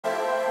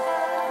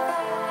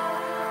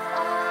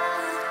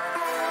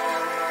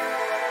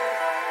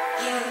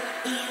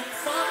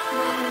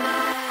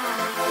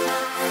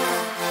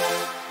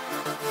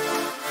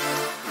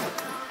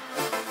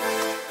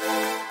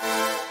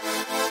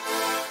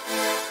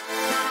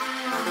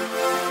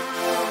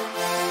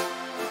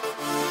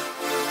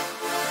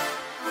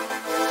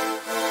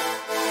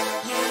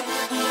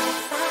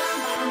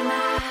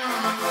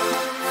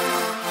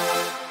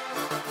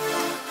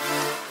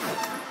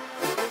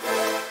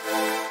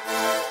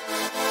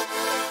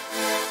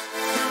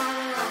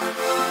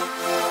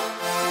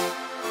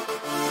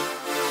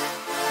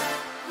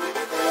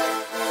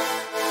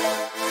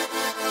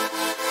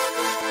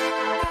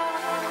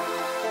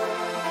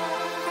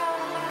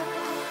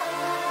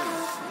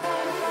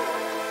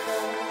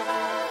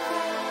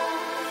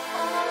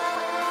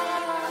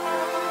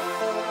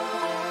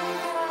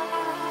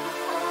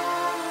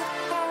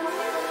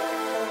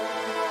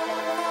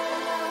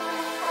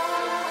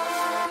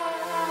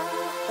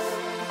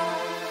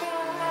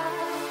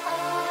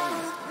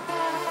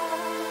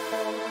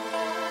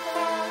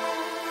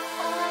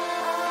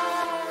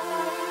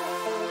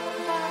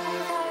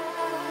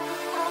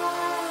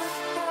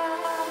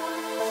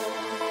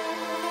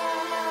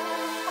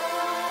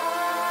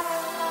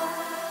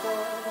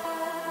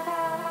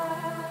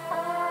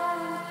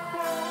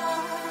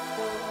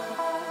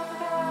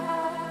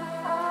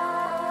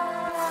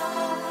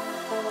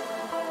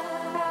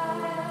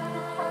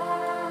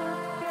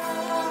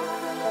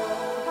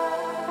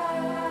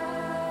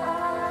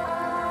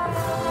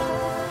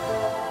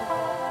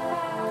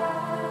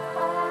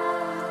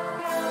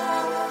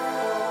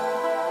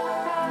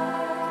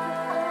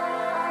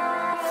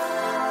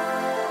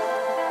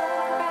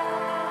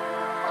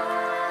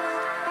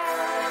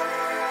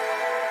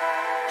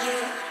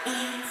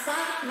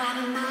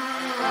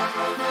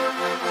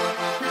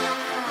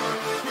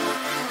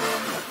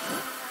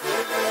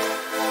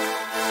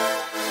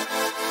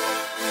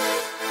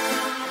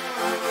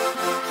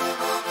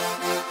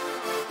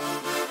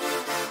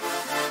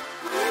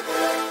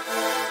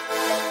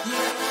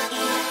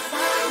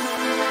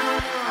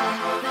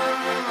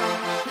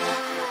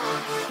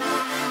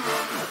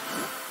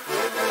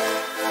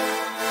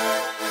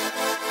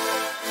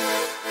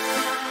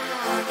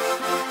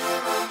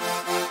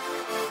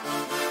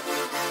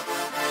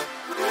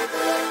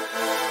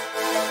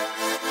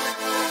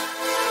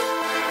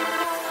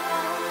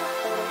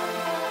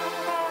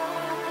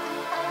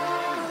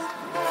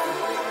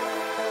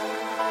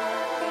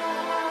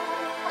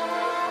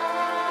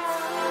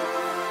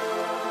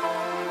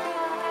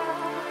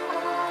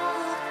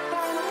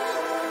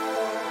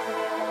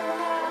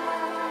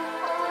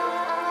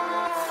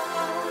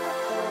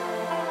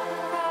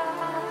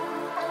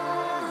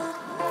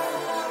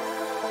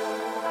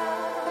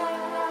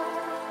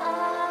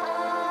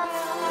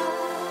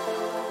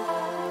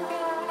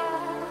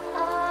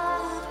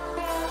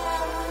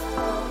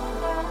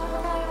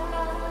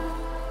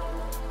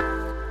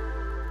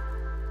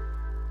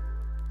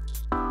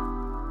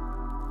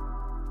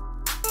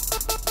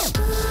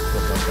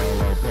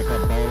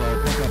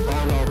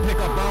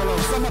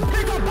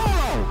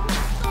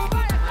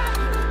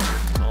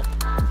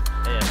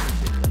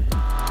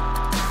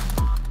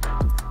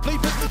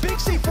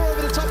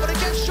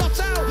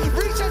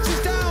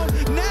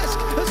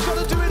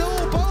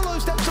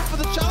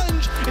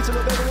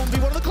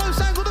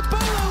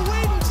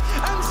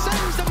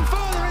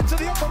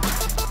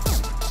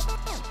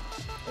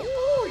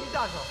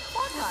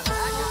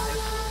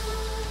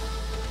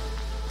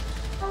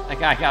That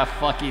guy got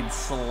fucking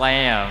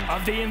slammed.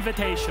 Of the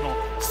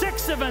Invitational,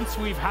 6 events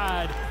we've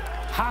had,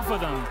 half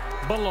of them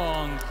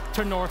belong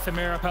to North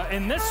America,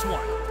 and this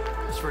one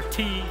is for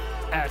TSM.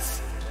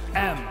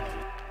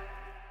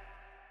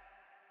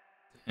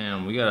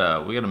 Damn, we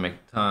gotta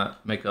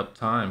make up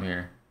time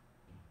here.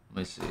 Let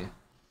me see.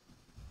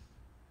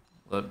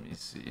 Let me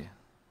see.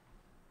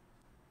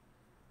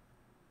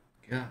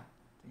 God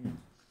damn.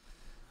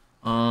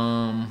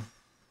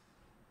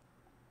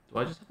 Do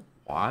I just have to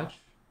watch?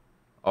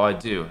 Oh, I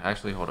do.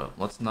 Actually, hold up.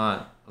 Let's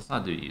not do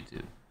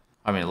YouTube.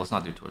 I mean, let's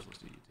not do Twitch. Let's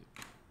do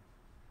YouTube.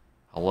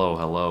 Hello,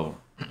 hello,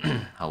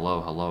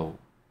 hello, hello.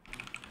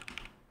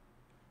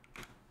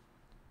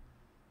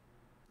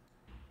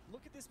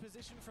 Look at this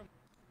position from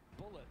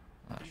Bullet.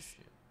 Oh, he's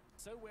shit.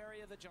 so wary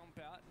of the jump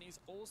out, and he's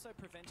also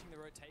preventing the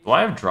rotation. Do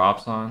I have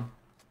drops on?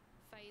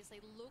 They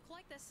look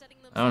like they're setting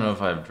I don't know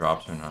if I have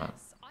drops or not.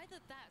 Either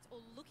that or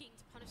looking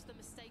to punish the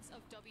mistakes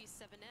of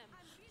W7M.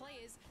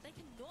 Players, they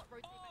cannot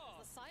rotate back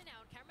to the side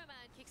now, and cameraman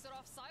kicks it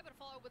off side, but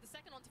follow with the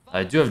second onto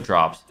I do have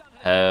drops.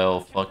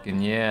 Hell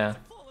fucking yeah.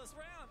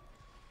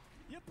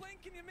 You blink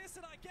and you miss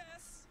it, I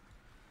guess.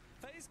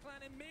 FaZe Clan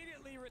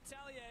immediately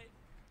retaliate.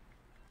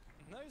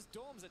 And those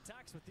Dorms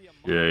attacks with the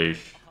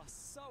Yeesh. are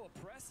so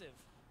oppressive.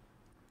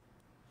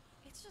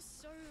 It's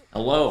just so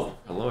Hello.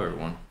 Hello,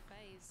 everyone.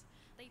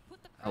 They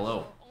put the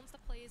Hello. onto the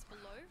players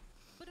below,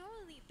 but not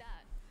only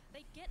that,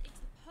 they get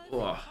into the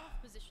perfect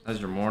half position. How's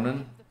your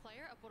morning? The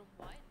player at bottom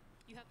white,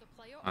 you have the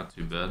player Not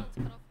too bad.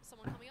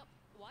 someone coming up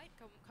white,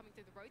 coming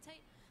through the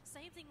rotate.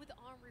 Same thing with the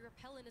armory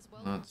repellent as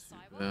well. Not too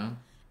bad.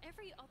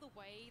 every other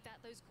way that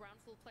those ground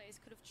floor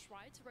players could have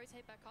tried to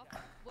rotate back up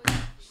was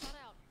shut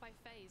out by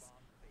FaZe.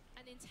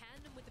 And in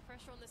tandem with the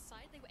pressure on the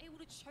side, they were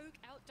able to choke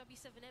out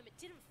W7M. It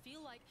didn't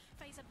feel like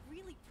FaZe had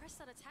really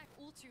pressed that attack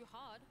all too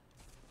hard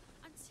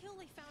until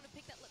they found a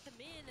pick that let them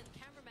in, and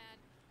cameraman.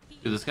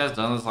 Dude, this guy's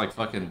done this like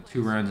fucking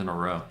 2 rounds in a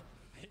row.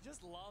 He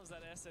just loves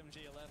that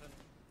SMG-11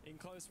 in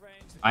close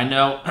range. I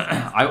know.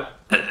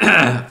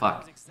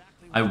 Fuck.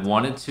 I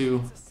wanted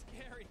to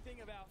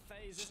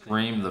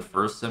stream the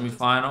first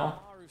semifinal.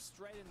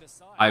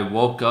 I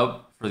woke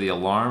up for the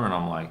alarm and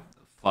I'm like,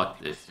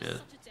 fuck this shit.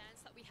 Such a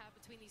dance that we have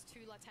between these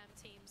two LATAM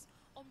teams.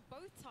 On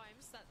both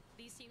times that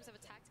these teams have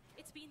attacked,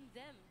 it's been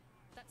them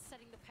that's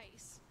setting the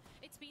pace.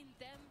 It's been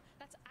them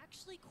that's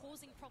actually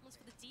causing problems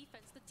for the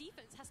defense. The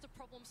defense has to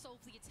problem solve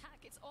the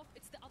attack. It's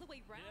the other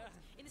way round.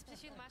 In this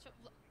particular matchup,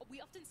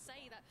 we often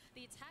say that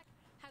the attack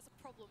has a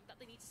problem that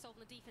they need to solve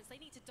in the defense. They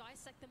need to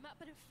dissect the map,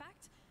 but in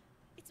fact,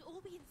 it's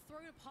all being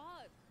thrown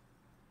apart.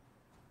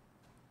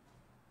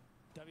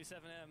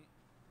 W7M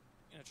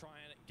gonna try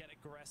and get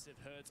aggressive.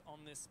 Herds on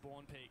this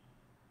spawn peak.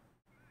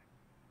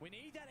 We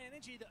need that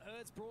energy that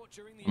Herds brought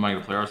during the. Am I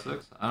gonna play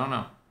R6? I don't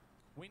know.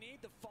 We need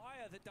the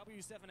fire that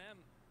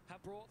W7M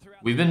have brought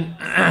throughout. We've been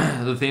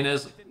the thing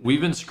is, we've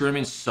been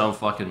scrimming so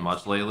fucking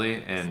much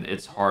lately, and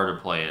it's hard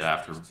to play it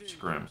after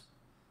scrims.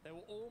 They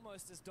were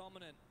almost as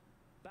dominant,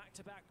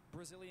 back-to-back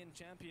Brazilian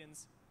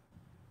champions.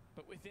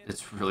 But within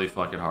It's really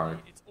fucking hard.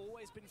 it's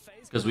always been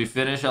FaZe. Because we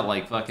finish at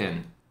like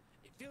fucking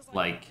It feels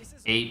like this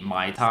is 8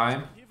 my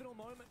time. a pivotal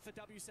moment for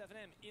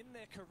W7M in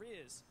their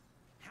careers.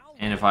 How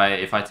And if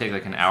I take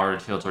like an hour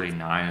to chill, it's already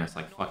 9 and it's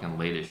like fucking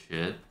late as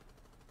shit.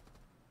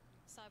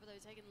 Cyber though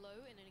taken low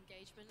in an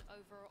engagement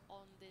over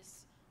on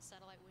this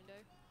satellite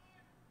window.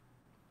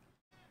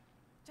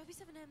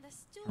 W7M, they're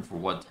still. And for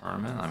what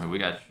tournament? I mean, we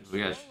got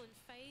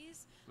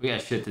FaZe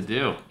shit to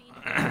do.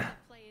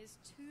 players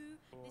to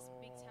this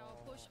big tower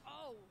push.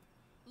 Oh,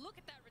 look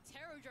at that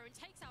Rotero drone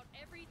takes out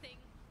everything.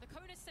 The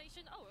Kona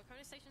station. Oh, a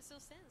Kona station still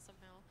stands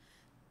somehow.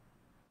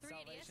 3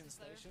 Salvation ADSs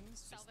though.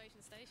 stations just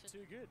Salvation station.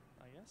 too good,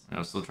 I guess.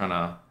 I'm still trying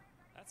to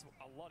That's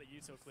a lot of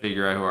util clear.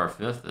 figure out who our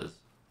 5th is.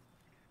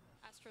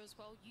 Astro as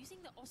well, using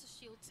the Ossa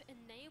shield to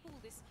enable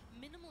this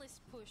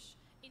minimalist push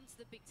into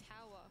the big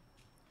tower.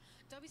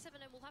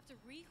 W7M will have to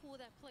rehaul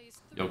their plays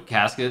Yo, through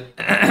Casket,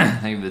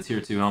 thank you for the tier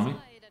 2 homie.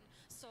 side, and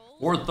Soul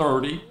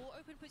 430. will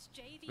open push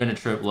JV Been a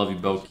trip, love you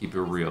both, keep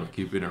it real,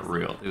 keeping it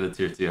real. Thank you for the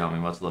tier 2 homie,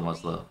 much love,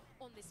 much love.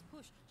 on this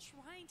push,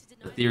 trying to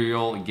deny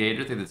Ethereal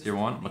Gator, thank you for the tier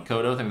 1.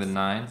 Makoto, thank you for the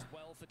 9.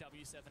 Well for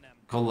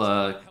W7M.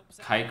 Kola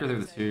Kiker, thank you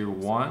for the tier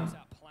 1.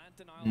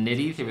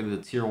 Nitty, thank you for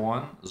the tier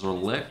 1.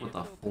 Zorlik with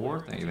the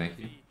 4, thank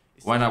you.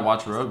 Why not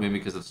watch Rogue? Maybe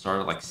because it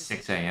started at like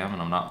 6 a.m.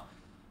 and I'm not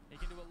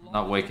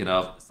waking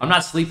up. I'm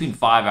not sleeping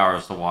 5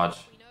 hours to watch.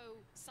 we know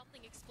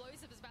something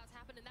explosive is about to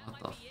happen, and that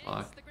What might the be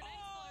fuck? it. The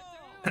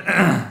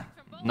grenades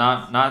fly through.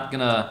 Not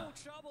gonna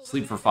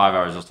sleep for 5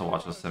 hours just to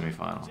watch a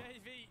semifinal.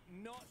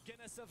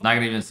 Not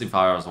gonna even sleep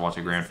 5 hours to watch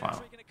a grand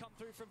final.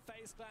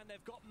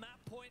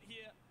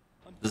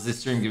 Does this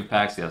stream give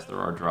packs? Yes, there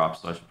are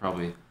drops, so I should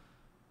probably.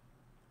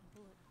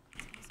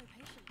 So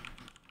patient,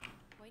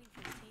 waiting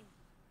for his team.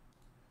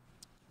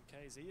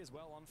 KZ as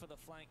well on for the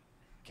flank.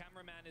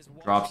 Cameraman is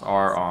Drops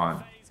are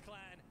on. FaZe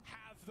Clan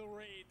have the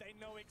read. They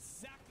know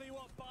exactly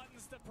what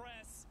buttons to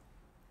press.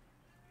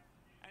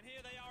 And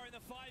here they are in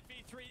the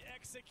 5v3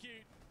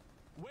 execute.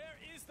 Where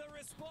is the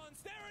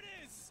response? There it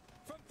is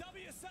from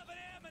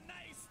W7M, and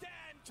they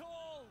stand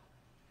tall.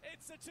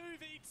 It's a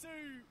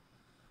 2v2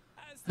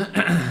 as the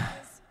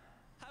players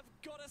have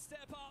got to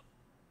step up.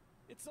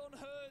 It's on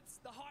Herds,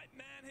 the hype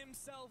man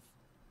himself,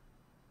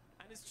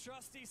 and his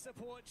trusty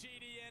support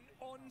GDN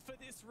on for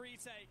this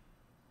retake.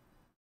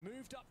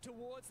 Moved up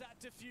towards that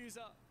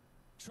diffuser,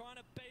 trying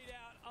to bait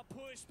out a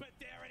push, but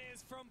there it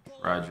is from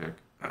Bullet. Tragic.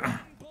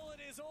 One bullet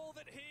is all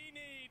that he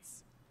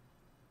needs.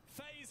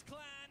 FaZe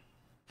Clan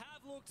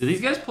have looked. Do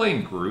these guys play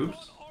in groups?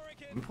 on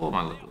Oregon. Let me pull up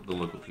my the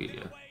They're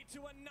Wikipedia. way to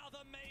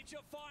another major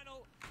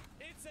final.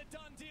 It's a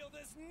done deal.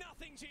 There's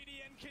nothing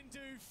GDN can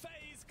do.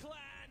 FaZe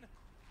Clan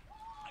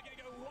are going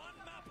to go one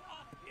map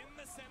up in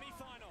the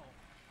semi-final.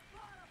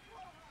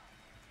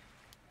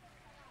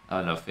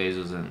 Oh no, FaZe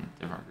was in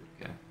different group.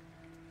 Okay.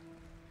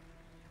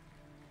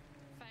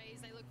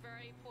 FaZe, they look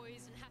very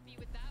poised and happy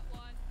with that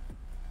one.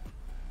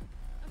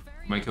 A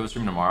very Am I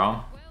co-stream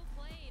tomorrow? well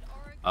played,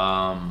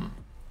 Oregon.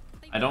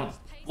 I don't.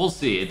 We'll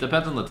see. It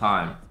depends on the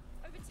time.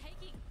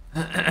 Overtaking,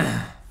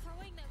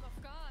 throwing them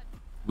off guard.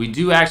 We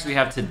do actually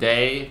have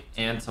today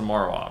and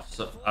tomorrow off,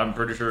 so I'm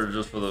pretty sure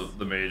just for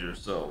the major.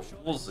 So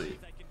we'll see.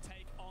 They can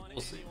take on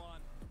We'll see.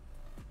 anyone.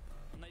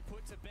 And they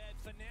put to bed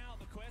for now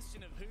the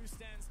question of who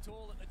stands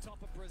tall at the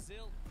top of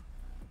Brazil.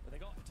 But they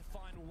got to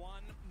find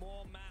one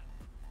more map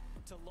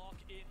to lock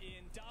it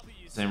in.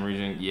 Same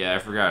region. Yeah, I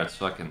forgot. It's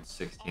fucking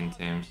 16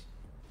 teams.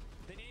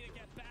 They need to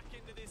get back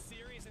into this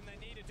series, and they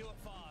need to do it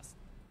fast.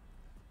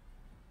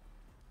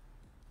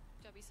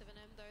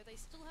 W7M though, they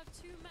still have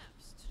 2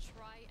 maps to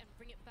try and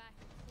bring it back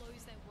and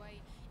close their way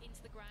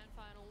into the grand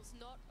finals.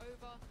 Not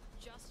over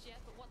just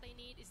yet, but what they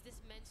need is this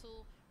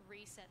mental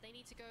reset. They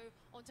need to go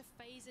onto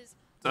phases.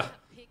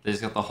 They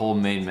just got the whole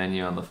main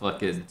menu on the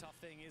fucking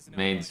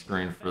main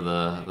screen for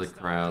the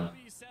crowd.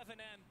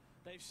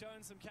 They've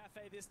shown some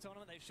cafe this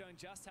tournament. They've shown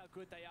just how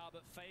good they are,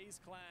 but FaZe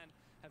Clan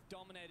have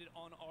dominated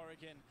on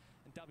Oregon,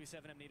 and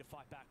W7M need to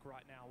fight back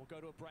right now. We'll go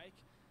to a break.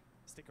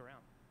 Stick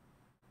around.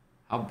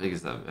 How big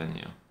is that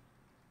venue?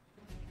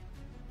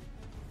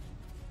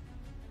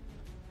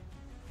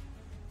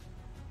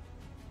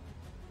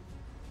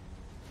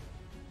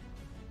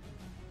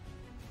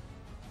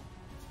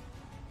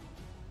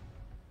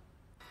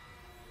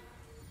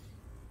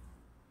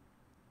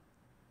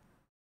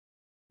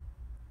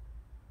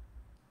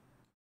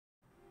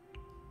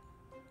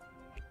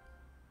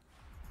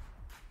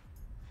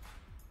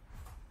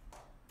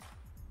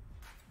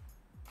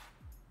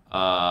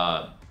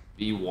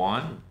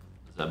 B1?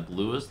 Is that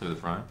bluest through the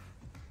prime?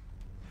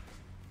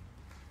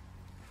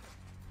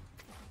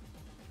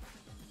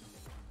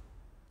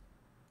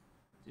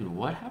 Dude,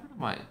 what happened to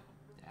my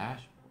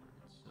dashboard?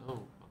 It's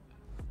so fucking...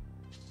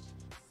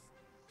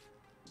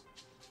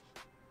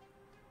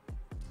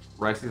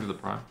 Rexy through the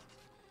prime?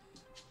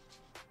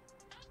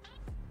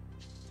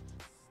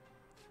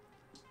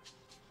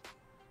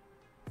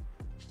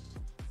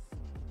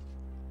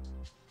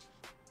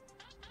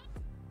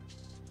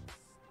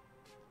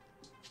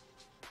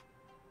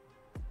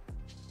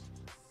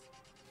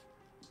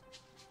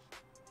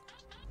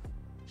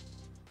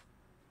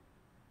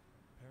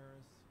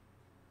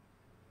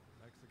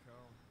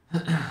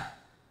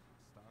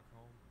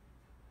 Stockholm.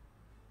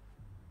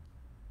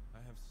 I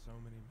have so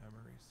many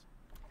memories.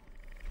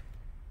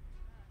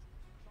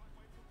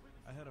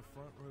 I had a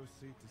front row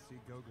seat to see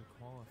Goga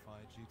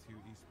qualify G2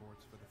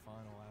 Esports for the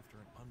final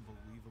after an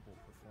unbelievable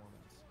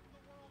performance.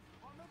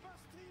 On the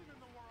best team in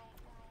the world.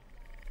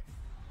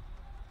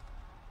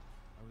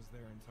 I was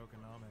there in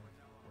Tokoname,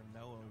 where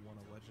Nello won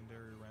a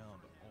legendary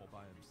round all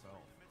by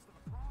himself. In the midst of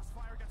a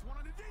crossfire, gets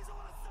one on the Diesel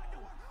and a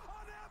second one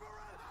on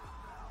Amaranth.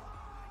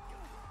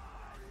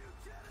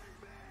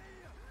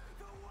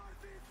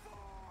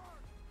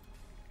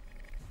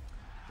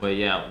 Wait,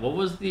 yeah, what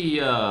was the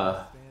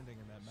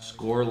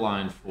score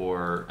line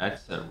for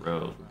X at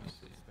Rogue? Let me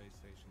see.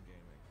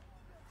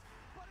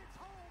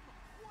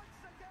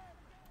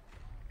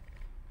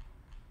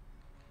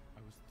 I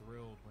was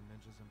thrilled when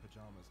Ninjas in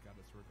Pajamas got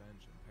its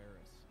revenge in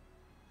Paris.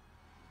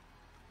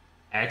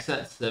 X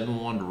at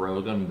 7-1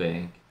 Rogue on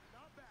Bank,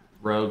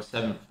 Rogue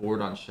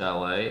 7-4 on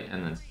Chalet,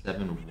 and then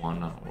 7-1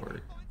 on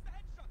Oregon.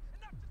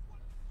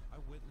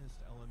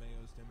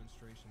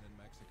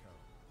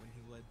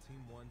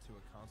 Team 1 to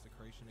a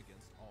consecration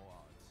against all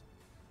odds.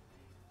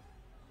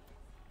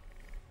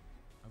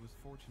 I was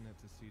fortunate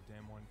to see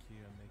Damwon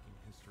Kia making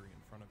history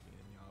in front of me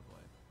in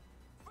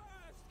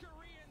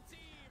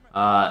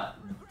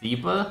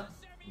Yable.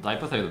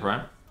 Deepa through the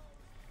prime.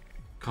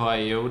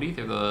 Coyote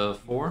through the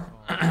 4.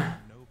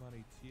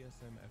 Nobody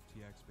TSM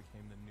FTX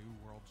became the new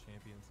world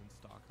champions in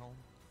Stockholm.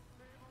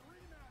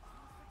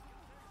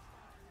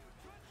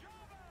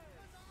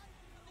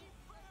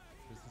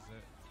 This is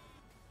it.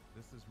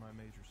 This is my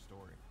major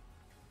story.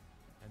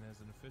 And as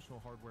an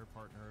official hardware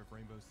partner of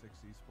Rainbow Six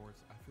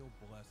Esports, I feel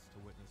blessed to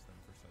witness them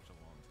for such a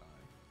long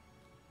time.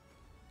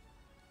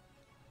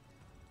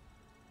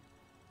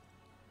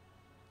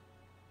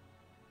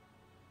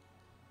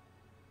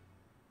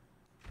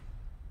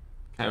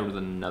 Coyote with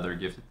another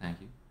gifted, thank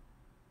you.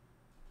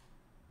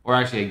 Or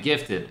actually a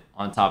gifted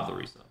on top of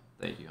the resub.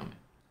 Thank you, homie.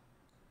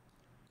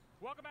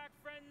 Welcome back,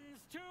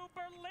 friends, to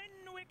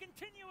Berlin. We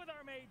continue with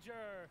our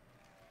major.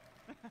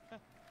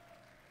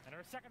 And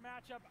our second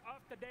matchup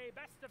of the day,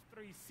 best of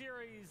 3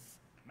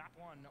 series. Map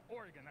 1,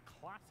 Oregon, a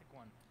classic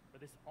one.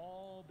 But this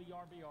all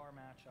BRBR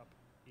matchup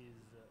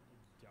is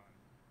done.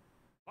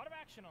 A lot of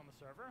action on the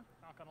server,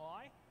 not gonna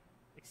lie.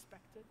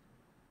 Expected.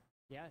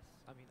 Yes,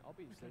 I mean,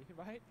 obviously,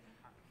 right?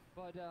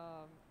 But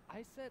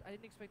I said I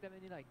didn't expect that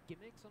many like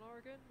gimmicks on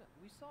Oregon.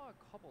 We saw a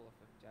couple of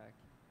them, Jack.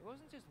 It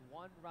wasn't just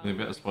one round.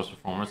 Maybe a sports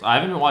performance. I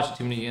haven't been watching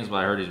too many games, but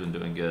I heard he's been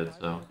doing good.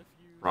 So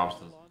props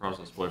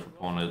to Spoy for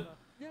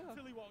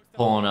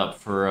pulling up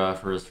for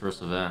his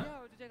first event.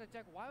 Yeah,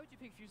 Jack, why would you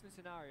pick Fuse in this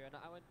scenario? And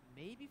I went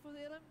maybe for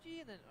the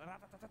LMG, and then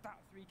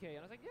 3K,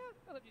 and I was like,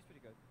 yeah, LMG's pretty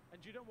good. And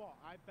do you know what?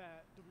 I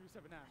bet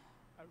W7M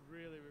are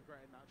really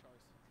regretting that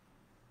choice.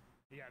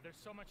 Yeah,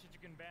 there's so much that you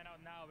can ban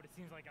out now, but it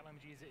seems like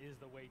LMGs is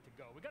the way to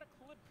go. We got a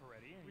clip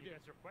already, and you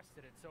guys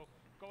requested it, so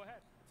go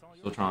ahead. It's all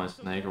yours. Still trying to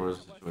snake, or what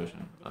is the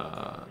situation?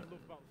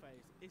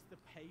 It's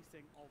the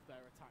pacing of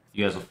their attacks.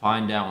 You guys will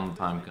find out when the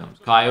time comes.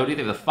 Coyote,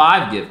 they have the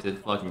 5 gifted,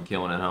 fucking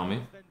killing it,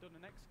 homie.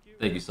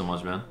 Thank you so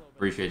much, man.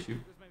 Appreciate you.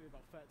 There's maybe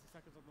about 30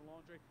 seconds on the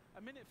laundry.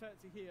 A minute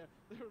 30 here.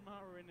 The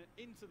Romara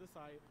into the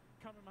site.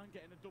 Cameraman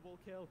getting a double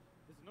kill.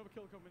 There's another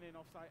kill coming in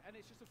offsite, and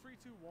it's just a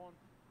 3-2-1.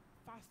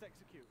 Fast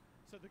execute.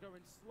 So they're going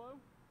slow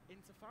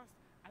into fast,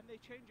 and they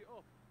change it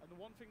up. And the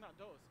one thing that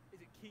does is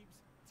it keeps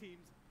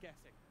teams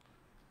guessing.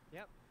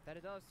 Yep, that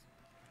it does.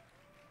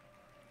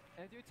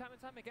 And they do it time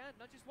and time again.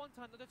 Not just one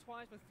time, not just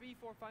twice, but 3,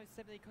 4, 5,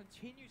 7. They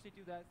continuously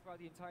do that throughout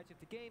the entirety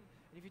of the game.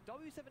 And if you're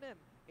W7M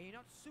and you're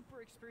not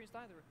super experienced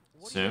either,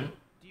 what do you Soon?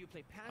 do? Do you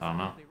play passive? I don't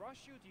know. Do you play rush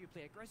you? Do you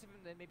play aggressive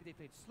and then maybe they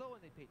played slow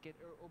and they get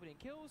opening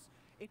kills?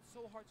 It's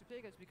so hard to play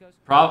against because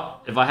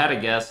If I had to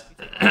guess,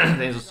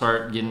 things will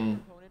start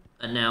getting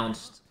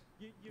announced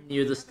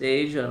near the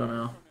stage. I don't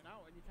know.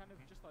 And you kind of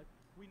just like,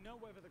 we know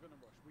whether they're going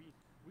to rush. We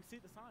see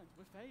the signs.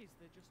 With FaZe,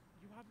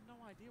 you have no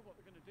idea what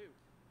they're going to do.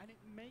 And it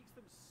makes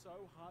them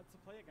so hard to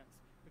play against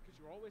because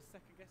you're always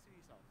second guessing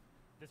yourself.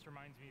 This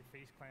reminds me of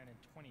FaZe Clan in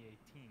 2018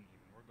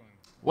 even. We're going...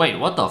 Wait,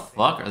 what the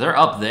fuck? Are they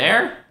up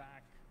there?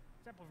 Back.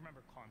 Example,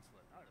 remember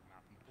Consulate. I was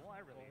mapping the pool.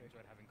 I really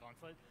enjoyed having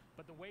Consulate.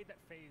 But the way that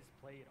FaZe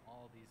played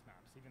all these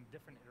maps, even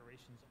different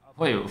iterations of...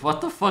 Wait, what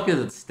the fuck is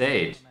it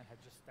stage?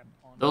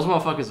 Those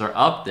motherfuckers are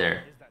up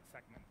there. Is that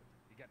segmented?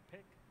 You get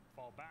pick,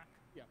 fall back,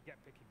 get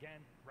pick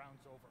again,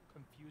 rounds over,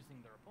 confusing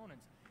their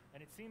opponents.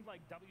 And it seemed like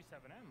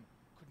W7M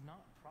could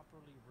not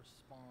properly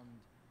respond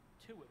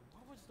to it.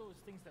 What was those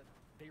things that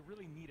they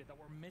really needed, that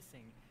were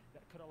missing,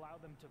 that could allow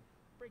them to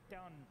break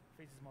down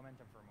FaZe's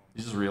momentum for a moment?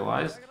 You just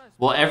realized?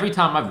 Well, every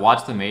time I've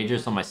watched the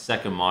majors on my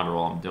second mod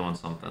roll, I'm doing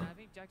something. I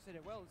think Jack said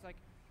it well. It's like,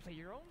 play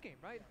your own game,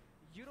 right?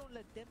 You don't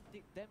let them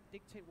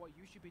dictate what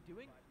you should be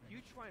doing. You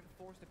try and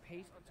force the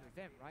pace onto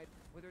them, right?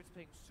 Whether it's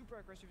playing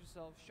super aggressive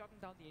yourself, shutting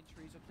down the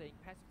entries, or playing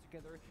passive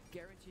together,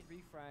 guaranteed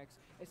refrags.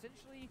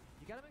 Essentially,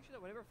 you gotta make sure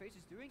that whatever FaZe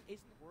is doing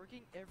isn't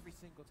working every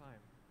single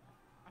time.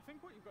 I think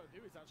what you've got to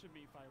do is actually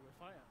meet fire with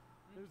fire.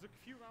 There was a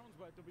few rounds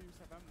where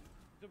W7M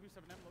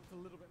looked a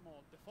little bit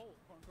more default,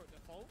 quote-unquote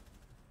default,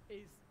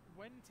 is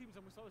when teams,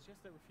 and we saw this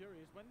yesterday with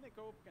Fury, is when they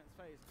go up against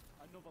FaZe,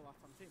 another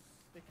LATAM team,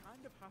 they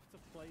kind of have to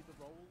play the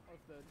role of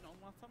the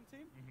non-LATAM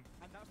team,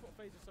 and that's what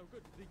FaZe is so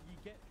good. You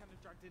get kind of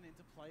dragged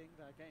into playing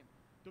their game.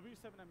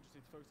 W7M just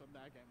needs to focus on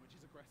their game, which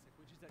is aggressive,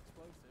 which is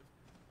explosive,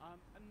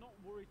 and not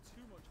worry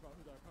too much about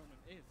who their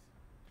opponent is.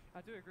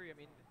 I do agree. I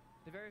mean,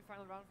 the very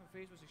final round from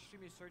FaZe was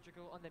extremely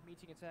surgical on that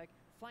meeting attack.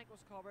 Flank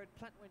was covered,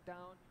 plant went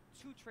down,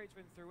 2 trades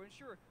went through, and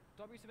sure,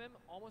 WSMM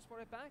almost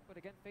brought it back,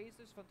 but again,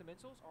 FaZe's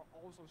fundamentals are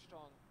also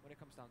strong when it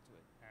comes down to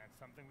it. And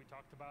something we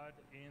talked about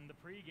in the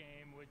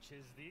pregame, which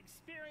is the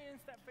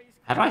experience that FaZe...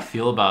 How do I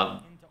feel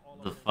about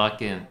the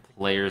fucking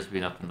players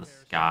being up in the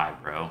sky,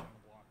 bro?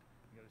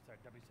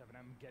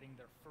 W7M getting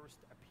their first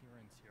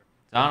appearance here.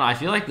 I don't know, I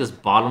feel like this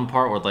bottom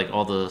part with like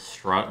all the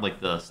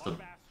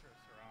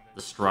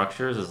the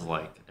structures is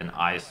like an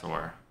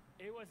eyesore.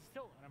 It was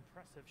still an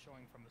impressive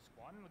showing from the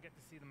squad, and we'll get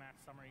to see the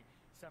match summary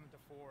 7-4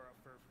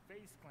 for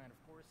FaZe Clan. Of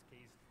course,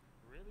 Case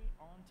really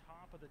on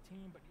top of the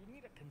team, but you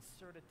need a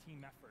concerted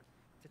team effort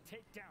to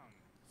take down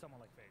someone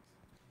like FaZe.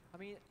 I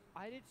mean,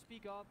 I did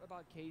speak up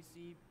about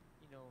Casey,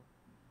 you know,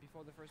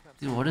 before the first map.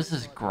 Dude, what is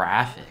this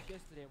graphic?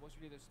 Yesterday was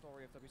really the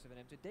story of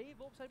W7M. Today,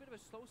 Volps had a bit of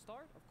a slow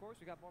start. Of course,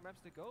 we got more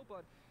maps to go,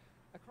 but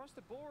across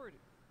the board,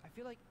 I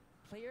feel like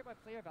player by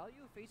player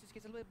value, FaZe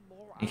gets a little bit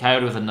more. And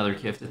Coyote with another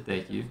gifted,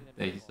 thank you.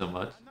 Thank you so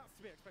much. And that's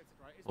to be expected,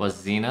 right? Was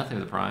Zenith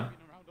through the prime?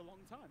 Been around a long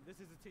time.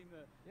 This is a team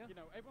that, you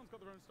know, everyone's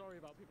got their own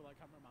story about people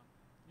like Cameraman.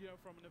 You know,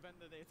 from an event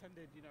that they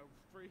attended, you know,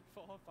 3,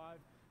 4, 5,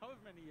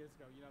 however many years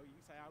ago. You know, you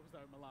can say I was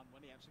there in Milan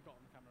when he actually got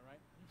on the camera,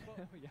 right?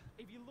 But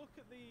if you look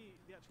at the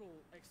actual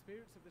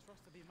experience of this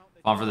roster, the amount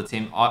they On for the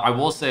team. I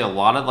will say a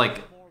lot of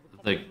like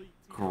the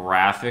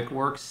graphic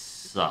work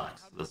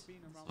sucks. This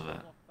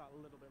event.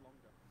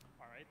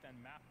 Then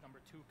map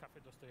number 2,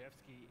 Cafe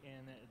Dostoevsky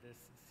in this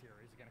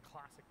series. Again, a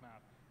classic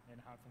map and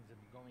how things have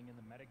been going in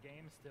the meta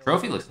game. Still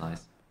Trophy looks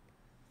nice.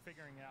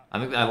 Figuring out. I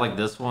think I like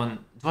this one.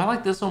 Do I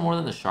like this one more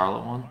than the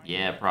Charlotte one?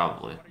 Yeah,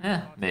 probably.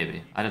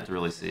 Maybe. I'd have to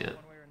really see it.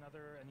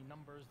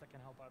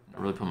 I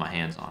really put my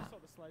hands on it.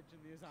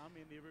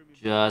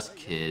 Just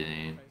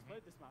kidding.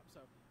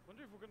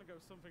 Wonder if we're going to go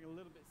something a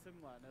little bit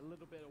similar and a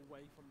little bit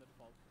away from the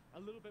default.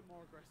 A little bit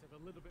more aggressive, a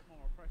little bit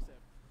more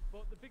oppressive.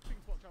 But the big thing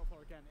to watch out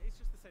for, again, it's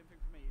just the same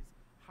thing for me, is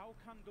how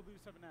can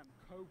W7M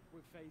cope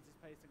with FaZe's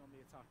pacing on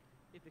the attack?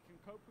 If they can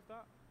cope with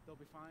that, they'll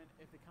be fine.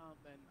 If they can't,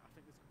 then I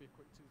think this could be a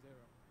quick 2-0.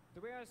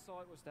 The way I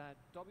saw it was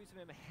that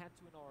W7M had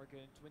to win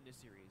Oregon to win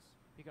this series.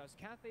 Because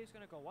Cafe is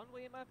going to go one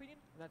way, in my opinion,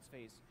 and that's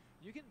FaZe.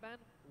 You can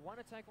ban one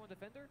attack, one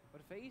defender,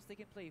 but FaZe, they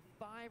can play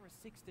 5 or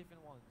 6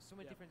 different ones. So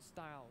many different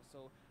styles.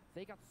 So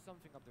they got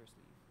something up their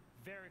sleeve.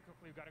 Very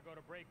quickly, we've got to go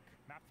to break.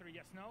 Map 3,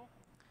 yes, no?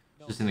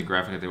 Just in the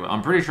graphic.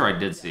 I'm pretty sure I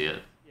did see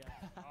it.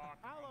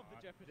 I love the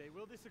Jeopardy.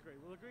 We'll disagree.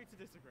 We'll agree to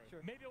disagree.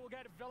 Sure. Maybe we'll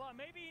get Villa.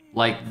 Maybe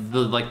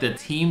Like the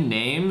team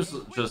names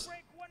just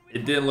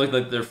it didn't look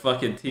like their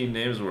fucking team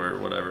names were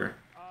whatever.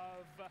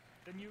 Of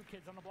the new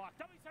kids on the block.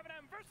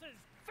 W7M versus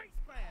FaZe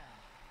Clan.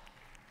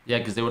 Yeah,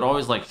 because they would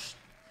always like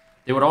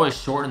they would always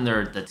shorten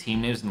the team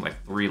names in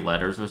like 3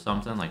 letters or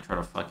something. Like try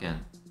to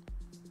fucking.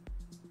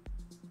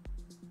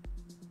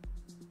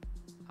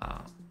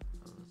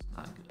 It's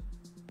not good.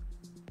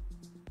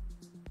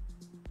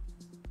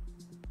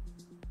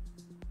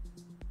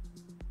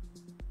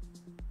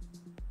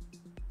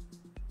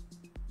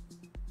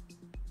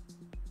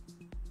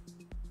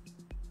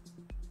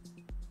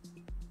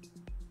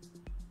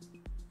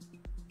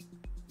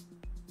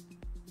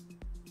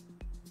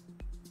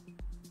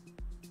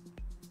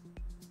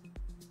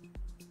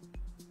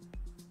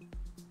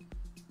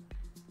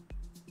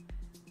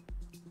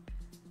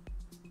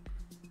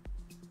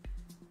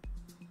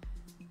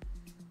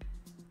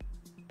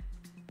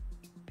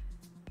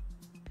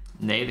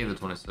 Negative the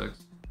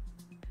 26.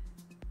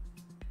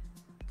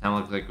 Kind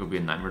of looks like it would be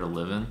a nightmare to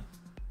live in.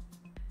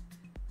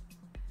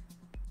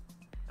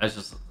 That's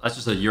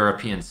just a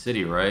European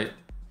city, right?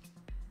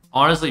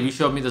 Honestly, if you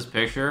showed me this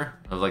picture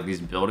of like these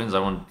buildings, I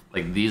want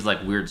like these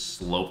like weird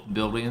sloped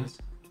buildings.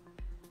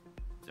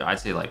 Dude, I'd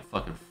say like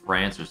fucking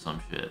France or some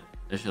shit.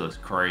 This shit looks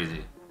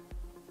crazy.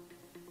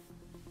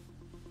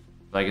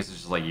 But I guess it's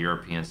just like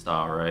European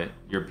style, right?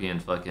 European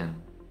fucking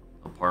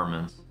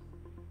apartments.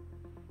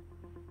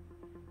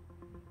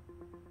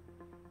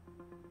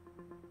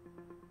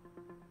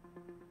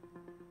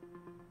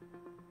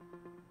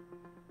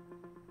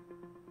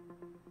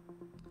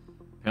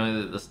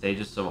 Apparently the stage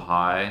is so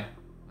high,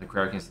 the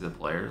crowd can see the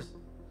players.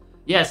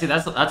 Yeah, see,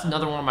 that's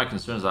another one of my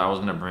concerns that I was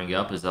gonna bring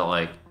up is that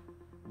like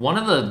one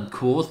of the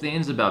cool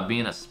things about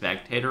being a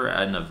spectator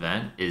at an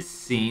event is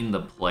seeing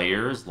the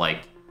players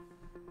like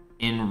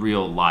in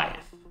real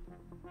life.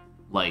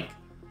 Like,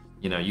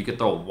 you know, you could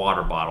throw a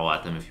water bottle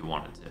at them if you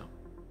wanted to.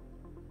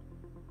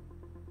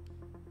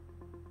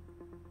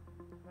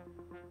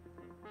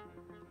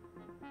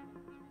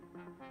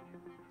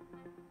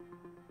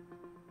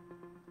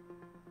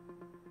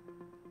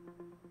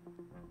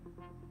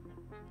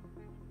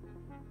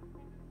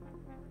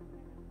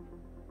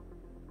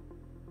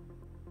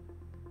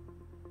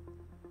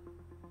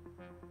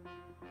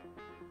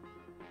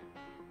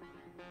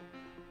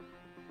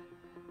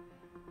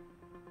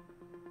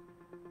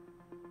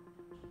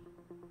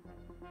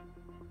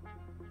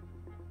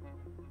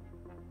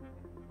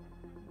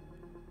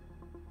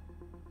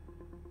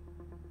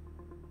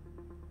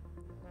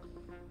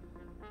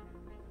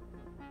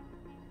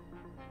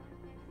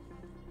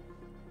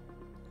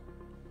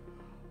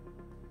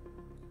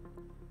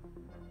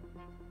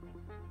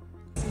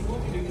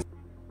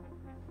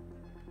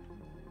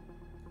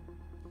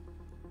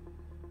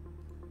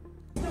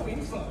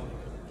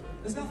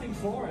 There's nothing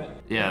for it.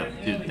 Yeah,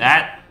 dude,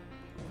 that.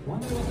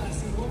 Wonder what that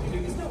thing will be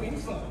doing. There's no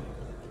info.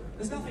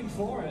 There's nothing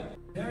for it.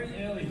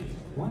 Very early.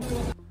 Wonder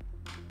what.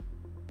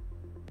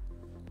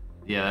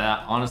 Yeah,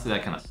 that, honestly,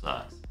 that kind of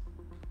sucks.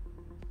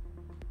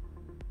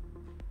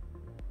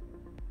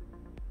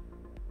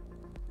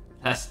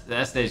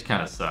 That stage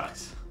kind of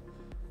sucks.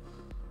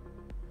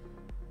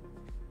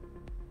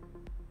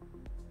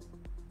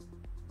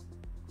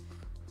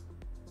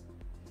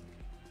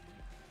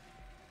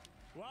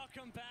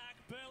 Welcome back,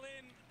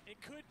 Berlin.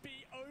 It could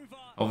be over.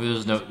 Hopefully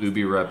there's no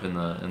Ubi rep in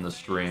the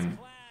stream.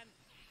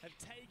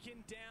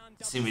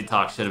 See me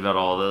talk shit about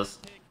all this.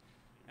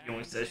 You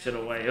always say shit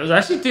away. It was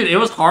actually, dude, it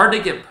was hard to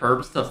get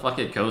perps to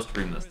fucking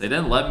co-stream this. They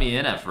didn't let me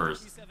in at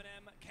first.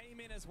 Came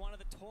in as one of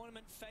the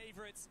tournament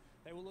favorites.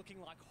 They were looking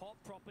like hot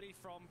property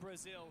from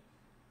Brazil,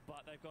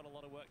 but they've got a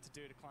lot of work to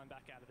do to climb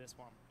back out of this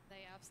one.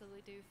 They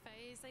absolutely do.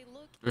 Phase, they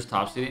look. There's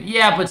top seeding.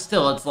 Yeah, but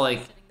still, it's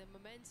like. The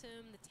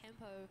momentum, the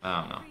tempo,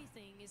 I don't know.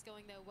 everything is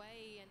going their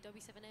way, and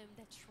W7M,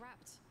 they're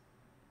trapped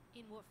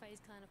in what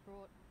Phase kind of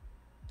brought.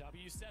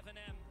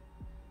 W7M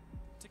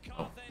to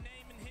carve their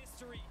name in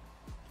history.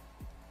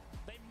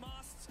 They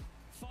must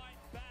fight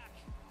back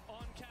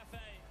on Cafe.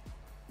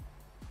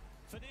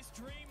 For this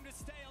dream to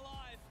stay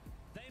alive,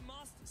 they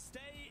must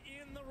stay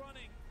in the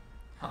running.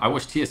 I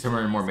wish TSM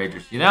were in more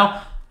majors. You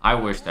know, I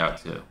wish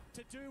that too.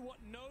 To do what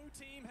no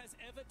team has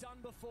ever done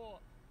before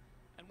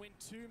and win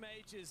 2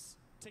 majors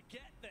to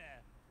get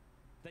there.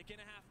 They're going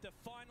to have to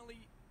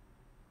finally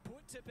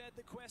put to bed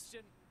the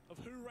question of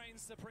who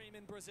reigns supreme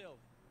in Brazil.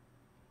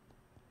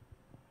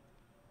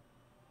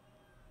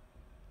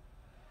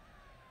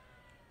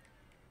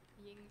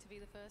 Ying to be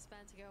the first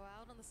band to go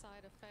out on the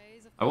side of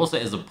Phase. I will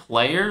say, as a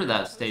player,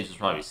 that stage is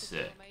probably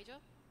sick. Major,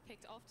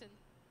 picked often.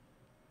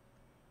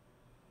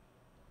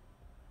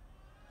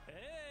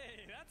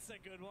 Hey, that's a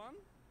good one.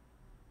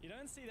 You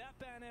don't see that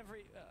band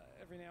every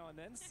now and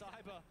then.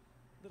 Cyber,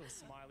 little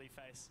smiley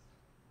face.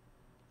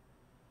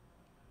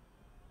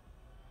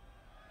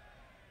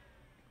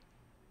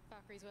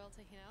 Valkyrie's well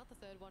taken out, the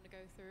third one to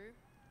go through.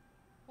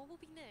 What will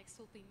be next?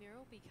 Will be Mirror,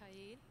 will be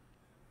Kaid?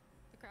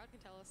 The crowd can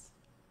tell us.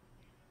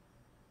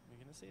 We're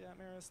going to see that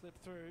mirror slip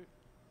through.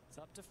 It's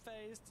up to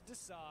Phase to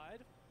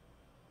decide.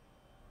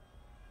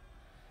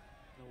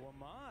 Oh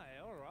my,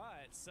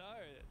 alright, so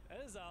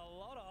there's a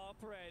lot of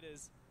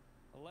operators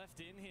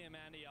left in here,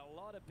 Mandy. A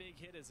lot of big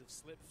hitters have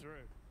slipped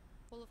through.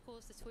 Well, of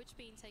course, the Twitch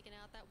being taken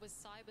out, that was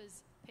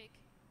Cyber's pick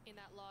in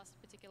that last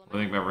particular What do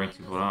you think about rank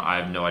 2.0? I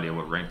have no idea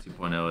what rank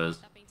 2.0 is.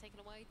 That being taken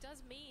away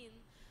does mean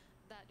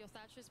that your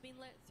Thatcher's been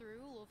let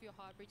through, all of your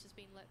hard breach has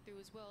been let through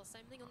as well.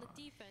 Same thing on the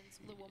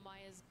defense. The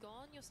Wamaya's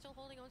gone, you're still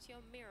holding on to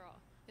your Mirror.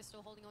 You're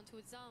still holding on to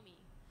Izami.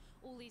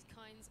 All these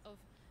kinds of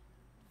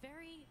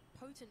very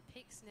potent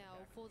picks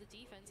now for the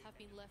defense have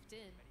been left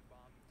in.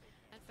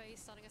 And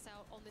Phase starting us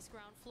out on this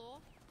ground floor.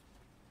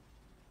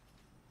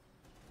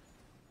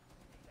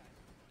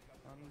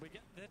 And we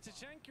get the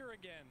Tachenka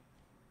again.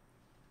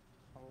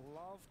 I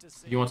love to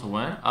see. You want to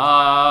win?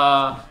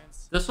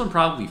 This one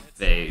probably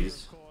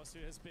Phase. Of course,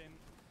 who has been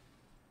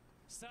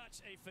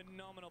such a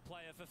phenomenal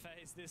player for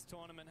Phase this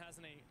tournament,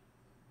 hasn't he?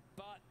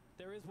 But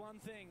there is one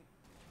thing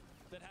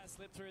that has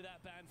slipped through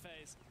that ban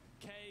Phase.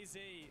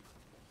 KZ.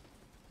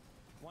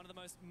 One of the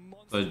most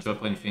So is Joe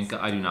playing Finca?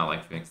 I do not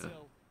like Finca.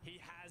 He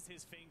has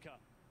his Finca.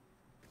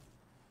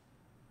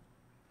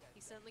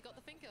 He certainly got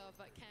the finger,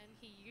 but can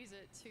he use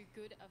it to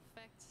good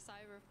effect?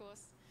 Cyber, of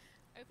course,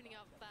 opening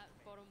up that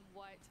bottom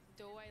white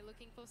doorway,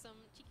 looking for some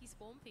cheeky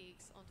spawn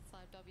peaks onto the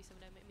side of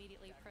W7M,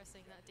 immediately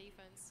pressing that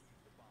defense.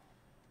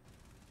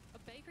 A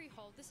bakery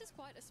hold. This is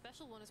quite a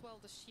special one as well.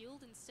 The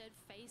shield instead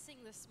facing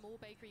the small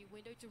bakery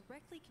window,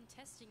 directly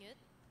contesting it,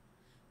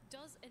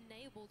 does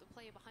enable the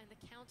player behind the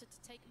counter to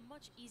take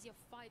much easier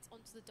fights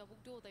onto the double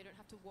door. They don't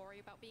have to worry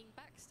about being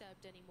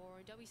backstabbed anymore.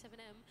 And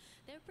W7M,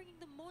 they're bringing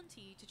the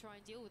Monty to try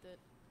and deal with it.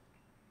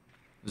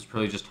 It's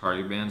probably just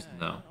target bans?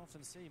 No.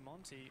 Often see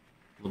Monty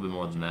A little bit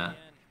more than that.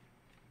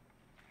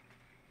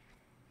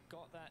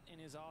 Got that in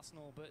his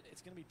arsenal, but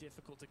it's going to be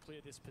difficult to clear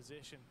this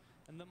position.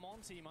 And the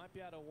Monty might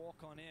be able to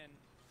walk on in,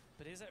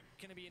 but is it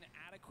going to be an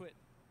adequate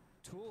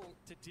tool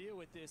to deal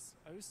with this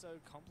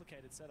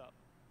oh-so-complicated setup?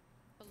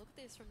 But look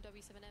at this from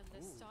W7M.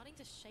 They're starting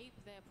to shape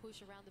their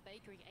push around the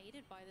bakery,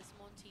 aided by this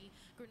Monty.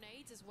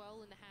 Grenades as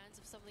well in the hands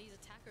of some of these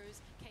attackers.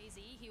 KZ,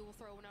 he will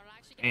throw one out,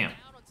 actually get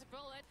down onto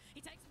Bullet. He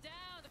takes him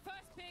down. The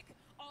first pick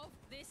of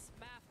this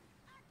map.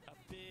 A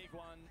big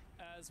one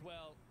as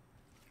well.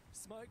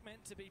 Smoke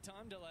meant to be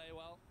time delay.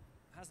 Well,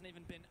 hasn't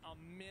even been a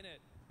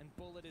minute, and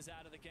Bullet is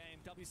out of the game.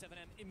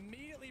 W7M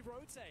immediately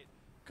rotate,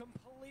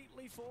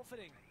 completely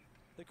forfeiting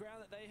the ground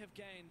that they have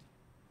gained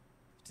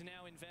to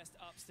now invest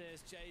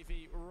upstairs.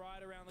 JV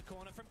right around the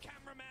corner from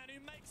Cameraman, who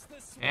makes the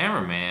swing.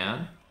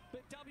 Cameraman?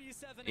 But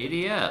W7M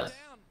ADS.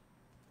 down.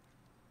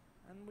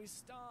 And we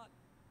start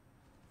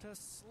to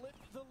slip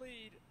the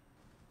lead.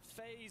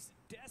 FaZe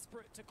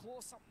desperate to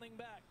claw something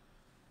back.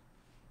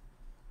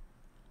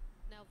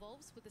 Now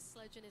Volves with the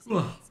sledge in his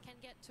hands can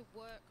get to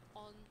work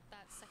on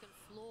that second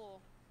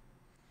floor.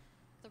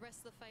 The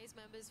rest of the FaZe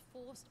members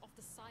forced off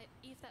the site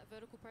if that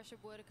vertical pressure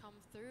were to come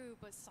through.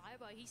 But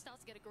Cyber, he starts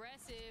to get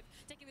aggressive,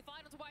 taking the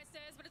fight onto white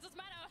stairs, but it doesn't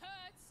matter, it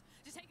hurts.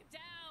 Just take him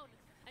down.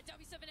 And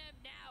W7M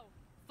now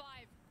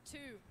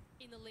 5-2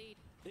 in the lead.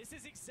 This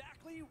is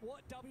exactly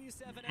what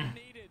W7M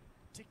needed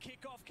to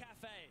kick off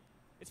Cafe.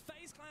 It's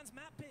FaZe Clan's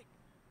map pick.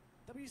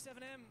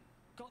 W7M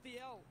got the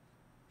L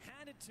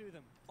handed to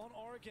them on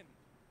Oregon.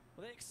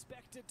 Well, they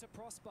expected to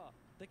prosper.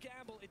 The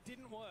gamble, it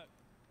didn't work.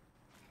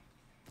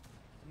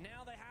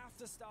 Now they have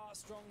to start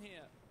strong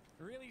here.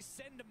 Really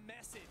send a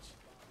message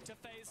to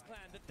FaZe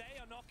Clan that they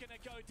are not going to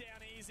go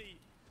down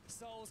easy.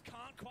 Souls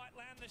can't quite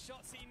land the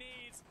shots he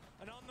needs.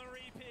 And on the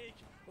re-peak,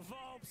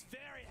 Volb's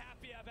very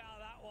happy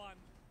about that one.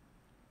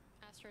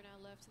 Astro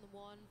now left in the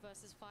 1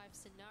 versus 5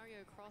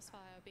 scenario.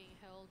 Crossfire being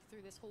held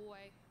through this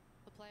hallway.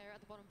 The player at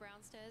the bottom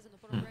brown stairs and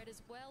the bottom red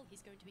as well.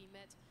 He's going to be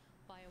met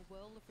by a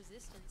whirl of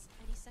resistance.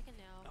 And he's second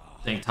now.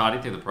 Thank Toddy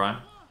through the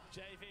prime.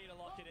 JV to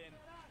lock it in.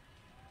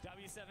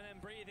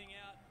 W7M breathing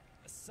out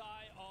a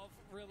sigh of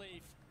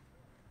relief.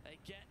 They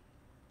get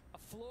a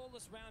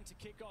flawless round to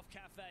kick off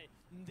Cafe.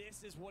 And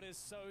this is what is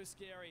so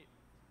scary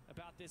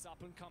about this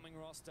up-and-coming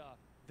roster.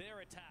 Their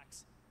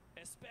attacks,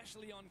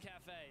 especially on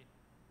Cafe,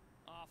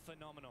 are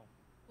phenomenal.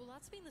 Well,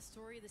 that's been the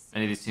story of the season.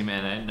 Any of these team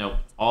NA? Nope.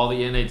 All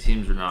the NA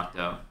teams are knocked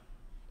out.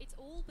 It's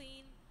all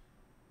been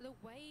the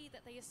way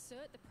that they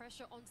assert the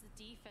pressure onto the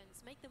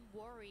defense, make them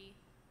worry,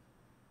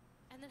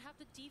 and then have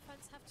the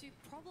defense have to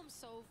problem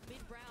solve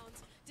mid-round,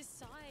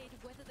 decide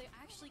whether they're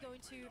actually going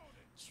to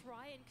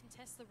try and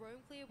contest the roam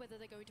clear, whether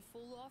they're going to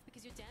fall off,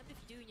 because you're damned if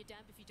you do and you're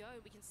damned if you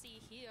don't. We can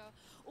see here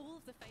all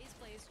of the FaZe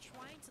players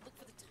trying to look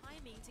for the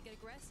timing to get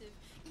aggressive,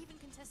 even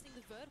contesting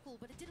the vertical,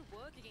 but it didn't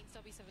work against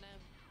W7M.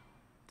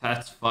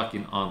 That's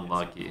fucking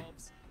unlucky.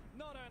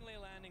 Not only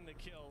landing the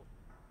kill,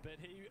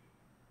 but he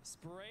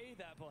sprayed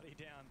that body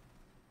down,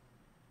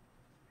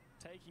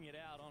 taking it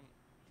out on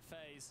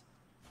FaZe.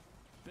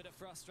 Bit of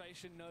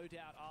frustration, no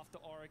doubt, after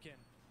Oregon.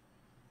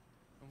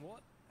 And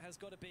what has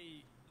got to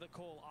be the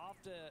call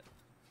after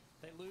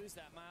they lose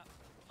that map,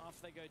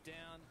 after they go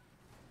down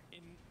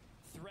in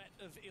threat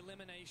of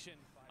elimination,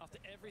 after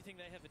everything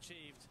they have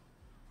achieved,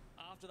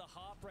 after the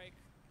heartbreak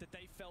that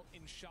they felt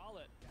in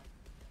Charlotte?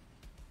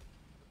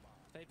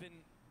 They've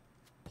been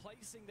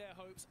placing their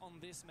hopes on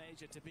this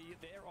major to be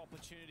their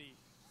opportunity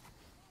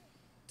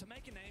to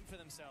make a name for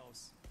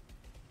themselves.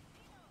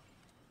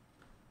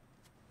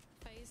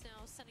 FaZe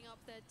now setting up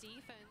their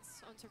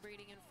defense onto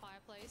Reading and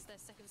Fireplace, their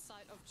second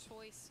site of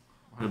choice.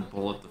 What a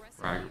bullet the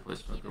frag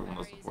replacement for one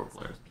of the 4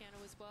 players.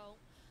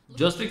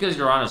 Just because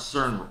you're on a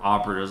certain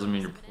operator doesn't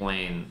mean you're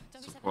playing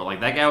support. Like,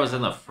 that guy was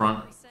in the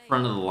front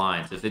of the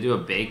lines. If they do a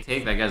bake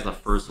take, that guy's the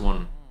first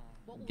one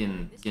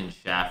getting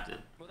shafted.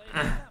 Well, they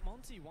did that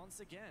Monty once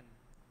again.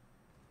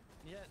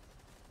 Yet,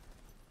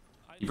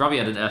 You probably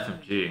had an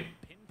FMG.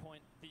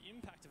 Pinpoint the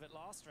impact of it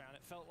last round.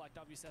 It felt like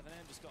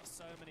W7M just got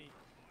so many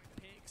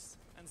picks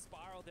and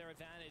spiraled their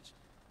advantage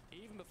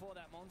even before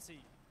that Monty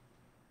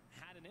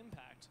had an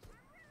impact.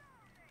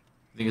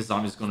 I think a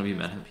zombie's going to be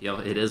meta. Yeah,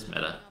 it is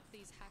meta.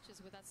 These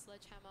hatches with that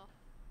sledgehammer.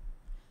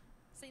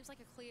 Seems like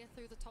a clear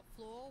through the top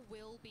floor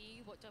will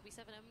be what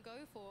W7M go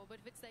for, but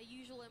if it's their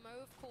usual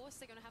MO, of course,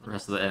 they're going to have The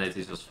rest of the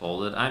NAT's just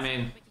folded. I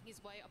mean, making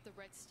his way up the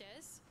red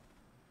stairs.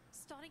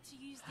 starting to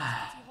use these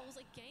empty holes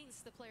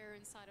against the player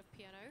inside of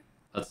Piano.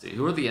 Let's see.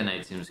 Who are the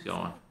NA teams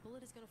going?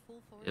 Bullet is gonna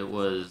fall for It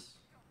was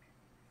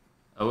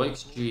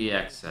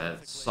OXGX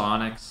set,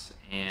 Sonics,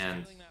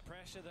 and Feeling that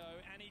pressure though,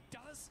 and he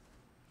does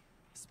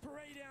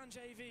spray down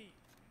JV.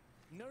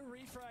 No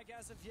refrag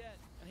as of yet,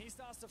 and he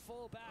starts to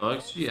fall back.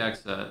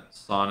 OXGX set,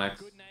 Sonics.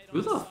 Good nade Who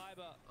on the?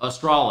 Cyber.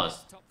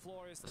 Astralis. Top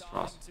floor is Astralis.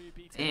 starting to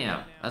be Damn,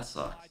 taken that now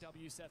sucks. by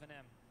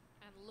W7M.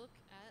 And look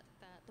at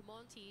that. The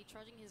Monty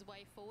trudging his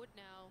way forward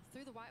now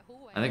through the right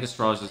hallway. I think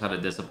Astralis just had a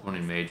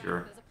disappointing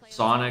major.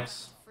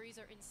 Sonics,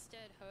 Freezer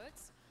instead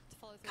hurts to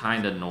follow through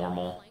kind of with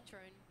normal. flank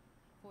drone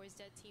for his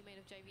dead teammate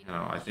of JV. You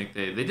know, I think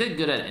they did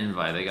good at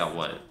invite. They got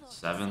what,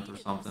 7th or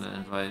something at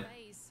invite?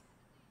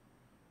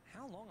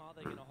 How long are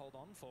they going to hold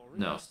on for?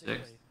 No, realistically?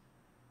 6th.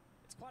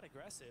 It's quite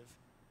aggressive.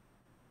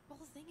 Well,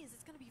 the thing is,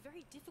 it's going to be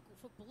very difficult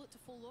for Bullet to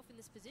fall off in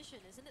this position,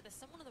 isn't it? There's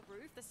someone on the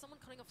roof. There's someone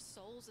cutting off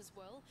Souls as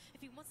well. If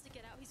he wants to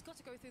get out, he's got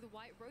to go through the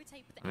white,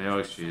 rotate, but the I mean,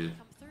 entrance OXG doesn't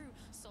come through.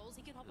 Souls,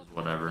 he can hop is up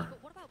whatever.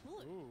 But what about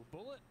Bullet? Ooh,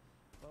 Bullet.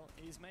 Well,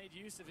 he's made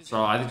use of his. So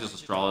I think just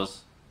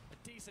Astralis.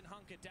 A decent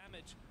hunk of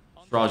damage.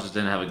 on Astralis the- just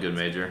didn't have a good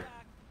major.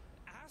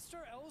 Astra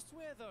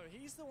elsewhere though,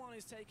 he's the one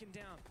who's taken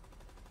down.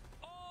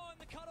 Oh, and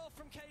the cutoff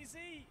from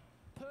KZ.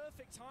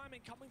 Perfect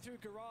timing coming through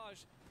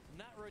garage. And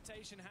that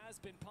rotation has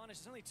been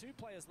punished. There's only 2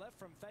 players left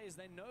from FaZe.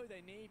 They know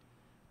they need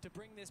to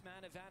bring this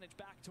man advantage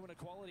back to an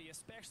equality,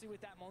 especially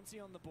with that Monty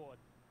on the board.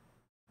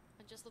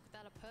 And just look at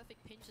that, a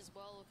perfect pinch as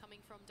well coming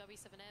from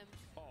W7M.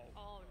 Oh,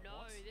 Oh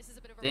no, this is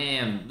a bit of a...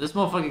 Damn, this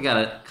motherfucker got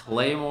a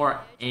Claymore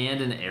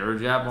and an air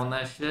jab on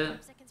that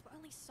shit. Seconds, but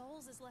only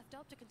Souls is left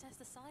up to contest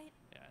the site.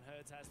 Yeah, and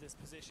Hertz has this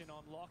position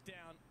on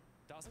lockdown.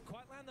 Doesn't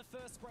quite land the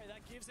first spray.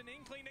 That gives an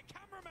inkling to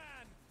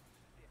Cameraman,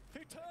 who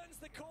turns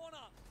the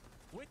corner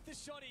with the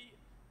shotty.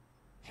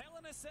 Hell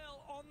in a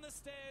cell on the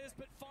stairs,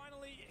 but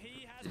finally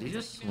he has... Did he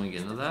just taken out. swing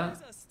into Mr. that?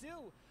 Fraser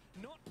still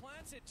not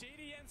planted.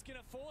 GDN's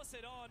gonna force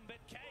it on, but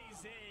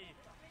KZ,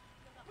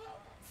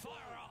 fire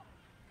up.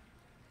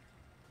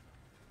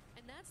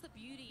 And that's the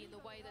beauty in the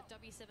way that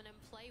W7M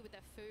play with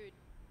their food.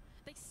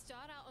 They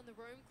start out on the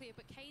roam clear,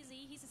 but KZ,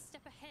 he's a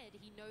step ahead.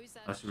 He knows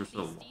that Actually, we're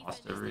still these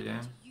lost defenders, every they need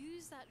game. to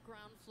use that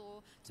ground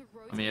floor to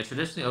rotate. I mean, yeah,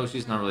 traditionally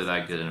OG's not really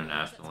that good That's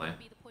internationally. gonna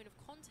be the point of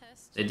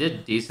contest. They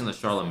did decent in the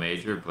Charlotte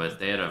Major, but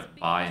they had to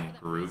buy in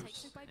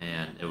groups,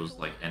 and it was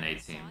like NA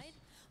teams.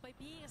 By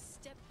being a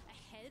step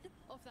ahead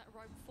of that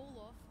roam fall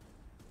off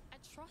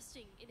and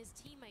trusting in his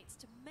teammates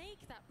to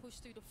make that push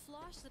through to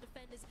flush the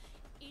defenders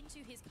into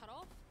his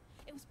cutoff,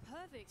 it was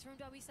perfect from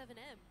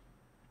W7M.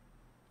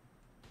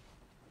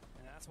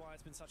 And that's why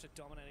it's been such a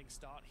dominating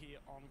start here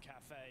on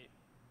Cafe.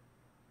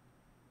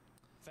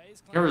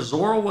 FaZe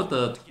Carazoro with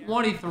the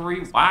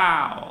 23.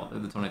 Wow. They're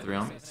the 23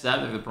 on me.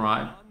 7 the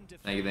prime.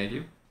 Thank you, thank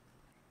you.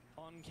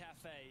 On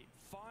Cafe,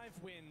 5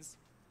 wins,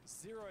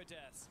 0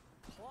 deaths,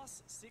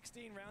 plus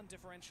 16 round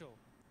differential.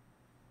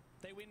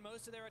 They win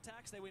most of their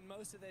attacks, they win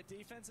most of their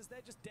defenses.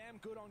 They're just damn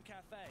good on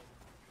Cafe.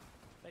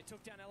 They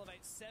took down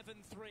Elevate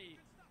 7-3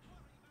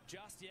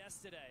 just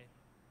yesterday.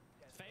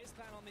 FaZe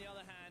Clan on the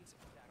other hand,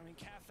 I mean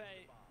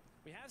Cafe,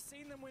 we have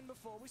seen them win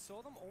before. We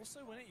saw them also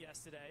win it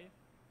yesterday.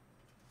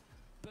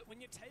 But when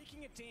you're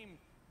taking a team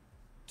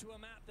to a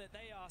map that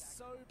they are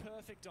so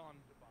perfect on,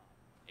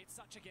 it's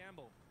such a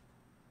gamble.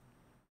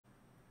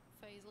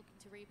 FaZe looking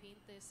to repeat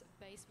this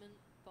basement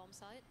bomb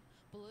site.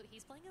 Bullet,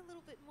 he's playing a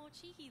little bit more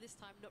cheeky this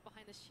time, not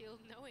behind the shield,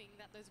 knowing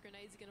that those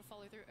grenades are going to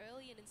follow through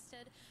early, and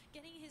instead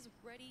getting his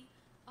ready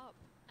up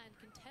and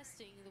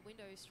contesting the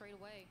window straight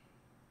away.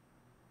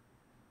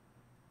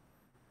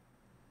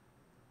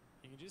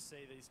 You can just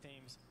see these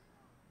teams,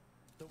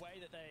 the way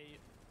that they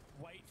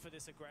wait for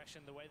this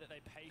aggression, the way that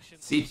they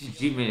patiently...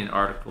 CGG made an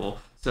article,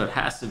 so it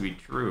has to be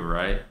true,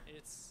 right?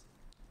 It's...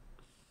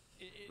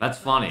 That's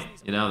funny,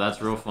 you know,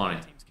 that's real funny.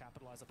 Teams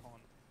capitalize upon.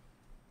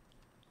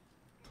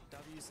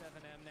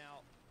 W7M now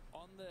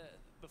on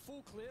the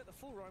full clear, the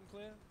full roam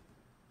clear.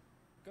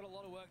 Got a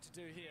lot of work to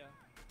do here.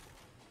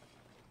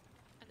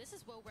 And this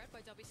is well read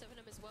by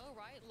W7M as well,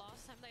 right?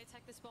 Last time they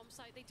attacked this bomb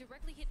site, they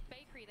directly hit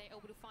Bakery. They're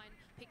able to find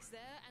picks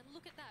there. And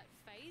look at that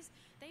FaZe.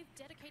 They've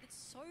dedicated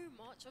so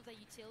much of their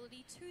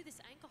utility to this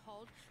anchor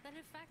hold that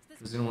in fact this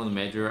Who's gonna win the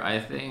major? I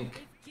think.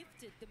 they've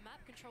gifted the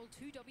map control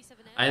to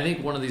W7M. I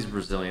think one of these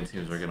Brazilian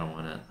teams are gonna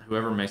win it.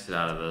 Whoever makes it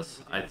out of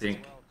this, I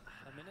think.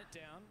 A minute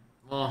down.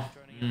 Well,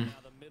 Droning in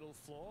now the middle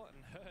floor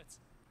and Hertz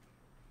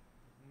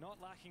not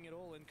lacking at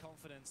all in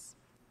confidence.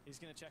 He's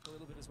going to check a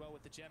little bit as well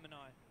with the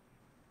Gemini.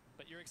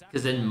 But you're exactly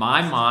because in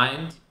my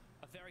mind,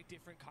 a very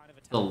different kind of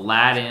attack. the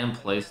LATAM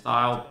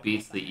playstyle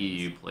beats the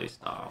EU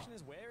playstyle. question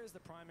is, where is the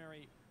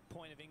primary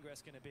point of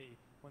ingress going to be?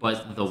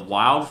 But the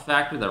wild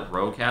factor that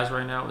Rogue has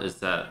right now is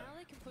that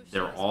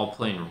they're all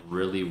playing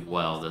really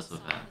well this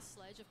event. The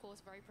sledge, of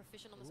course, very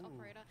proficient on this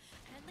operator,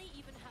 and they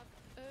even have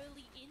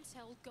early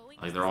intel going.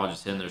 Like they're all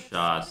just hitting their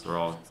shots. They're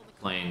all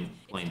playing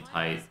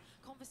tight.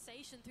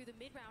 Conversation through the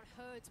mid-round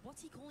herds.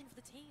 What's he calling for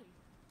the team?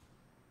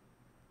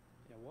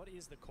 Yeah, what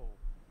is the call?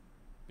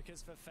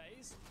 Because for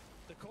FaZe,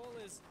 the call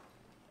is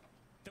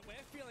that we're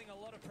feeling a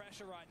lot of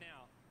pressure right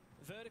now.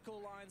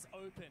 Vertical lines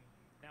open.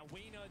 Now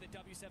we know that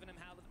W7M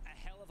have a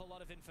hell of a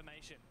lot of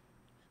information.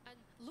 And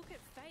look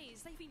at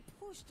FaZe, they've been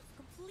pushed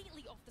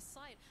completely off the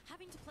site,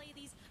 having to play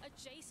these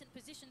adjacent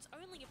positions.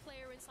 Only a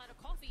player inside a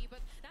coffee,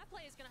 but that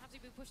player is going to have to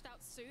be pushed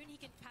out soon.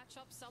 He can patch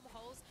up some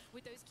holes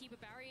with those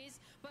keeper barriers,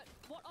 but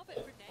what of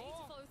it? Grenades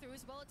follow through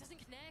as well, it doesn't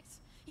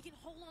connect. He can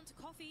hold on to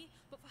coffee,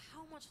 but for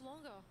how much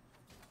longer?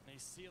 And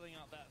he's sealing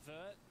up that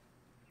vert.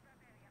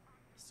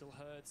 Still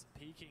Herds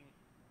peeking,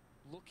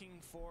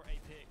 looking for a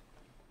pick.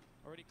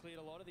 Already cleared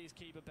a lot of these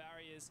keeper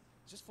barriers.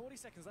 Just 40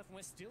 seconds left and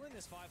we're still in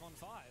this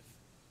 5-on-5.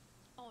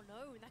 Oh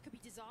no, that could be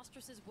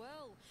disastrous as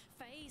well.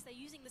 FaZe, they're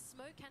using the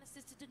smoke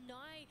canisters to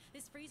deny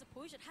this freezer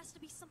push. It has to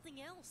be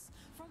something else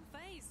from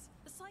FaZe.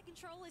 The site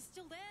control is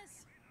still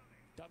theirs.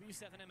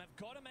 W7M have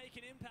got to make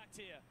an impact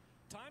here.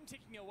 Time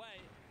ticking away.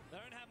 They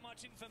don't have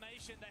much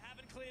information. They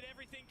haven't cleared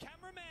everything.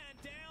 Cameraman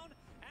down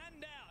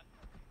and out.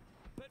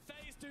 But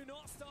FaZe do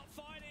not stop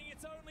fighting.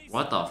 It's only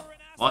What the Cyber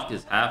and fuck Astro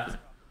is happening?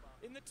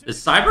 in the Is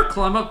Cyber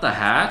climb up the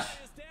hatch?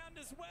 is down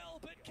as well,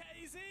 but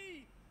KZ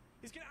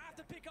is going to have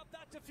to pick up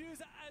that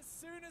diffuser as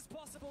soon as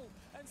possible,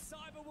 and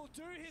Cyber will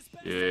do his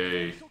best in the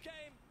Jeez. vertical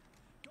game.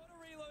 Got to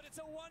reload. It's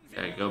a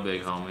 1v1. Yeah, go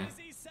big, homie.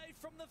 KZ safe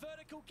from the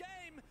vertical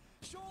game.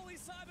 Surely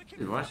Cyber can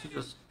Dude, why find don't you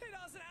him. just... He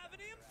doesn't have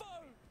any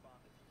info,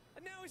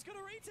 and now he's got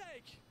to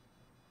retake.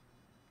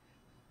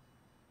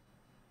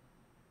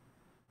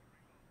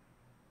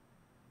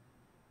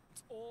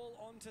 It's all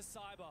onto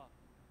Cyber.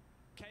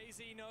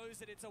 KZ knows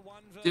that it's a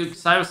 1 versus Dude,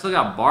 Cyber still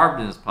got barbed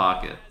in his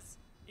pocket. has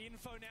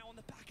info now on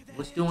the back of their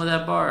What's he head. doing with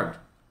that barbed?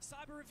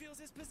 Cyber reveals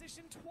his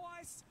position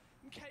twice,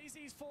 and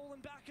KZ's fallen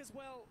back as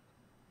well.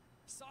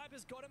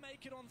 Cyber's got to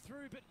make it on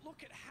through, but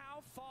look at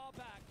how far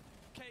back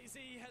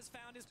KZ has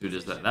found his Dude,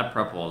 just position. that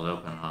prep wall is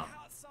open, huh?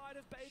 Outside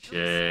of Bakery.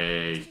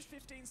 Jeez. Just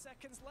 15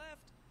 seconds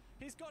left.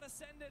 He's got to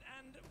send it,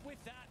 and with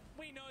that,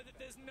 we know that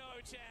there's no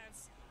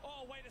chance.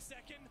 Oh, wait a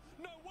second.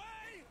 No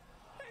way!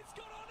 He's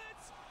got on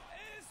it!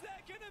 Is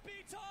there going to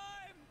be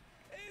time?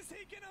 Is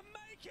he going to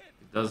make it?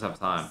 He does have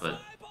time, but...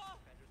 Cyber,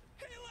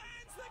 he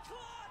lands the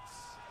clutch!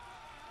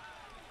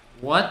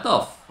 What the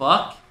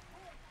fuck?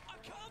 I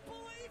can't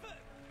believe it!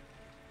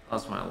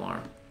 That's my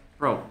alarm.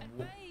 Bro,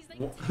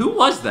 who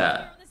was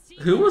that?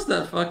 Who was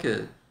that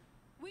fucking...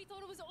 We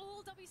thought it was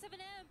all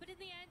W7M, but in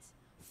the end,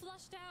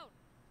 flushed out.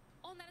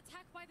 On that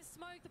attack by the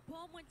smoke, the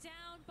bomb went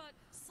down, but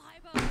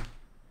Cyber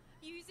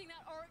using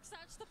that Oryx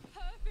Satch, the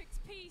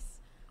perfect piece.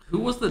 Who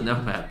was the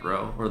Nomad,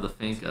 bro? Or the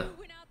Finka? To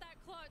win out that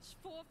clutch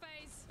for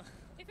FaZe.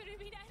 If it had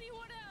been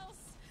anyone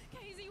else,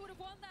 KZ would have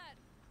won that.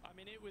 I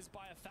mean, it was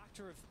by a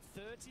factor of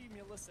 30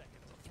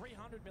 milliseconds, or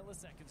 300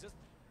 milliseconds, just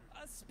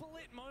a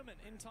split moment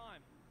in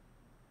time.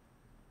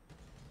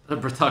 The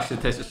production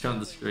text was shown on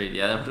the screen.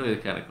 Yeah, that was really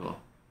kind of cool.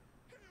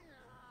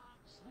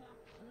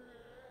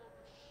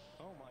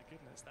 Oh my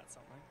goodness, that's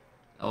something.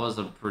 That was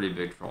a pretty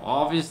big troll.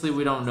 Obviously,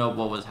 we don't know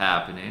what was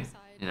happening.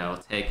 You know,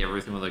 take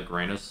everything with a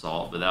grain of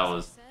salt, but that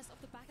was,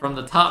 from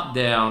the top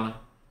down,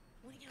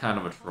 kind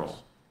of a troll.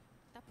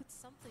 That puts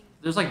something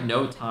There's like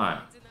no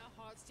time. in their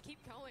hearts to keep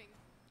going.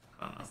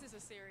 I don't know. This is a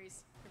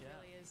series. It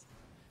really is.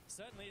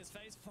 Certainly as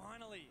FaZe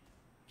finally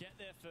get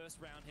their first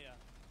round here.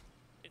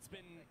 It's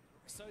been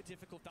so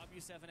difficult.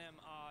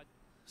 W7M are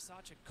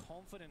such a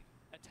confident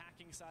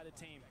attacking-sided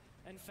team.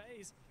 And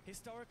FaZe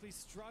historically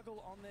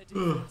struggle on their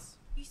defense.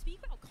 You speak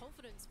about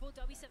confidence for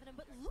W7M,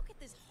 but look at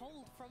this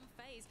hold from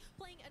FaZe,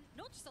 playing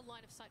not just a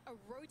line of sight, a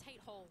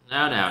rotate hold.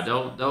 Now,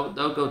 don't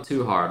go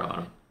too hard on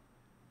him.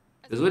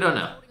 Because we don't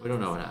know. We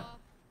don't know what happened.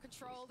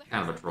 Control. There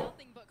Kind of a is troll.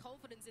 nothing but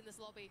confidence in this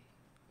lobby.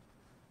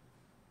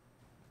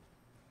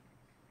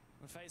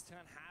 And FaZe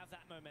can't have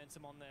that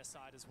momentum on their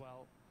side as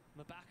well. On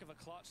the back of a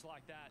clutch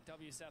like that,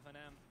 W7M.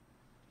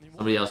 I mean,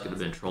 Somebody else could have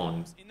been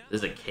trolling.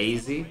 Is it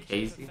KZ?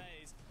 KZ?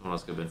 FaZe, Someone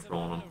else could have been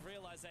trolling him. of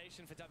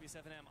realization for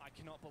W7M, I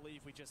cannot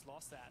believe we just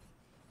lost that.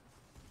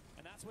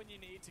 And that's when you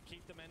need to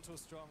keep the mental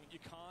strong. You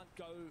can't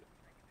go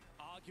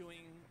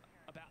arguing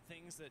about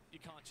things that you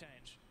can't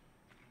change.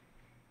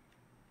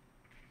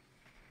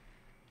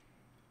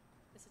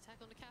 This attack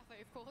on the cafe,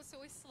 of course,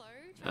 always slow.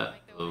 Trying to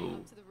make their way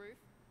up to the roof.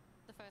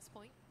 The first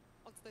point.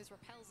 Onto those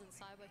repels in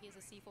Cyber. Here's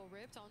a C4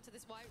 ripped onto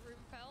this white room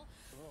repel.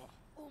 Oh.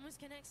 Almost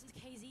connects into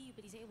KZ,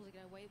 but he's able to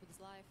get away with his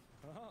life.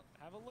 Oh,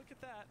 have a look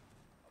at that.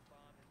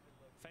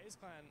 FaZe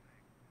Clan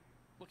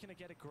looking to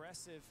get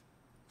aggressive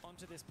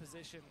onto this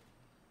position.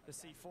 The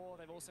C4,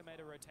 they've also made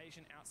a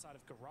rotation outside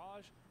of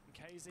Garage. And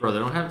KZ Bro, they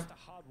don't have- to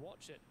hard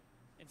watch it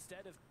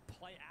instead of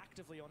play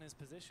actively on his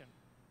position.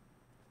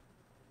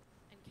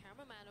 And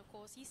Cameraman, of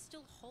course, he's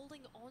still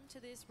holding on to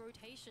this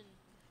rotation.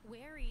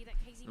 Wary that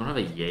KZ... You don't have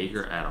a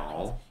Jaeger at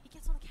all? He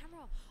gets on the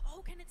camera.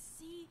 Oh, can it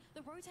see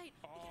the rotate?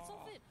 He gets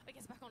off it. It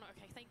gets back on it.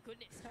 Okay, thank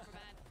goodness.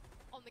 Cameraman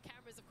on the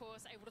cameras, of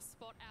course, able to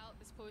spot out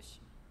this push.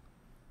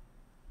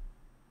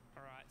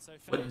 All right, so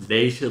What FaZe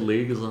Nation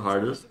League is the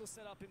hardest? little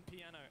set up in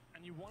piano,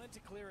 and you wanted to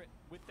clear it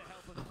with the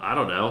help of the I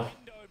don't know.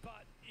 window,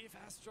 but if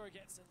Astro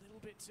gets a little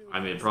bit too I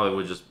mean, it aggressive, probably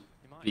would just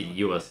you might be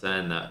not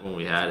USN that when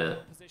we had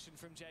it. Position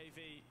from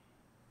JV.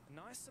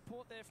 Nice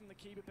support there from the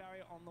keeper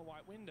barrier on the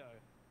white window.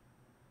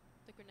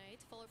 The grenade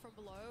to follow from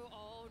below.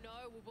 Oh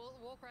no, we'll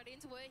walk right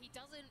into it. He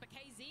doesn't, but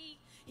KZ,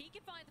 he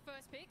can find the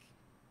first pick.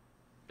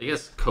 I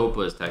guess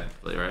Copa is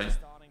technically, right?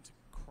 Starting to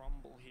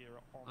crumble here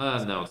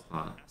on No, it's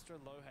not. Astro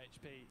low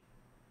HP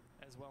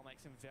as well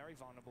makes him very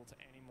vulnerable to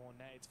any more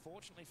nades.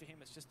 Fortunately for him,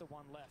 it's just the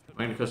one left. But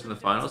When it comes to the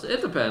finals,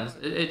 it depends.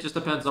 It just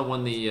depends on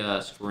when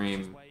the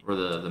stream or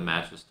the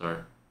matches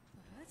start.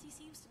 He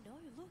seems to know.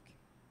 Look,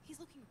 he's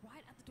looking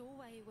right at the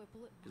doorway where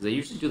Bullet. Because they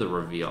usually do the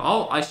reveal.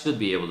 Oh, I should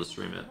be able to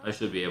stream it. I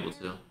should be able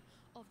to.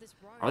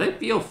 Are they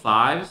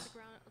BO5s?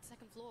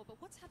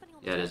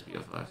 Yeah, it is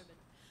BO5s.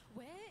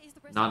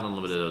 Not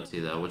unlimited OT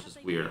though, which is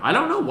weird. I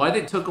don't know why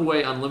they took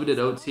away unlimited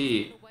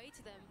OT.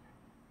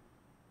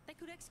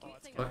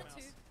 Fuck.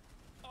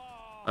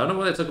 I don't know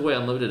why they took away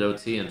unlimited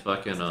OT and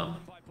fucking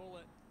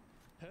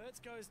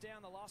goes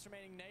down, the last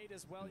remaining nade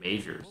as well.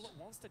 majors. Bullet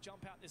wants to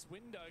jump out this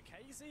window.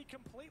 KZ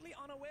completely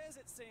unawares,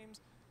 it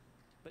seems.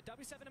 But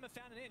W7M have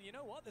found it in. You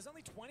know what? There's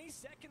only 20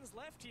 seconds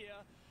left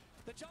here.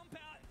 The jump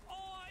out.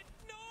 Oh,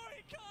 no,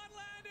 he can't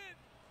land it.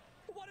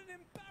 What an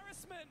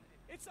embarrassment.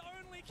 It's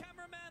only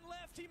cameraman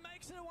left. He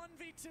makes it a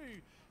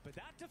 1v2. But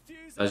that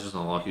diffuses. That's just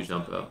an unlucky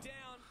jump out.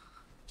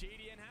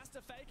 GDN has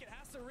to fake it,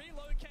 has to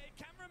relocate.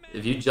 Cameraman.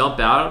 If you jump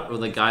out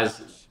when the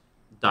guy's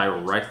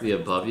directly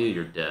above you,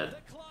 you're dead.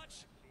 The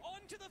clutch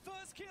onto the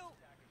first kill.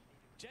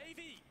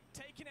 JV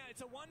taken out.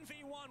 It's a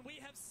 1v1. We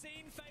have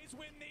seen FaZe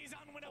win these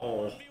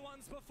unwinnable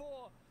 1v1s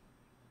before.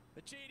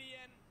 But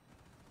GDN,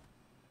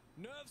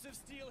 nerves of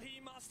steel he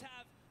must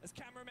have as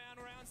cameraman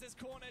rounds this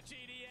corner.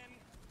 GDN,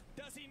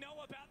 does he know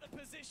about the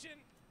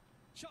position?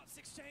 Shots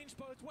exchanged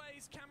both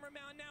ways.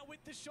 Cameraman now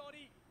with the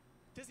shotty.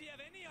 Does he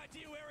have any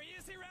idea where he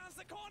is? He rounds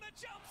the corner,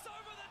 jumps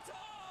over the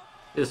top.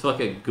 This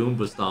fucking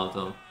Goomba stomped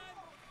him.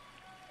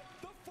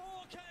 The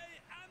 4K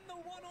and the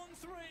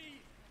 1-on-3.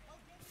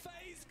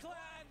 FaZe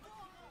Clan.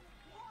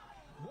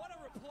 What a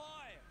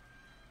reply.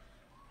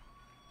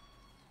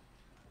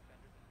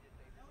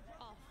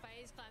 Oh,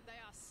 FaZe Clan,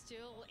 they are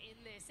still in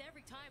this.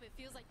 Every time it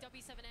feels like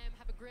W7M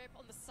have a grip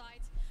on the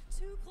site.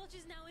 2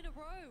 clutches now in a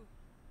row.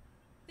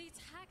 The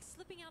attack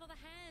slipping out of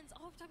the hands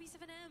of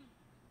W7M.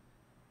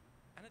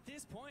 And at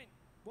this point,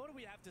 what do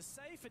we have to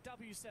say for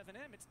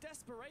W7M? It's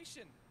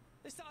desperation.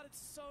 They started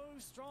so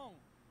strong.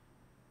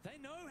 They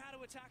know how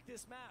to attack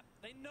this map.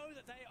 They know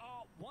that they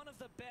are one of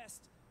the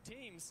best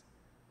teams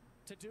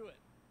to do it.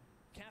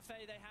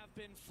 Cafe they have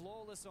been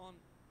flawless on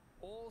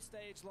all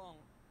stage long.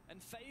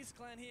 And FaZe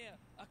Clan here,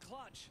 a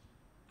clutch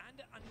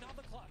and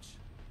another clutch.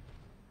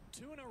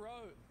 2 in a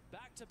row,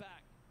 back to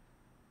back,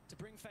 to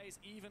bring FaZe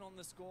even on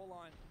the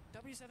scoreline.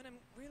 W7M,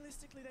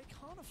 realistically, they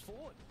can't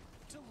afford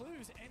to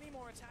lose any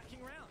more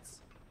attacking rounds.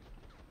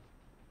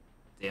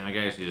 Damn, I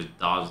guess you just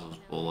dodged those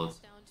bullets.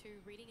 Down to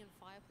Reading and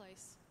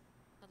Fireplace.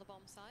 Another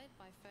bomb side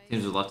by FaZe.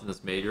 Teams are left in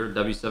this major: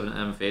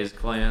 W7M, FaZe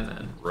Clan,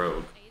 and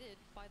Rogue. Aided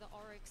by the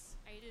Oryx,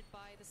 aided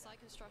by the site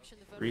construction,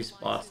 the 3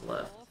 spots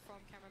left.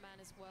 From cameraman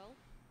as well.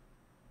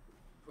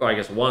 Or I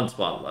guess 1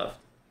 spot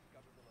left.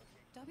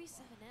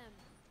 W7M.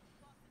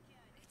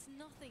 It's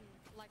nothing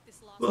like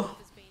this last map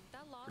has been.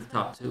 That last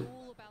Top map 2. was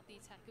all about the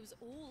attack. It was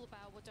all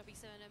about what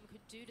W7M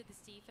could do to this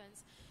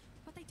defense.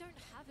 But they don't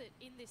have it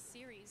in this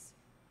series.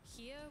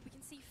 Here we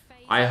can see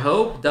FaZe. I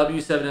hope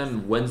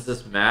W7M wins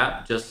this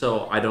map just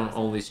so I don't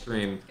only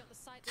stream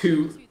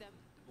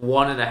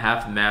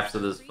 1.5 maps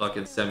of this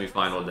fucking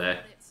semi-final day.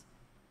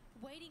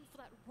 Waiting for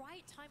that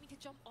right timing to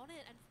jump on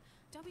it,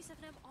 and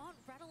W7M aren't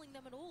rattling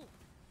them at all.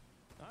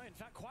 No, in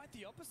fact, quite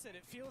the opposite.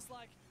 It feels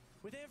like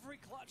with every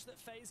clutch that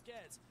FaZe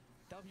gets,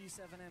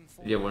 W7M.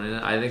 Yeah,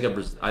 I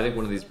think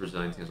one of these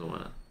Brazilian teams will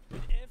win it.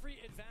 With every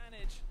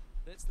advantage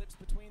that slips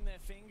between their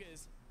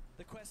fingers,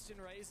 the question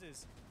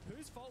raises: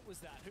 whose fault was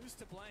that? Who's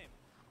to blame?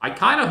 I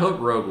kind of hope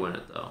Rogue win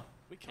it though.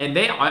 And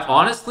I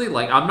honestly,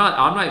 like, I'm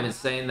not even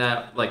saying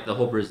that like the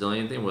whole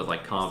Brazilian thing with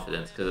like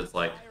confidence, because it's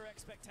like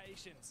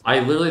I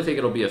literally think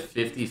it'll be a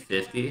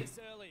 50-50.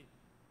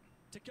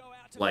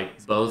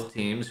 Like both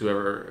teams,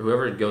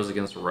 whoever goes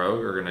against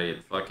Rogue are gonna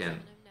get fucking.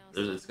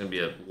 It's gonna be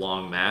a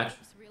long match.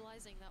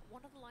 Realizing that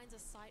one of the lines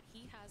of sight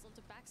he has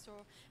onto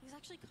backstore is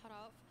actually cut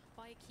off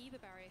by a Kiba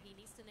barrier. He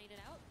needs to nade it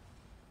out,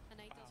 and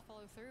nade does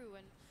follow through,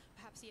 and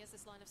perhaps he has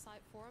this line of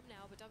sight for him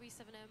now. But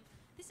W7M,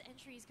 this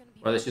entry is going to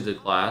be. Or they should do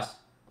class.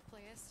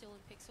 Player still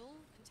in pixel.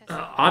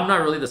 I'm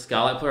not really the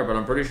Skylight player, but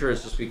I'm pretty sure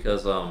it's just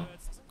because Doesn't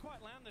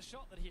quite land the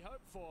shot that he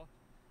hoped for.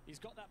 He's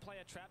got that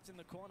player trapped in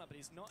the corner, but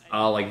he's not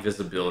able like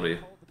visibility.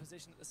 to hold the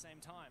position at the same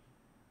time.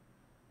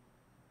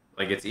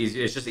 Like it's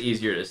easy. It's just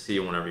easier to see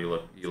whenever you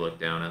look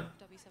down at.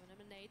 W7M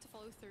and nade to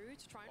follow through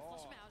to try and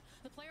flush him out.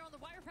 The player on the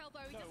wire rail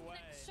though, he doesn't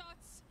connect the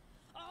shots.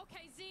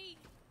 Okay, Z.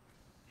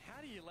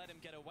 How do you let him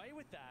get away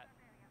with that?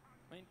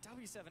 I mean,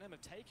 W7M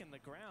have taken the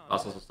ground.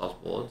 Also stops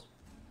bullets.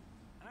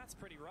 That's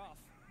pretty rough.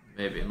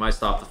 Maybe it might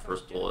stop the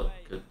first bullet.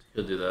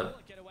 Could do that.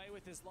 Get away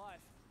with his life.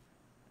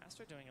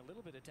 Astro doing a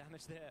little bit of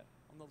damage there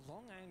on the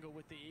long angle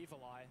with the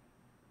evil eye.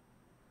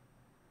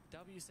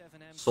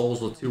 W7M. Souls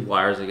with 2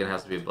 wires again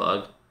has to be a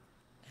bug.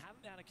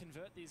 Haven't been able to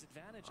convert these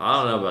advantages. I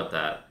don't know about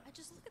that. And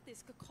just look at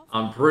this.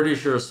 I'm pretty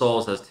sure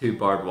Souls has 2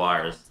 barbed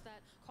wires.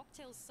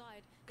 retail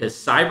side. Because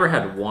Cyber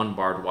had one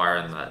barbed wire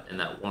in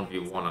that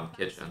 1v1 on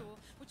Kitchen.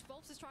 Which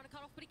Volps is trying to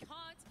cut off, but he can't.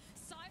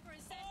 Cyber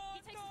instead, he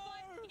takes the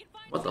fight, he can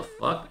find What the two,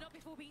 fuck? but not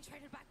before being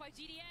traded back by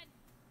GDN.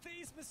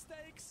 These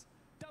mistakes,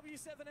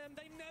 W7M,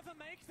 they never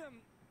make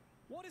them.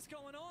 What is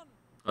going on?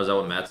 Oh, is that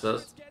what Matt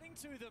says? It's getting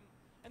to them,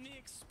 and the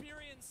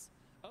experience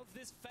of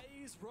this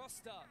FaZe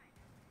roster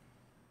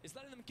is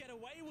letting them get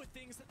away with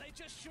things that they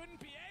just shouldn't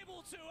be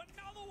able to.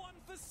 Another one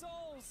for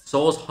Souls.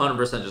 Souls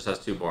 100% just has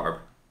 2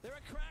 barb. There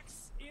are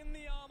cracks in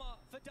the armor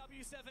for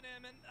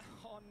W7M, and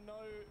oh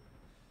no.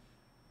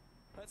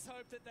 Let's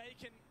hope that they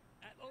can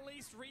at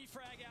least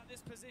refrag out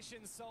this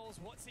position. Souls,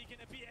 what's he going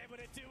to be able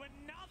to do?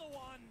 Another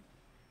one.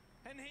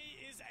 And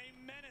he is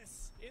a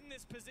menace in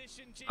this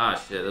position. Ah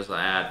shit, there's an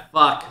ad.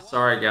 Fuck.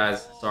 Sorry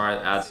guys. Sorry,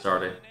 ad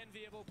started.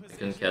 I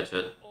couldn't catch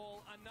it.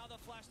 Another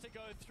flash to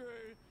go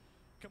through.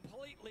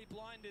 Completely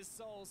blind his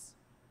Souls.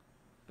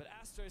 But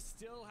Astro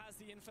still has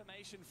the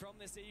information from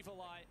this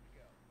evil eye.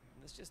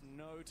 And there's just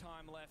no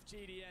time left.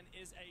 GDN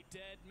is a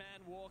dead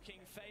man walking.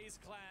 FaZe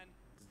Clan.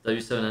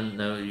 W7N,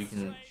 no, you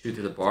can shoot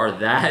through the bar.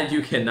 That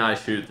you cannot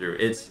shoot through.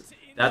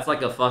 That's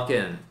like a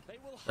fucking,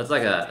 it's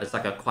like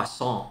a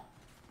croissant.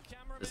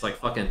 It's like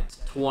fucking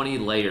 20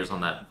 layers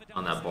on that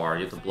bar.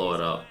 You have to blow it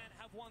up.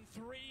 Have won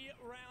 3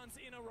 rounds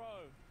in a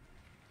row.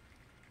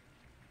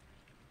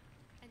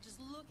 And just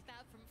look at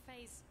that from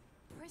FaZe,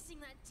 pressing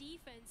that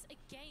defense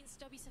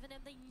against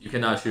W7M. They knew You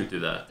cannot shoot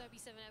through that.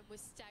 W7M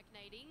was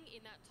stagnating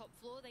in that top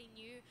floor. They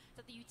knew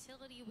that the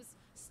utility was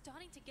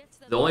starting to get to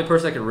them. The only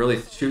person that can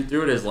really shoot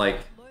through it is like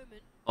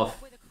a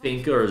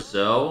Finka or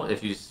Zoe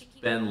if you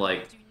spend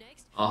like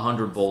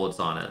 100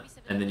 bullets on it,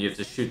 and then you have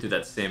to shoot through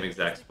that same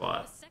exact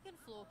spot. Second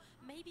floor,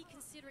 maybe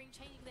considering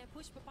changing their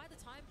push, but by the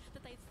time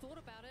that they thought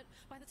about it,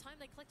 by the time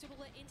they collected all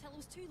their intel, it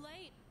was too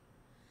late.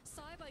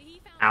 Cyber, he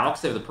found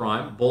Alex, they have the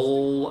prime.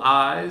 Bull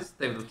Eyes,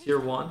 they have the tier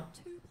 1.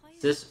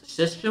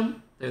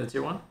 System, they have the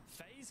tier 1.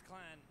 FaZe Clan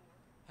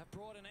have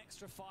brought an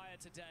extra fire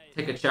today.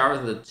 Take a shower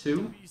to the 2.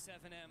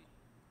 W7M.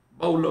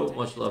 Bolo,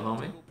 much love,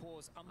 homie.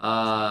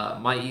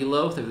 My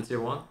Elo, they have the tier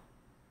 1.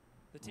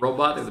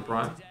 Robot, they have the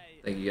prime.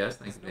 Thank you guys,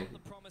 thank you, thank you.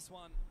 The promised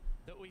one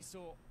that we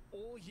saw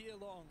all year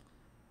long.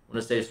 When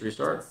does stage 3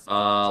 start?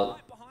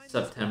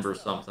 September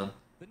something.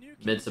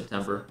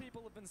 Mid-September.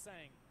 People have been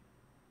saying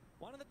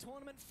one of the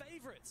tournament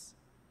favorites.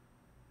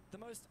 The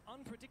most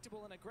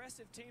unpredictable and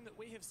aggressive team that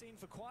we have seen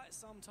for quite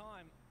some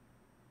time.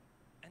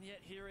 And yet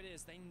here it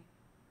is. They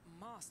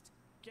must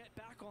get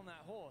back on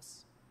that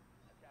horse.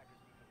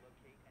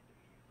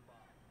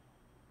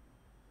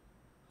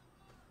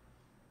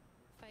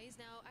 FaZe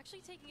now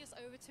actually taking us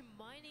over to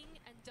mining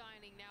and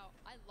dining. Now,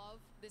 I love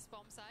this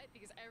bomb site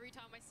because every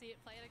time I see it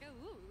played, I go,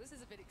 ooh, this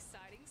is a bit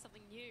exciting,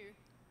 something new.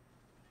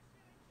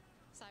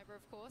 Cyber,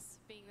 of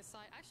course, being the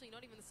site, actually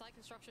not even the site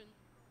construction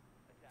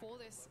for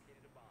this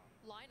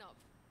lineup.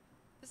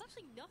 There's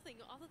actually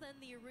nothing other than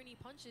the Aruni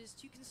punches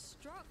to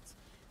construct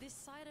this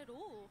site at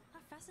all.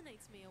 That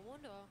fascinates me. I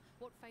wonder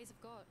what FaZe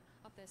have got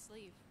up their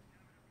sleeve.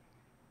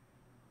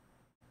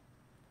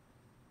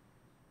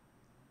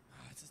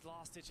 It's his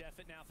last-ditch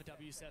effort now for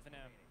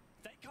W7M.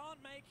 They can't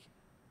make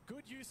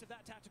good use of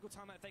that tactical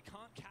timeout. If they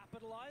can't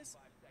capitalize,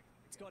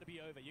 it's got to be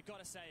over. You've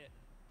got to say it.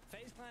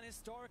 FaZe Clan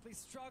historically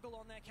struggle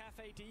on their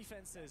cafe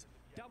defenses.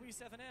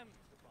 W7M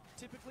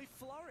typically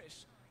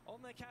flourish on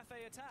their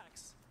cafe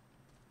attacks.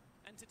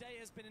 And today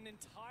has been an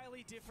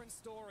entirely different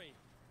story.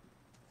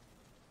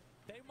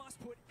 They must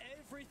put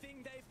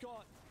everything they've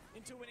got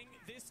into winning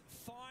this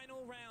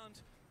final round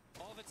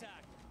of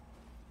attack.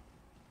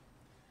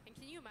 And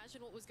can you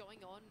imagine what was going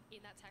on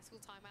in that tactical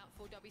timeout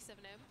for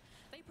W7M?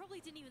 They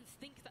probably didn't even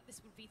think that this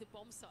would be the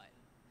bomb site.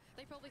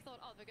 They probably thought,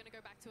 oh, they're going to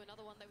go back to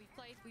another one that we've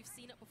played. We've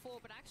seen it before,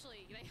 but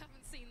actually, they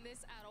haven't seen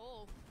this at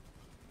all.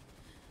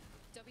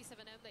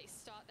 W7M, they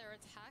start their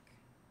attack.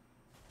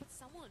 But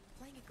someone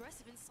playing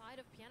aggressive inside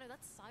of Piano,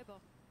 that's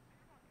Cyber.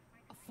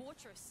 A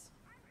fortress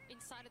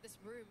inside of this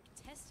room,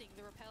 testing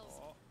the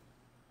repels.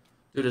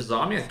 Dude, a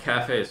zombie at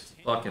cafe is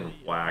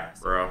fucking whack,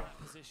 bro.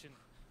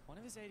 One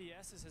of his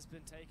ADSs has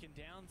been taken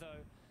down,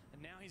 though,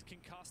 and now he's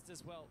concussed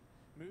as well.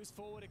 Moves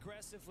forward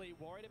aggressively,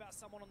 worried about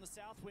someone on the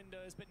south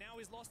windows, but now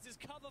he's lost his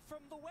cover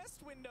from the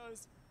west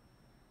windows.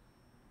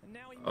 And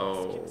now he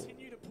must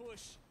continue to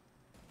push.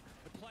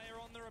 The player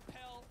on the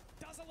rappel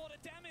does a lot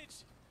of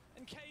damage,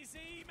 and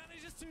KZ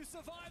manages to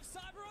survive.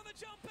 Cyber on the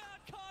jump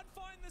out, can't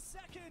find the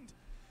second.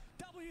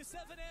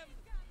 W7M,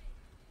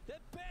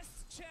 their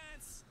best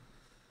chance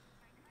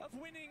of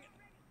winning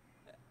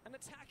an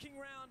attacking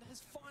round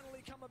has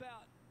finally come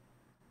about.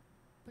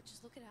 But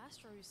just look at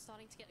Astro, who's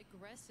starting to get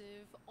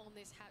aggressive on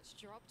this hatch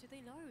drop. Do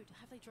they load?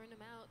 Have they droned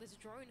him out? There's a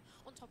drone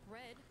on top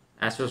red.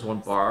 Astro's one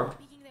barbed.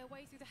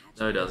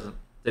 No, he doesn't.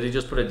 Did he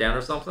just put it down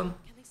or something?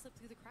 Can they slip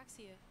through the cracks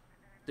here?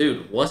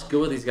 Dude, what's good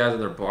with these guys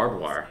and their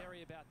barbed wire?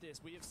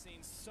 We have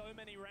seen so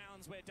many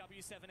rounds where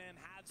W7M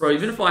had Bro,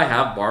 even if I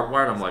have barbed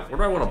wire, I'm like, where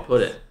do I want to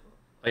put it?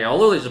 Like, I'll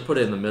literally just put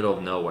it in the middle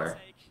of nowhere.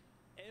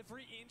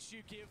 Every inch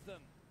you give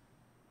them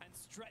and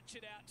stretch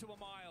it out to a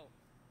mile.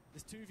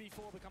 This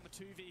 2v4 become a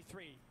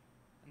 2v3.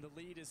 And the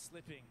lead is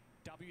slipping.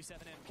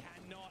 W7M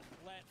cannot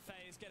let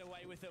FaZe get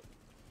away with it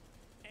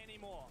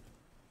anymore.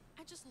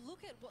 And just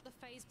look at what the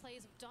FaZe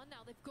players have done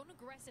now. They've gone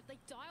aggressive, they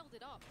dialed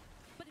it up,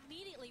 but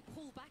immediately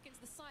pull back into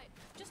the site.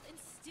 Just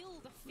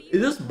instill the fear.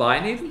 Is this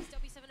binding? These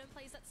W7M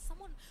players that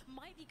someone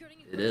might be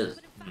going It aggressive, is.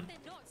 but in fact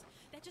they're not.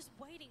 They're just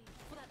waiting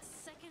for that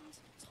second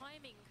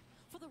timing,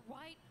 for the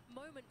right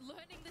moment,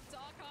 learning the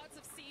dark arts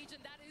of Siege,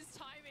 and that is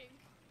timing.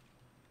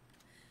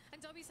 And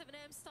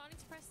W7M starting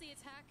to press the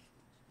attack.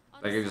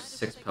 Like it just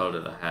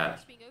 6-poted a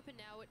hat. Being open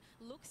now, it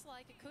looks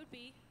like it could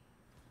be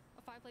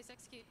a 5-place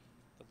execute.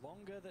 The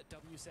longer that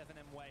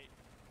W7M wait,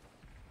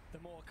 the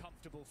more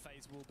comfortable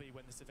FaZe will be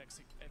when this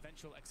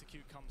eventual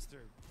execute comes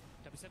through.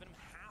 W7M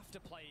have to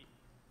play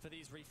for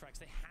these refracts.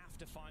 They have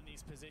to find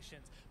these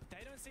positions, but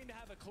they don't seem to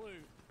have a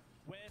clue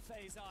where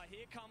FaZe are.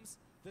 Here comes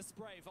the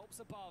spray. Volp's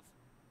above.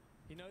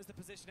 He knows the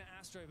position of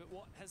Astro, but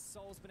what has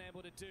Souls been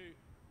able to do?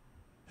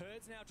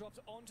 Herds now drops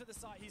onto the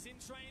site. He's in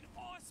train.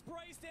 Oh,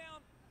 sprays down.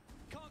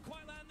 Can't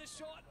quite land the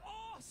shot.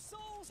 Oh,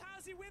 Souls, how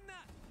does he win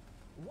that?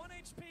 1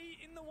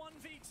 HP in the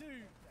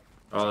 1v2.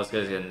 Oh, this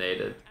guy's getting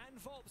naded. And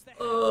Volps, they have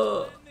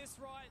to land this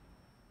right.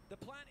 The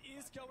plan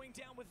is going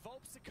down with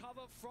Volps to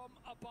cover from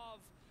above.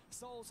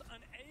 Souls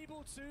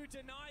unable to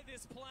deny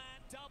this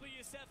plan.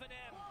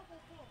 W7M.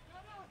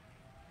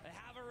 They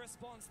have a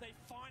response. They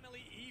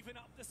finally even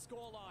up the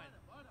scoreline.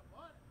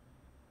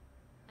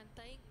 And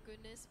thank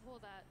goodness for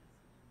that.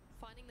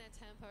 Finding their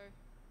tempo.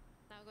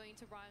 Now going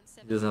to Ryan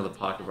 7. He doesn't have the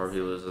pocket bar if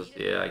he loses.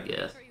 Yeah, I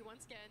guess.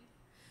 Once again.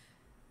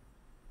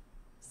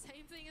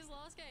 Same thing as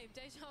last game.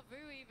 Deja vu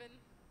even.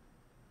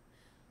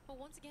 But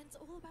once again, it's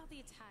all about the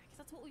attack.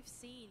 That's what we've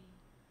seen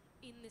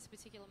in this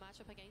particular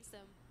matchup against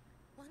them.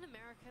 Latin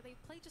America, they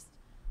play just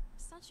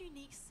such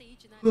unique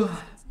Siege in that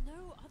instance.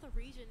 No other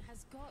region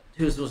has got...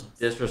 Dude, it's the most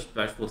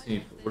disrespectful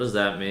team. What does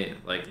that mean?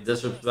 Like,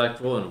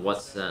 disrespectful in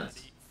what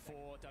sense?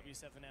 For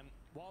W7M,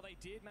 while they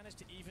did manage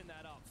to even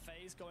that up,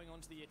 FaZe going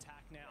on to the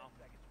attack now.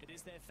 It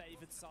is their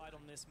favored side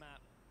on this map.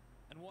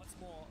 And what's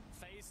more,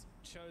 FaZe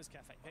chose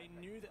Cafe. They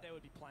knew that they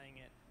would be playing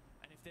it.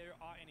 And if there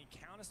are any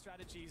counter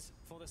strategies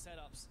for the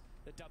setups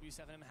that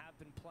W7M have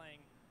been playing,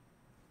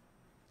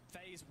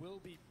 FaZe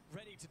will be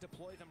ready to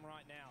deploy them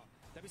right now.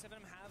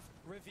 W7M have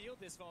revealed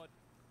this VOD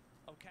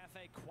of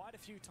Cafe quite a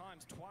few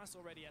times, twice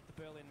already at the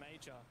Berlin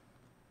Major.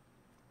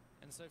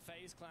 And so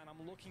FaZe Clan,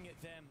 I'm looking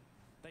at them.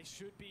 They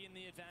should be in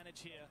the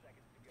advantage here.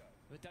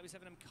 But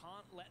W7M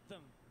can't let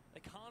them.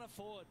 They can't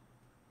afford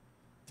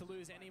to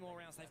lose any more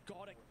rounds. They've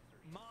got to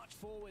march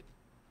forward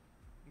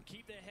and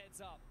keep their heads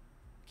up.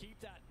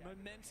 Keep that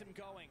momentum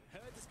going.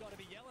 Herds has got to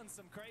be yelling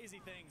some crazy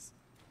things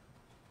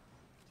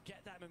to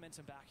get that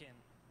momentum back in.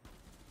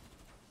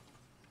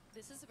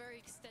 This is a very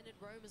extended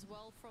roam as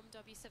well from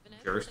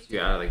W7M. Cursed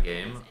you out of the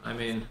game. I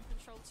mean,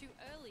 control too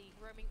early,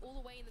 roaming all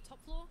the way in the top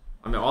floor.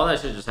 I mean, all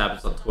that shit just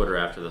happens on Twitter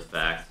after the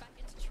fact. Back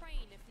into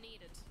train if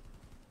needed.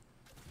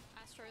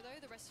 Astro though,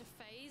 the rest of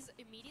FaZe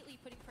immediately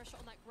putting pressure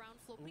on that ground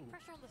floor, putting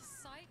pressure on the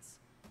site,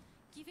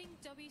 giving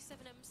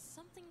W7M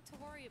something to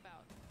worry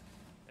about.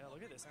 Yeah,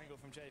 look at this angle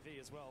from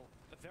JV as well.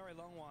 A very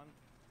long one.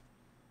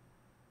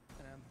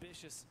 An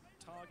ambitious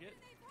target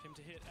for him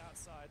to hit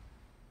outside.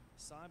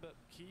 Cyber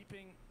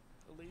keeping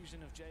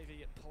illusion of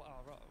JV at play,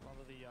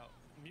 rather the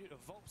mute of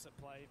Volps at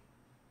play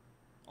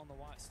on the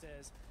white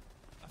stairs.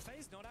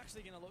 FaZe not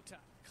actually going to look to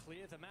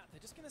clear the map.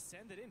 They're just going to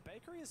send it in.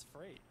 Bakery is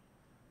free.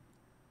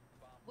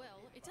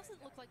 Well, it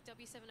doesn't look like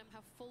W7M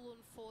have fallen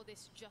for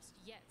this just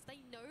yet.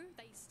 They know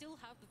they still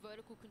have the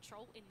vertical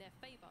control in their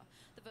favor.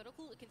 The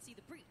vertical, it can see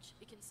the breach,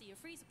 it can see a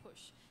freezer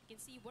push, it can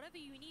see whatever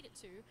you need it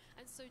to.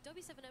 And so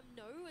W7M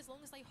know as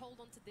long as they hold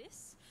on to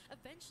this,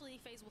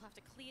 eventually FaZe will have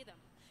to clear them.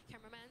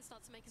 Cameraman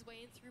starts to make his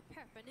way in through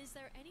Pep. And is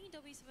there any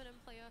W7M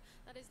player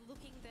that is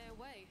looking their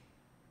way?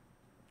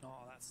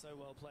 Oh, that's so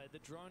well played. The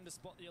drone to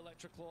spot the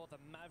Electric Claw,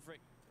 the Maverick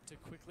to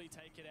quickly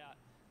take it out.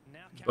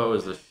 Now Bo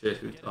is the shit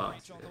who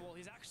talks.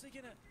 He's actually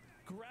going to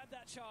grab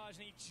that charge,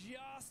 and he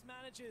just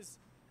manages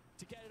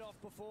to get it off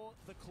before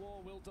the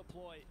Claw will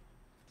deploy.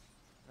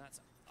 That's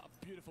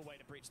a beautiful way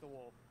to breach the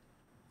wall.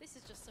 This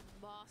is just some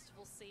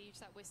masterful Siege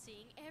that we're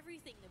seeing.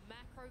 Everything, the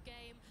macro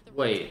game, the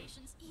Wait.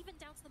 rotations, even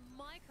down to the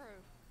micro,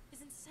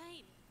 is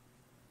insane.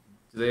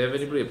 Do they have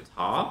anybody up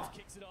top?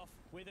 Kicks it off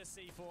with a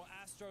C4.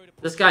 Astro to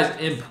This guy's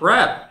in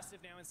prep.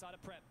 now inside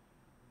of prep.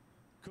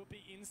 Could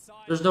be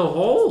inside. There's no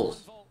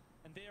holes.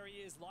 And there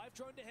he is, live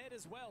drone to head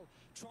as well,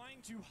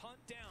 trying to hunt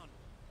down,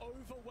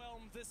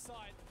 overwhelm the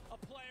site. A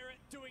player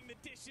doing the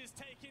dishes,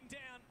 taken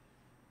down.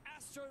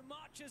 Astro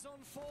marches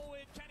on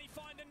forward. Can he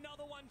find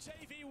another one?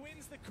 JV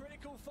wins the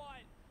critical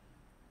fight.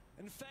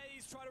 And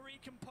FaZe try to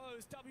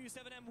recompose.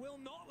 W7M will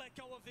not let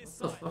go of this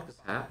What the site. fuck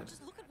is happening?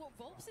 Just look at what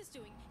Volps is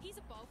doing. He's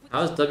above. With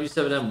How is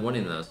W7M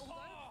winning this?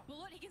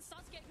 Well, he can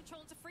start to get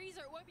control into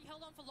freezer. It won't be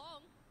held on for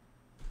long.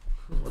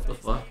 What the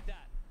FaZe fuck? need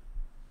that.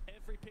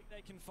 Every pick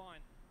they can find.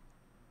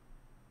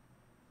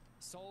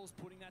 Souls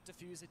putting that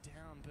diffuser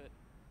down, but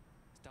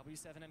is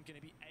W7M going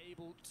to be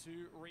able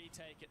to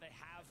retake it? They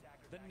have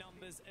the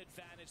numbers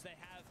advantage. They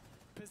have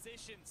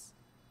positions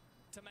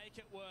to make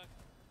it work.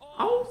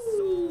 Oh!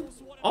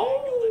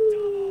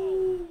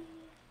 Oh!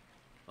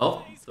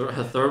 Oh!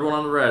 Third one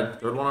on red.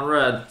 Third one on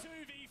red.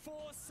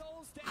 2v4,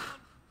 Souls down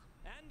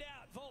and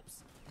out.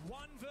 Volps,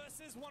 1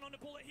 versus 1 on the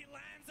bullet. He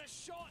lands a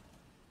shot.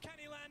 Can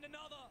he land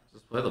another?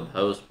 Just play the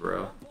post,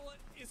 bro. One bullet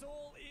is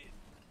all it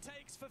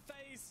takes for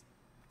FaZe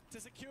to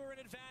secure an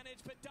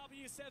advantage, but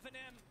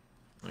W7M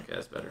Okay,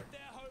 that's better.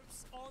 their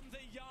hopes on the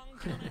young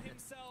gunner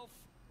himself.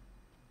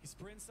 He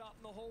sprints up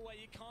in the hallway.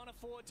 You can't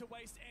afford to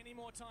waste any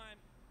more time.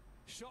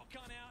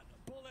 Shotgun out,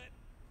 bullet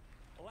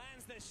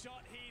lands the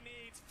shot he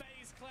needs.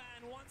 FaZe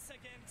Clan once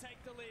again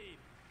take the lead.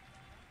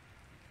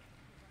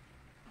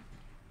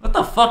 What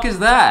the fuck is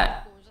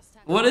that?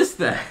 What is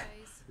that?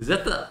 Is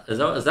that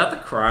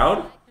the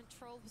crowd?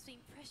 Control was being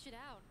pressured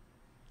out.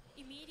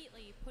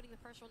 Immediately putting the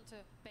pressure onto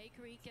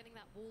Bakery, getting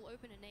that wall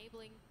open,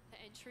 enabling the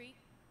entry.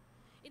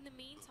 In the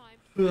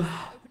meantime,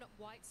 open up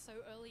white so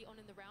early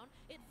on in the round,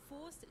 it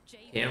forced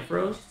JV and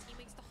his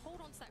teammates to hold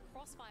on to that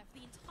crossfire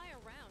for the entire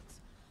round.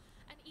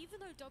 And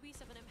even though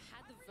W7M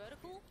had the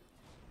vertical,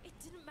 it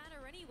didn't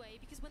matter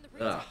anyway, because when the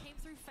retake came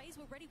through, FaZe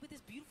were ready with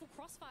this beautiful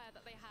crossfire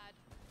that they had.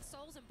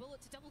 Souls and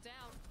Bullet to double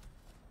down,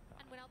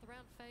 and went out the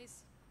round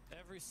FaZe.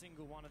 Every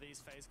single one of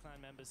these FaZe Clan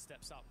members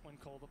steps up when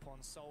called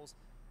upon. Souls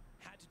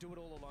had to do it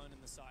all alone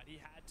in the side. He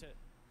had to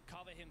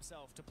cover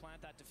himself to plant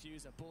that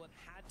diffuser. Bullet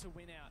had to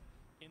win out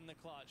in the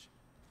clutch.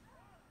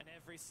 And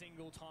every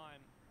single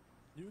time,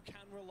 you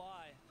can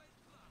rely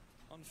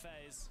on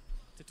FaZe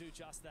to do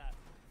just that.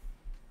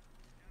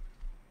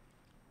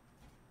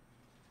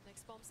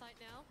 Next bomb site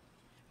now.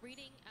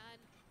 Reading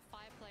and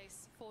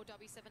Fireplace for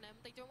W7M.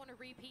 They don't want to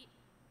repeat.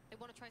 They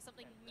want to try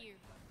something new.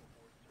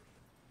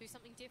 Do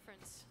something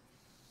different.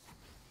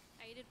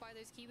 Aided by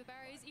those keeper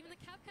barriers. Even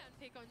the Capcan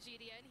pick on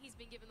GDN. He's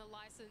been given the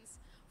license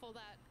for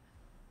that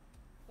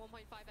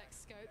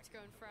 1.5x scope to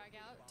go and frag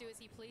out. Do as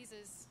he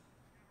pleases.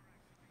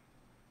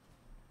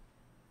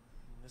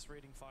 This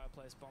Reading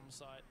Fireplace bomb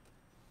site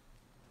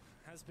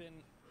has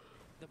been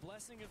the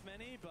blessing of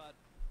many, but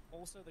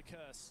also the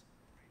curse.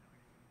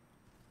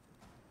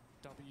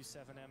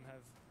 W7M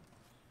have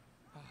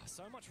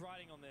so much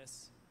riding on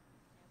this.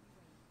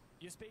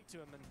 You speak to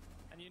them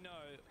and you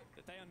know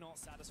that they are not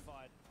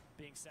satisfied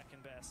being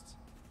second best.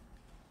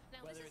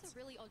 Now this is a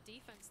really odd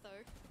defense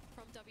though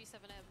from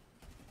W7M.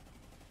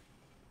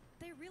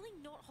 They're really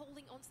not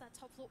holding onto that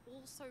top floor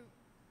all so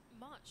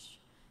much.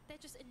 They're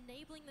just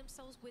enabling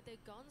themselves with their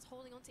guns,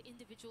 holding on to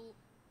individual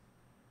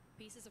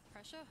pieces of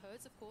pressure.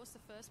 Herds, of course, the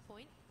first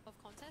point of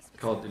contest.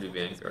 Call of Duty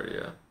Vanguard,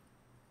 yeah.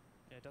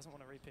 Yeah, doesn't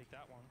want to repick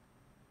that one.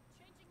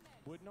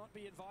 Would not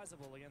be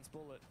advisable against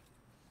Bullet.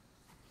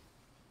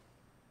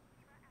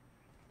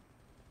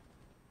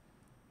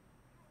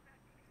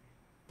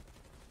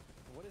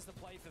 What is the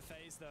play for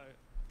FaZe though?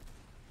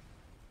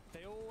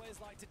 They always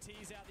like to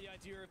tease out the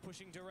idea of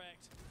pushing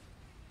direct.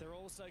 They're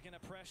also going to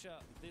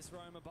pressure this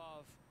roam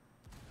above.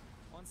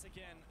 Once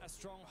again, a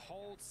strong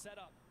hold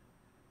setup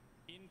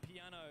in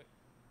Piano.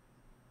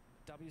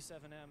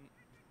 W7M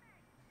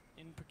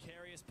in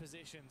precarious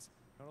positions.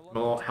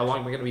 Well, how long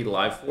am I going to be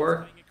live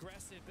for?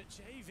 But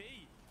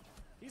JV,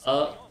 he's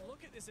on.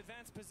 Look at this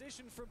advanced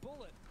position for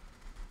Bullet.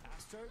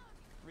 Astro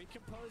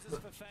recomposes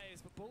for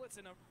FaZe, but Bullet's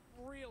in a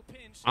real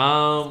pinch.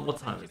 What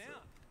time is it?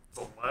 It's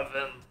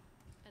 11.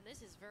 And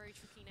this is very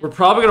tricky now. We're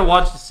probably going to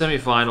watch the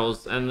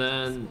semifinals, and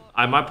then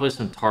I might play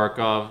some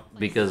Tarkov,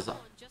 because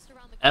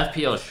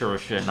FPL is sure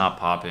as shit not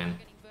popping.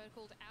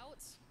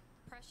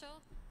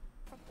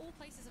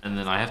 And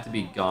then I have to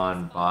be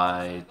gone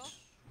by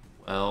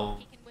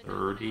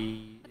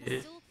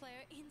 12:30-ish.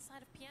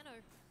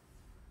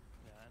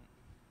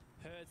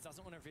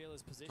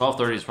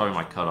 12:30 is probably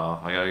my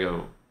cutoff. I gotta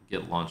go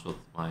get lunch with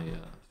my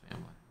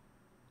family.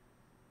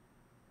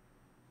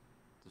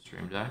 The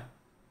stream die?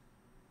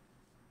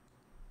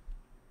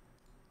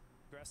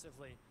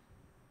 Aggressively.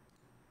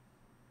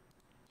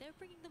 They're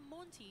bringing the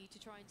Monty to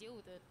try and deal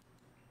with it.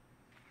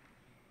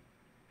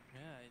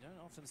 Yeah, you don't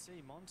often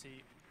see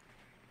Monty.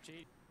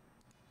 Gee.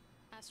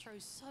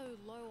 Astro's so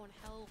low on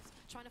health,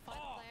 trying to find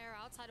a player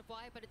outside of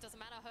Y, but it doesn't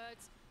matter.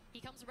 Herds, he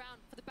comes around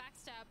for the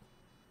backstab.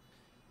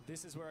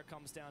 This is where it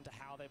comes down to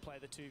how they play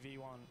the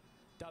 2v1.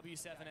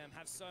 W7M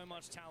have so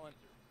much talent,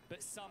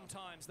 but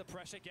sometimes the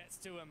pressure gets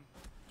to him.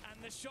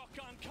 And the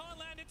shotgun can't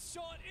land its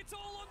shot. It's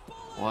all on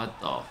Bullet. What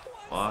the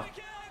fuck?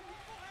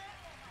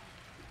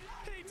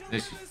 They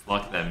should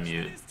fuck that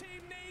mute.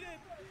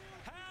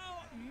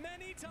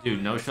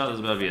 Dude, no shot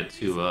is about to be a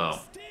 2-0.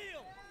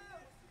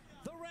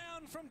 The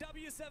round from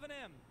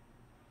W7M.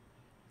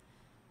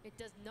 It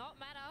does not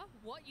matter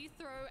what you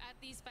throw at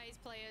these FaZe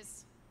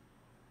players.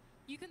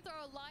 You can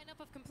throw a lineup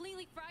of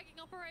completely fragging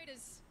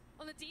operators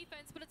on the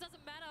defense, but it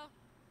doesn't matter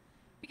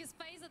because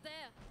FaZe are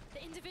there.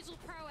 The individual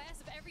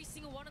prowess of every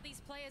single one of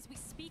these players. We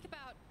speak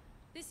about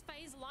this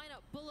FaZe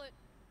lineup. Bullet,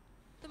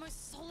 the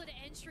most solid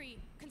entry,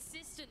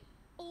 consistent,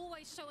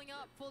 always showing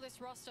up for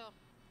this roster.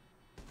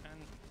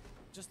 And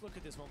just look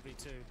at this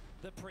 1v2,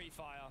 the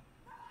pre-fire.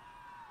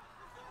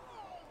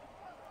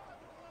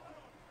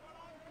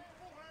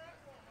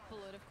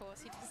 bullet, of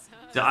course. He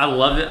deserves. Dude, I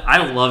love it.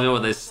 I love it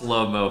when they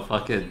slow-mo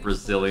fucking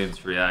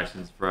Brazilians'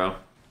 reactions, bro.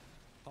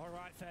 All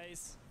right,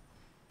 FaZe.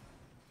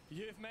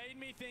 You've made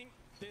me think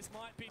this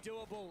might be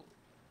doable.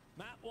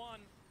 Map 1.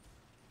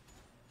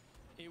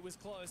 It was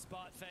close,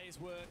 but FaZe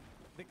were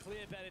the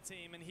clear better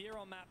team. And here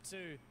on map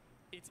 2,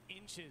 it's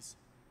inches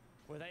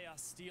where they are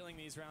stealing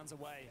these rounds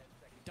away.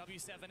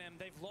 W7M,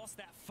 they've lost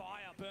that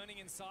fire burning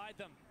inside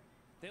them.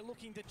 They're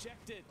looking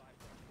dejected.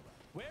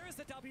 Where is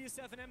the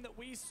W7M that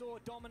we saw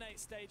dominate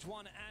stage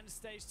 1 and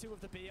stage 2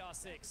 of the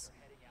BR6?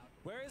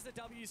 Where is the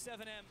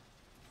W7M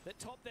that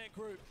topped their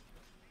group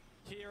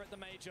here at the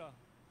major?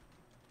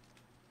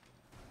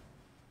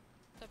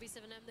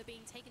 W7M, they're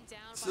being taken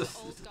down by the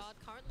old guard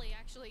currently,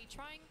 actually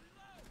trying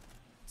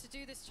to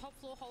do this top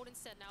floor hold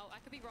instead. Now, I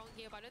could be wrong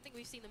here, but I don't think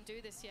we've seen them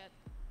do this yet.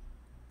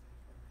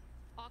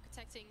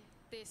 Architecting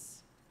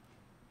this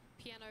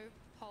piano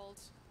hold,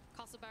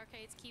 castle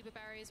barricades, Kiba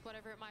barriers,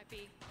 whatever it might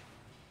be.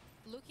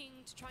 Looking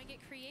to try and get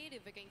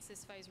creative against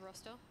this FaZe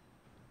roster.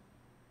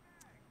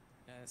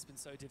 It's been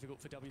so difficult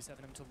for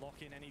W7M to lock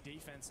in any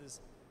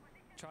defenses.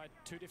 Tried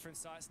 2 different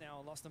sites now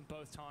and lost them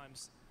both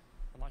times.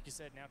 And like you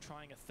said, now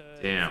trying a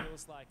third. Damn. It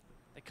feels like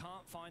they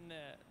can't find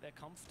their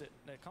comfort.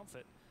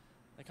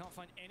 They can't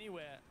find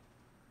anywhere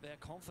they're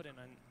confident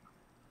and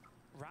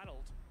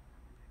rattled.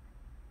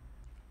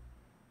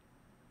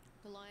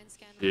 The Lion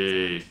scan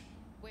Jeez.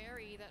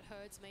 wary that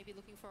Herds may be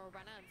looking for a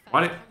runner. In fact,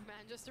 What?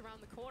 man just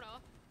around the corner.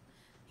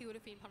 He would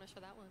have been punished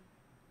for that one.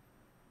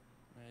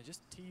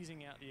 Just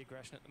teasing out the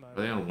aggression at the moment.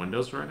 Are they on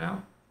Windows right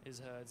now? Is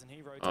Herds, and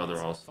he rotates Oh,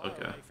 they're all far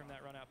okay. away from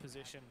that run-out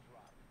position.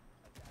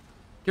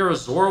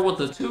 Kirazora with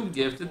the 2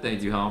 gifted.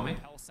 Thank you, homie.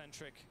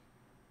 Centric.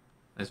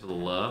 Thanks for the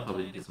love. Hope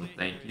you get some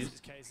thank yous.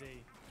 KZ.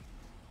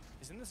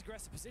 He's in this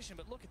aggressive position,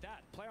 but look at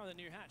that. Player on the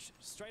new hatch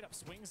straight up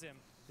swings him.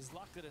 His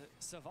luck to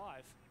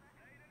survive.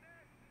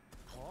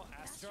 Oh,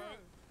 Astro.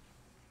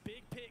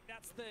 Big pick.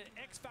 That's the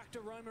X-Factor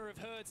roamer of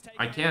Herds.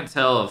 I can't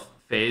tell if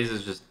FaZe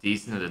is just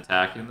decent at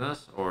attacking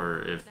this,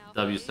 or if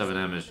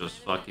W7M is just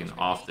fucking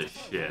off the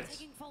shit.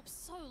 Taking Volp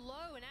so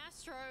low, and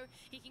Astro,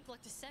 he can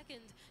collect a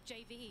second.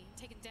 JV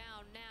taken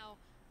down now.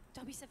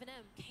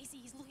 W7M, Casey,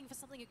 he's looking for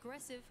something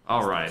aggressive.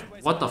 All right,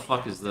 what the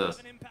fuck is this?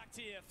 An impact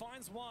here.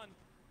 Finds one.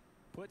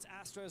 Puts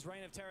Astro's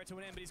reign of terror to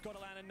an end, but he's got to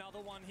land another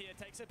one here.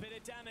 Takes a bit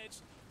of damage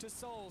to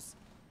Souls.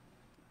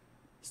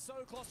 So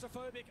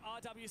claustrophobic,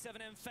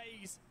 RW7M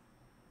FaZe.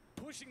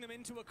 Pushing them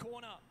into a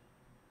corner.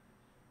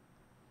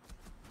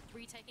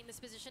 Retaking this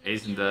position.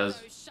 Asen does.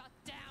 Shut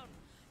down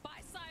by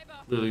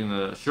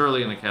Cyber.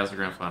 Surely in the Castle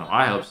Grand Final.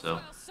 I hope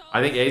so.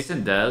 I think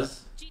Asen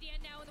does.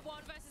 GDN now in the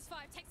 1 versus 5.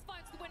 Takes 5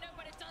 to the window,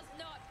 but it does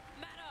not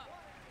matter.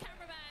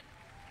 Cameraman,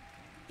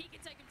 he can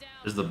take him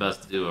down. Is the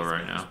best duo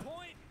right now.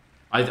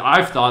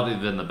 I've thought they've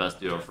been the best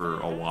duo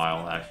for a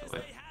while, actually.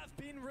 They have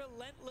been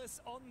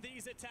relentless on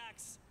these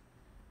attacks.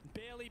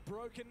 Barely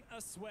broken a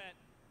sweat.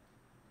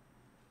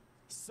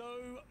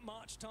 So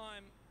much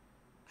time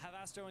have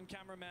Astro and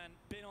Cameraman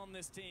been on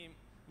this team.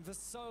 For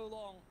so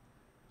long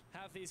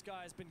have these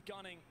guys been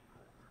gunning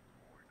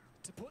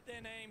to put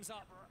their names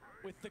up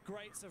with the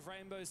greats of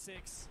Rainbow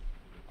Six,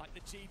 like the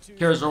G2.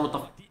 Kirazora with the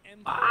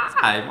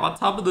 5 on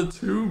top of the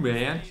 2,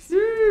 man.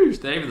 Sheesh.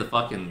 Thank you for the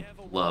fucking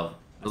love.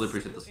 Really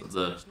appreciate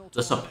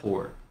the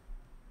support.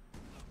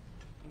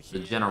 The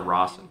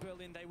generosity.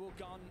 They will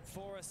gun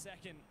for a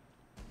second.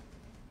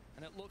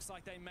 And it looks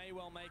like they may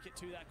well make it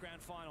to that grand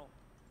final.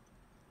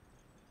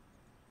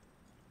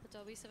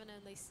 But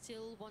W7M, they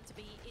still want to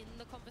be in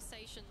the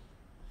conversation.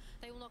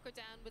 They will not go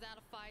down without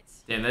a fight.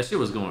 Damn, that shit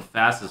was going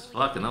fast as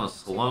fuck, and that was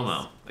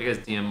slow-mo. That guy's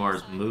DMR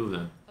is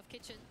moving. Of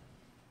Kitchen.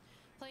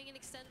 Playing an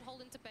extended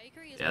hold into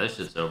Bakery. Yeah, this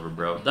shit's over,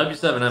 bro.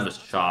 W7M is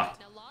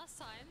chalked. Now, last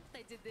time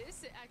they did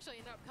this, it actually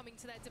ended up coming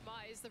to their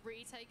demise. The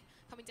retake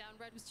coming down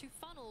red was too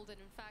funneled, and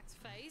in fact,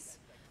 FaZe,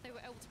 they were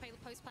able to play the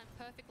post plan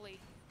perfectly.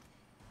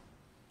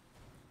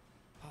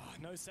 Oh,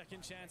 no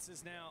second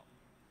chances now.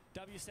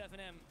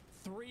 W7M,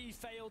 3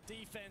 failed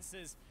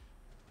defenses,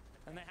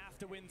 and they have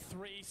to win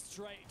 3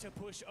 straight to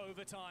push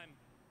overtime.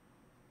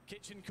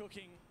 Kitchen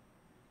Cooking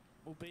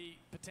will be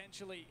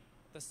potentially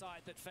the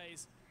side that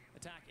FaZe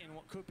attack in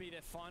what could be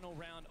their final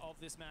round of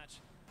this match.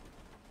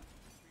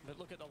 But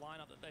look at the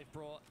lineup that they've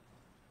brought.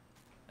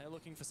 They're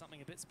looking for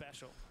something a bit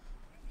special.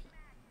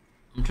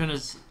 I'm trying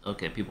to...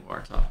 Okay, people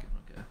are talking,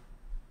 okay.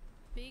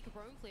 Big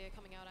roam clear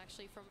coming out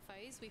actually from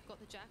FaZe. We've got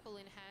the Jackal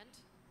in hand.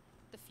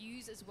 The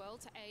Fuse as well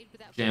to aid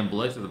with that. Jam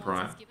Blitz to the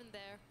prime. Given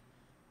their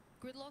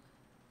gridlock,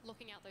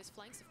 looking out those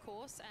flanks, of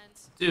course. And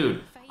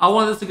dude, I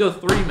wanted this to go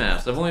 3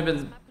 maps. I've only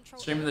been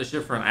streaming this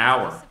shit for an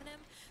hour.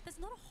 There's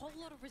not a whole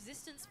lot of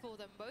resistance for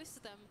them. Most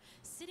of them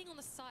sitting on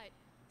the site,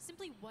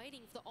 simply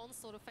waiting for the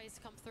onslaught of FaZe to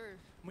come through.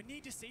 We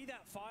need to see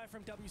that fire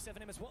from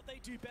W7M. It's what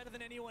they do better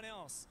than anyone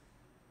else.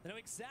 They know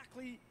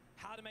exactly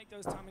how to make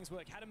those timings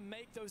work, how to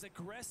make those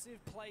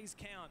aggressive plays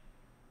count.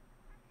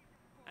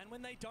 And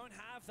when they don't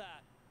have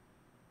that,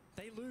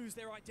 they lose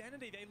their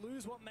identity. They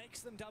lose what makes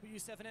them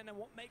W7M and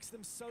what makes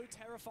them so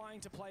terrifying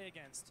to play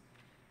against.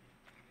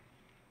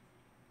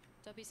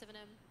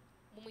 W7M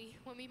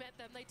When we met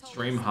them, they told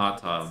Stream us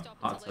hot they wouldn't tub.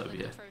 stop Hot until they tub, win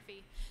the yeah.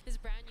 trophy. This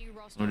brand new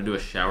roster I'm gonna do a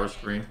shower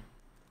stream.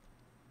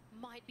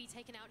 might be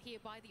taken out here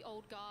by the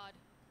old guard,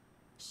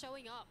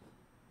 showing up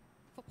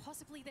for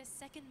possibly their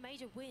second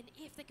major win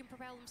if they can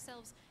propel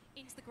themselves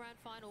into the grand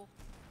final.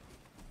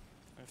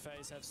 And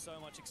FaZe have so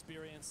much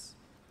experience,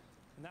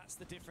 and that's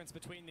the difference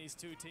between these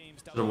two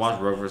teams. Should I watch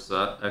Rogue vs.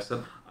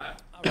 Exo?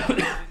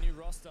 New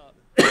roster.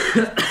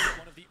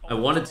 I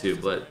wanted to,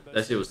 but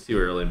that shit was too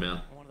early,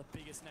 man. One of the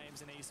biggest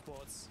names in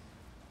esports.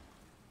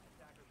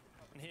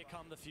 And here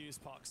come the fuse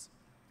pucks.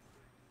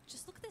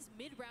 Just look at this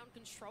mid-round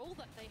control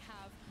that they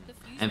have. The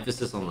fuse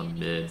Emphasis on the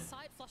mid.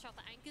 Side flush out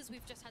the anchors.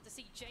 We've just had to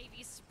see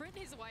JV sprint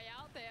his way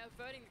out there,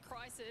 averting the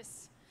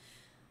crisis.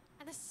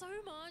 And there's so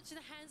much in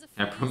the hands of.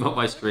 I promote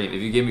my stream.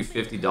 If you give me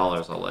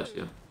 $50, I'll let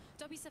you.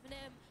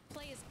 W7M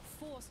players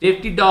forced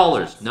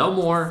 $50, no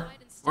more,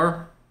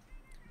 or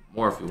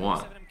more if you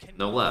want,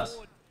 no less.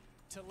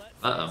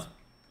 Uh-oh.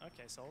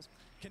 Okay, Souls.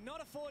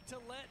 Cannot afford to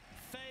let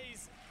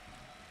FaZe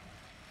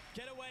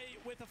get away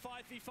with a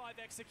 5v5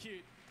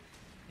 execute.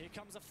 Here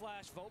comes a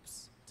flash.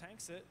 Volps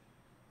tanks it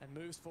and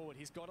moves forward.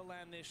 He's got to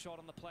land this shot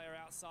on the player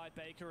outside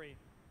Bakery.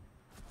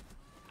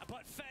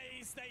 But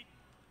FaZe, they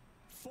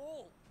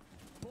fall.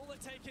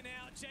 Bullet taken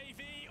out.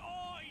 JV,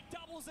 oh, he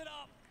doubles it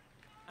up.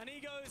 And he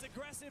goes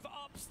aggressive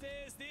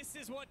upstairs. This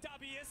is what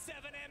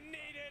W7M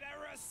needed,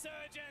 a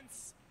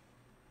resurgence.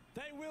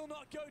 They will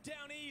not go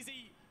down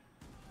easy.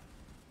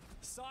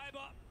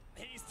 Cyber,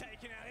 he's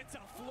taken out. It's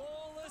a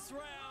flawless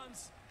round.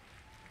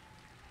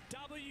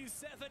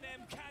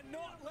 W7M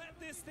cannot let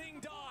this thing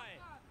die.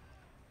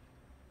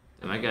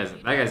 Damn, that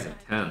guy's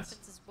intense.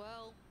 As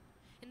well.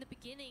 In the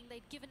beginning,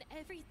 they'd given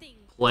everything.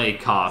 Play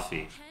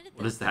coffee.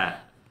 What is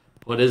that?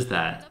 What is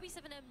that?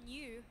 W7M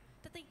knew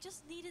that they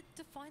just needed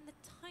to find the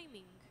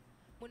timing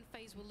when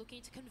FaZe were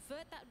looking to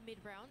convert that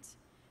mid-round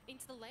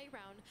into the late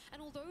round.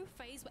 And although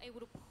FaZe were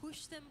able to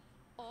push them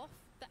off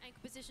the anchor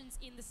positions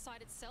in the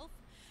site itself,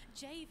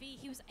 JV,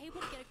 he was able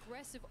to get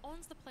aggressive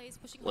onto the players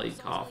pushing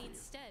horizontally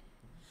instead.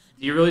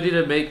 Do you really need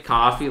to make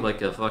coffee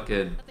like a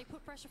fucking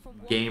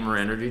gamer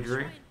energy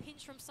drink?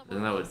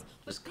 Isn't that what,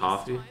 just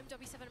coffee?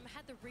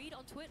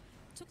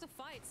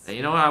 Hey,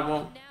 you know what? I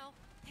won't.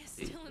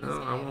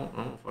 No, I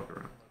won't fuck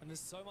around. And there's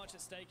so much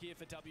at stake here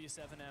for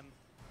W7M.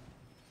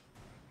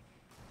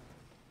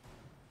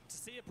 To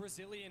see a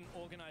Brazilian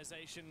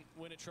organization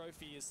win a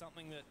trophy is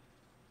something that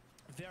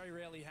very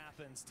rarely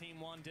happens. Team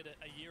 1 did it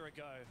a year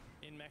ago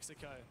in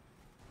Mexico.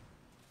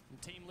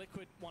 And Team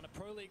Liquid won a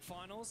Pro League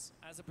Finals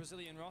as a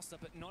Brazilian roster,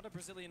 but not a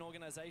Brazilian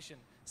organization.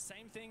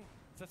 Same thing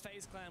for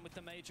FaZe Clan with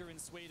the major in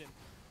Sweden.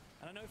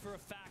 And I know for a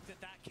fact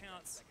that that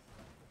counts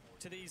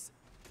to these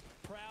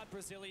proud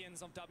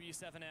Brazilians of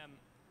W7M.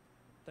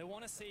 They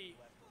want to see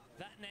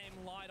that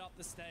name light up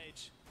the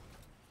stage.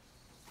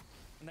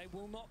 And they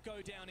will not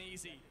go down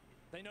easy.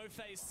 They know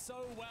FaZe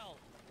so well.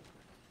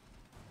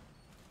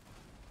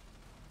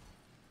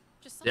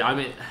 Yeah, I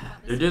mean,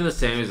 they're doing the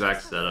same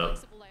exact setup.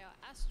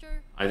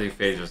 I think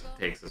FaZe just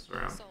takes this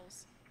round.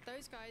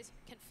 Those guys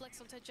can flex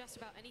onto just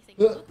about anything.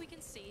 Look, we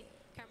can see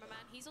cameraman,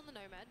 he's on the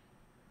Nomad.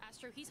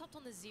 Astro, he's hopped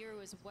on the Zero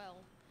as well.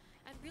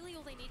 And really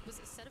all they need was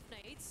a set of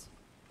nades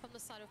from the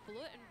side of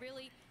Bullet, and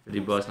really 50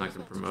 bucks not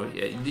gonna promote.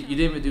 Yeah, you didn't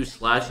even do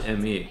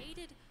 /ME. You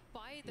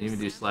didn't even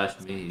do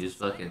 /ME. You just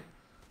fucking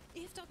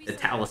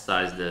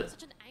italicized it.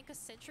 Such an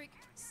anchor-centric,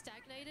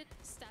 stagnated,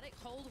 static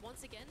hold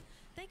once again.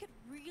 They could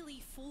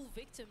really fall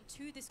victim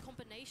to this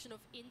combination of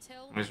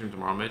intel. Am I stream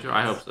tomorrow, Major?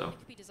 I hope so. It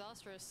could be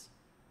disastrous.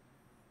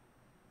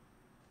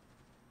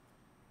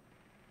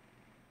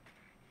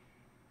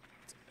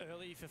 It's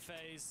early for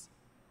FaZe.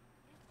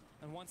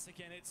 And once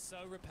again, it's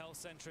so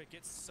repel-centric.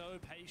 It's so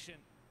patient.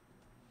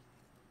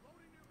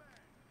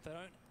 They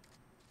don't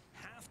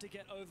have to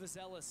get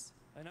overzealous.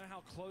 They know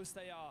how close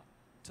they are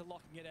to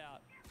locking it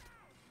out.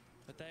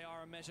 But they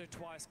are a measure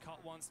twice,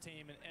 cut once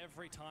team, and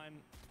every time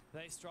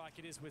they strike,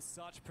 it is with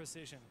such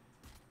precision.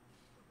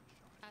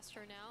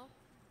 Astro now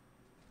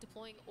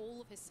deploying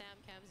all of his SAM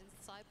cams into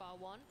sidebar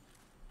 1.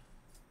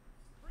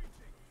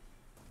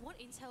 What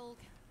intel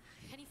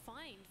can he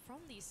find from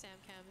these SAM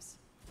cams?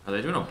 Are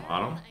they doing a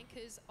bottom? The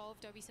anchors of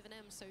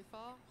W7M so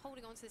far,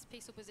 holding on to this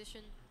pixel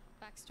position,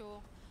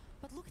 backstore.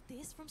 But look at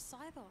this from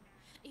Cyber.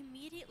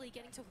 Immediately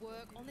getting to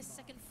work on this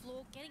second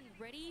floor, getting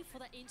ready for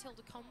that intel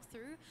to come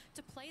through,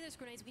 to play those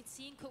grenades. We've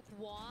seen Cook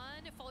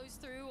 1, it follows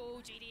through,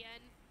 oh,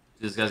 GDN.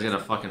 This guy's got a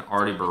fucking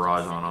arty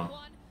barrage on him.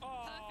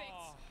 Perfect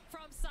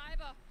from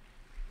Cyber.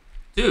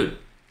 Dude,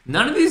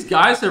 none of these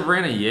guys have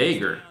ran a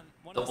Jaeger.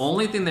 The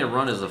only thing they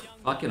run is a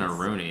fucking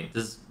Aruni.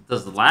 Does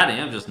the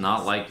LATAM just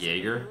not like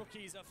Jaeger?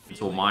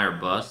 Until Meyer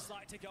bust.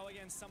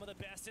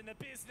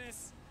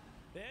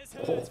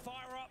 There's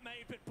fire up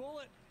made, but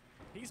Bullet,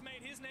 he's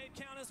made his nade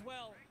count as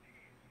well.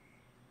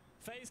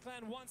 FaZe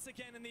Clan once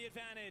again in the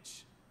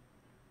advantage.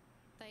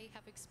 They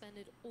have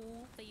expended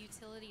all their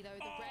utility though.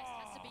 The rest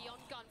has to be on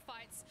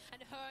gunfights.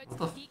 And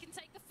Herds, he can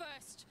take the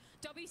first.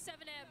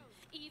 W7M,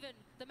 even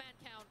the man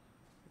count.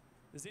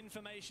 There's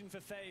information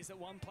for FaZe at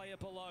one player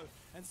below.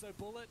 And so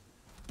Bullet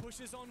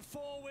Pushes on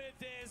forward.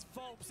 There's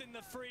Volps in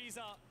the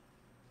freezer.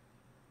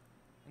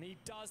 And he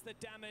does the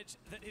damage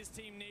that his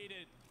team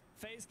needed.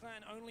 FaZe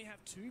Clan only have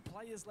 2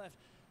 players left.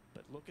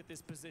 But look at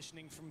this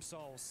positioning from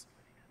Souls.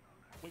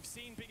 We've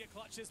seen bigger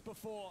clutches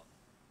before.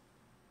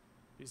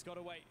 He's got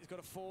to wait. He's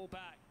got to fall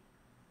back.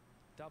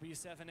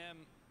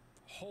 W7M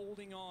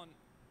holding on.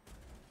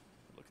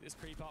 Look at this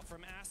creep up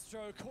from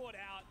Astro. Caught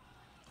out.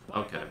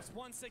 Okay.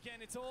 Once again,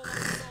 it's all on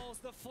Souls.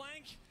 The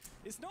flank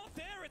is not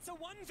there. It's a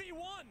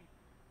 1v1.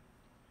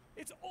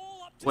 It's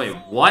all up to Wait,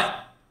 Souls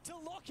what? to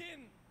lock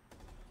in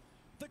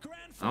the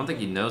grand I don't think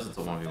he knows it's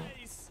a final 1v1.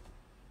 phase.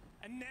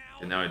 And now,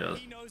 And now he does.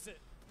 He knows it.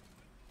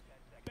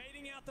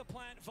 Baiting out the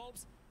plant.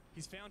 Volps,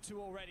 he's found 2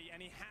 already,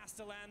 and he has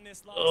to land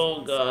this last Oh,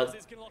 one. God. Souls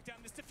is going to lock down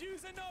this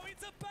diffuser. No,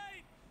 it's a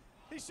bait.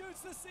 He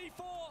shoots the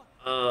C4.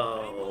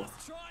 Oh. He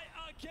must try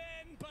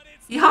again, but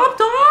it's He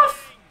hopped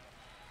off?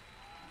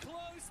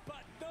 close,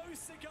 but no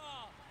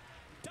cigar.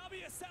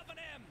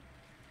 W7M.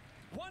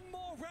 1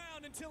 more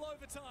round until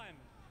overtime.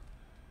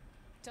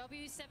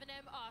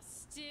 W7M are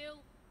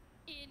still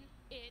in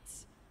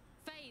it.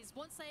 FaZe,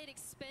 once they had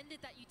expended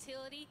that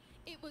utility,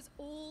 it was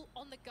all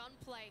on the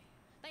gunplay.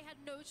 They had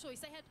no choice.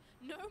 They had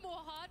no more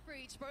hard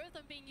breach, both of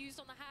them being used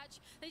on the hatch.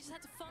 They just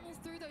had to funnel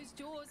through those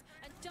doors,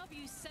 and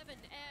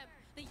W7M,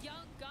 the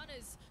young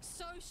gunners,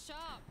 so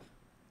sharp,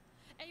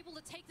 able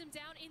to take them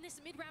down in this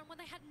mid-round when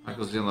they had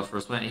Michael's nothing in the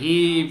first plant.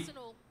 He...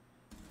 arsenal.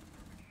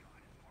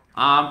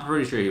 I'm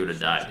pretty sure he would have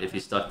died if he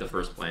stuck the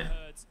first plant.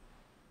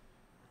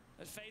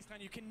 At FaZe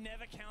Clan, you can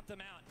never count them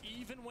out.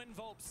 Even when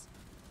Volps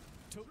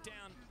took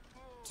down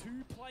 2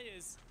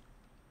 players,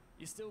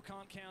 you still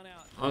can't count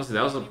out. Honestly,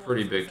 that was a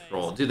pretty big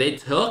troll. Dude, they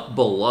took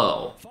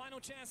below. Final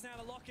chance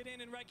now to lock it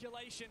in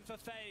regulation for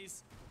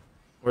FaZe.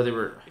 Or they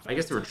were... I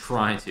guess they were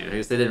trying to. I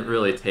guess they didn't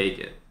really take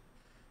it.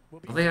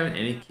 Don't they have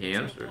any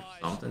cams or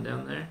something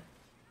down there?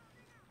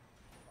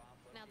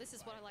 Now this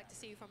is what I like to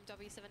see from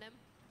W7M.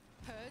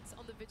 Herds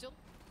on the Vigil,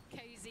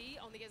 KZ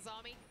on the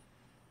Azami.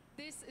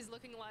 This is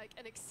looking like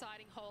an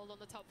exciting hold on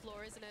the top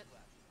floor, isn't it?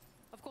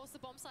 Of course, the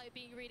bomb site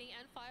being reading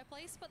and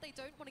fireplace, but they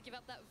don't want to give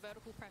up that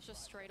vertical pressure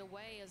straight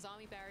away.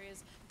 Azami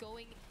barriers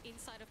going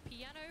inside of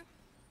Piano.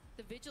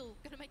 The Vigil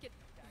going to make it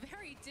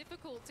very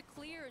difficult to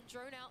clear and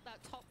drone out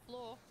that top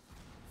floor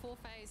for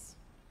FaZe.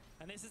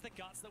 And this is the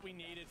guts that we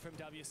needed from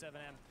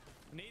W7M.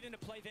 Needing to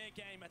play their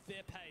game at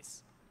their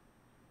pace.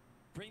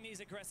 Bring these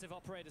aggressive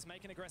operators,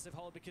 make an aggressive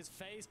hold, because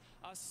FaZe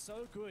are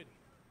so good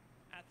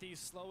at these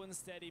slow and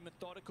steady,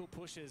 methodical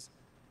pushes.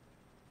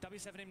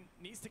 W7M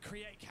needs to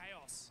create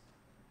chaos.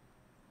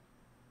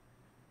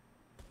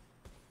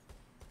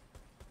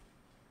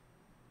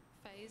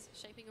 FaZe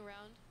shaping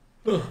around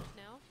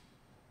now.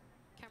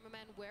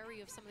 Cameraman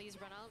wary of some of these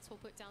runouts will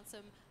put down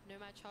some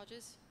nomad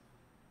charges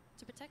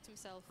to protect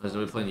himself. As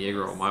we playing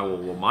Jaeger on my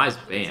well, Mai's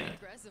banned.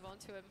 Aggressive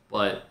onto him.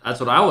 But that's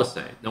what I was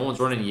saying. No one's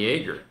running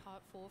Jaeger.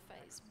 Part 4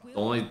 FaZe. The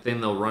only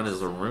thing they'll run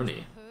is a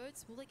Rooney.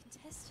 Herds, will they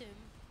contest him?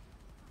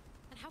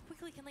 And how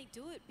quickly can they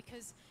do it?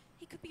 Because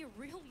he could be a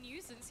real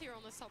nuisance here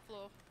on the top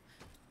floor.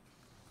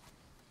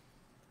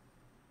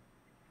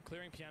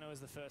 Clearing Piano is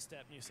the first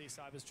step, and you see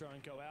Cyber's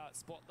drone go out.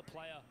 Spot the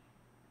player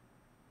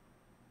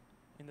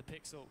in the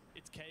pixel.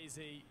 It's KZ.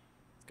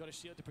 He's got a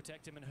shield to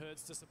protect him and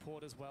Herds to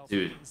support as well.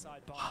 Dude.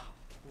 Inside bar.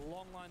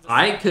 Long lines of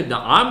I could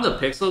not... I'm the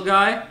pixel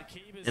guy,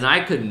 and I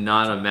could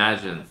not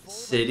imagine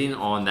sitting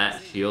on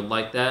that shield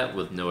like that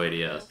with no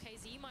ADS.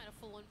 KZ might have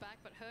fallen back,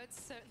 but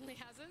Herds certainly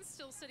hasn't.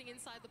 Still sitting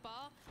inside the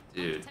bar.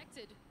 Dude,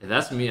 Protected. if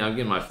that's me, I'm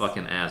getting my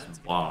fucking ass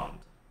bombed.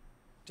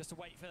 just to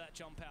wait for that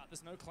jump out.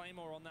 There's no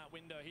Claymore on that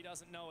window. He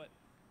doesn't know it.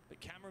 The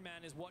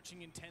cameraman is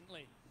watching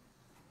intently.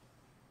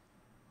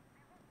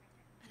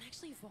 And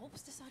actually,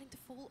 Volp's deciding to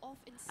fall off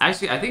inside.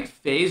 Actually, I think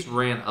FaZe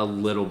ran a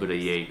little bit of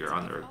Jaeger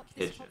on their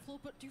kitchen.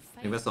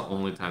 I think that's the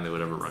only time they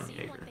would ever run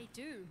Jaeger. What they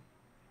do.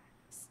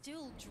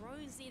 Still,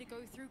 drones need to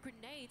go through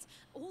grenades.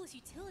 All his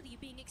utility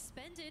being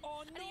expended.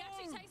 Oh, and he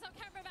actually takes our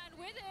cameraman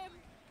with him.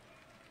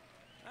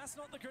 That's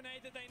not the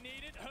grenade that they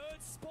needed.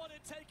 Herds spotted,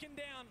 taken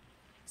down.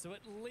 So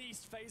at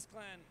least FaZe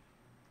Clan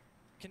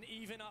can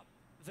even up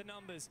the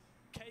numbers.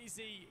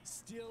 KZ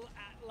still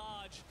at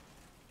large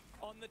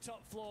on the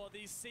top floor.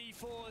 These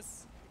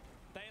C4s,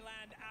 they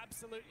land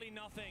absolutely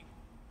nothing.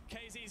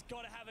 KZ's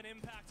got to have an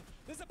impact.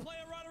 There's a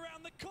player right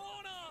around the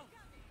corner,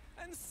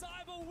 and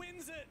Cyber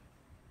wins it.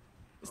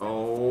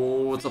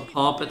 Oh, it's a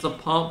pump. It's a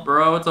pump,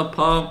 bro. It's a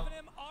pump.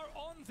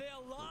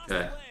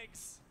 Okay.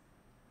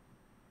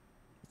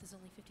 There's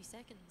only 50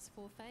 seconds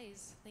for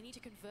FaZe. They need to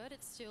convert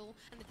it still,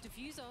 and the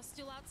diffuser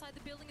still outside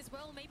the building as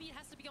well. Maybe it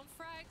has to be on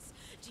frags.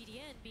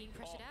 GDN being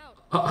pressured out.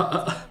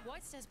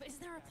 White stairs, but is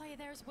there a player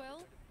there as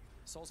well?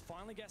 Soul's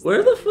finally gets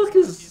Where the fuck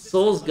is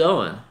Souls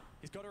going?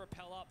 He's got to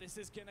repel up. This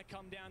is going to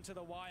come down to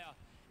the wire.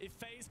 If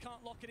FaZe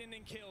can't lock it in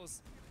and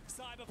kills,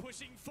 Cyber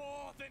pushing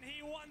forth, and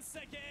he once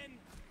again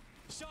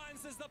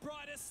shines as the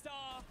brightest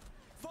star.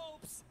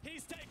 Volps,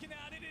 he's taken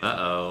out. It is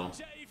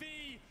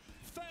JV.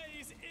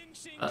 FaZe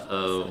inching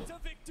closer to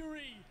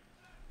victory.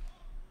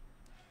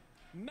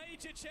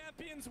 Major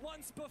champions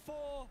once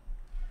before,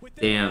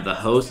 Damn, the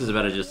host is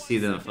about to just see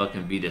them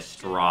fucking be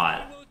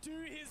distraught. Will do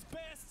his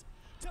best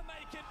to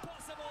make it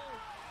possible.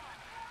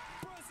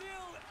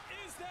 Brazil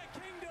is their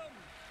kingdom,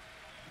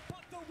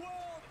 but the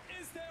world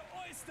is their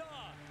oyster.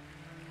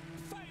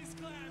 FaZe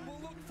Clan will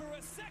look for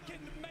a second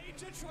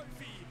major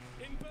trophy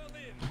in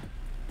Berlin.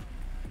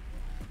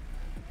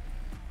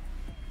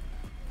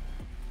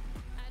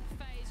 And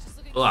FaZe just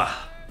looking Ugh.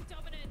 so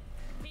dominant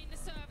in the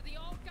serve. The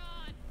old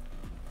guard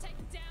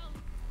taking down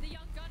the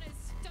young gunners.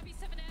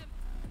 W7M.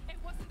 It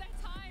wasn't their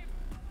time.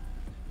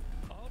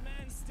 Old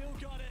man still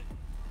got it.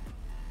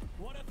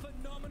 What a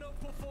phenomenal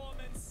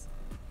performance.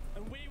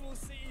 And we will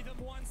see them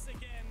once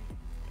again,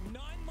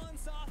 9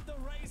 months after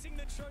raising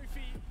the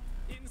trophy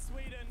in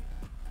Sweden,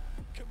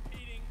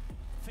 competing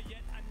for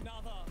yet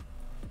another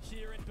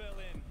here in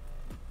Berlin.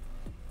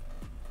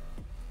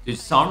 Dude,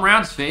 some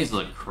rounds FaZe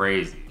look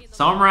crazy.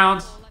 Some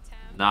rounds,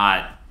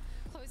 not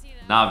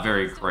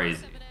very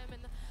crazy.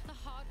 And the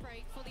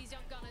heartbreak for these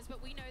young gunners,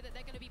 but we know that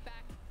they're going to be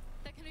back.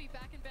 They're going to be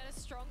back and better,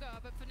 stronger.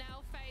 But for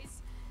now,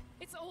 FaZe,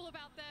 it's all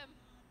about them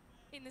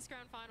in this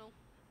grand final.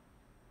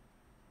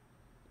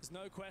 There's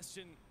no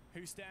question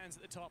who stands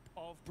at the top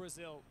of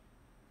Brazil.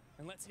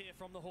 And let's hear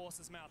from the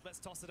horse's mouth. Let's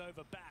toss it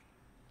over back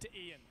to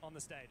Ian on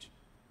the stage.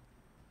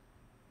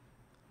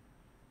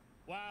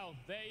 Wow,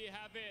 there you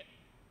have it.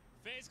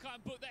 FaZe Clan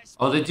put their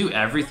Oh, they do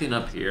everything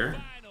up here?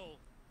 final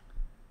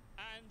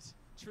and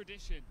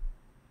tradition.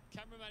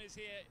 Cameraman is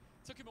here.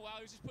 Took him a while.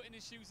 He was just putting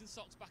his shoes and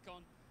socks back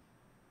on.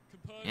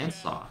 Composure. And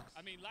socks.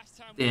 I mean, last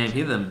time Damn, he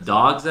had them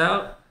dogs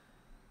out?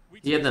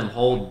 He had them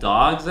whole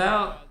dogs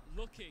out?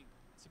 looking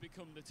to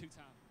become the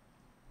two-time.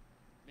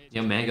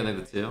 Yo, man, got like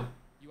the two.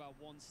 You are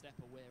one step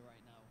away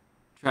right now.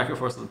 Tracker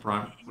Force of the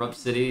Prime. Rup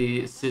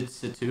City,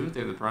 Situ,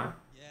 they're the Prime.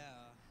 Yeah,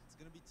 it's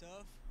gonna be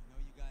tough. I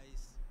know you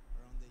guys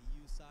are on the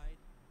EU side,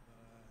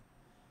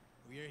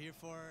 but we are here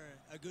for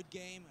a good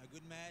game, a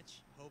good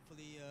match.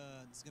 Hopefully,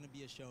 it's gonna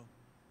be a show.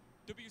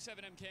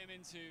 W7M came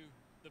into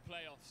the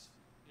playoffs,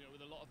 you know,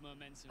 with a lot of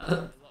momentum.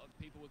 A lot of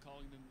people were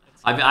calling them.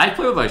 I mean, I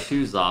play with my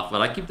shoes off, but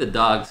I keep the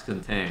dogs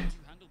contained.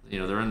 You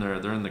know, they're in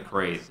the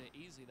crate.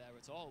 Easy there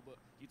at all, but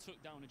you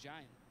took down a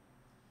giant.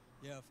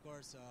 Yeah, of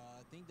course.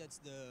 I think that's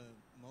the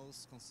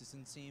most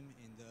consistent team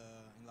in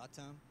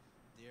LATAM.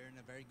 They're in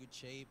a very good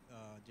shape.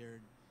 They're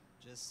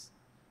just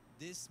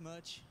this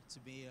much to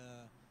be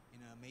in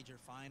a major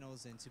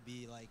finals and to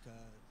be like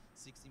a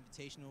 6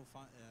 invitational.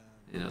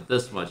 You know,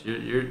 this much.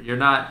 You're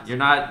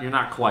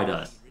not quite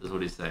us. Is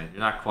what he's saying. You're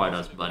not quite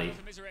us, buddy.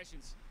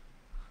 Commiserations.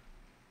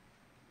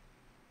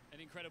 An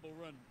incredible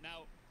run.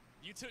 Now,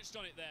 you touched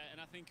on it there, and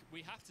I think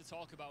we have to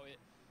talk about it.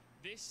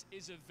 This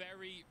is a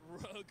very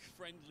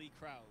rogue-friendly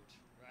crowd,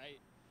 right?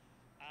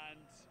 And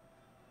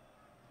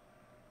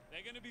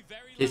they're going to be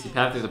very Casey loud,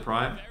 Pat through the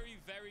Prime. very,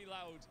 very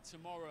loud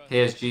tomorrow.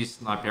 KSG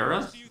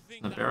Snipera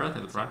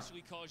through the Prime.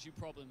 Actually cause you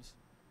problems?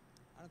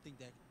 I don't think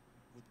that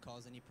would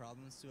cause any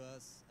problems to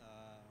us.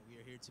 We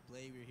are here to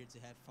play. We're here to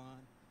have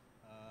fun.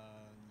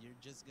 You're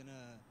just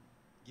gonna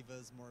give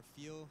us more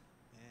feel,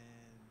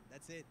 and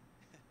that's it.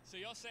 So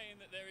you're saying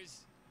that there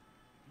is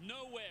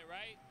nowhere,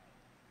 right,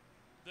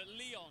 that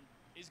Leon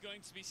is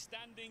going to be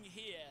standing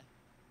here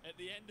at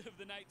the end of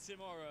the night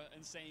tomorrow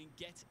and saying,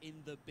 "Get in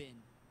the bin."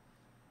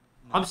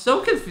 No. I'm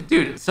so confused,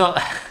 dude. So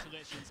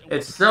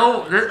it's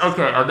so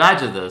okay.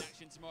 Imagine this.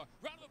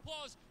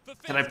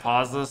 Can I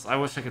pause this? I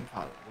wish I could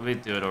pause. Let me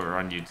do it over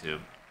on YouTube.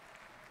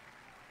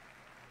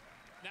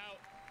 Now,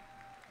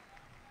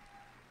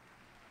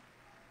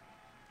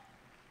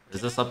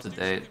 Is this up to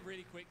date?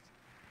 really quick?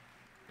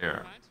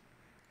 Here.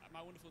 At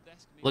my wonderful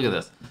desk. Look at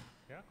this.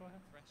 Yeah, go ahead.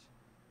 Fresh.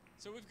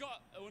 So we've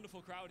got a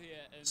wonderful crowd here.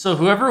 And So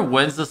whoever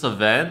wins this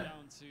event, down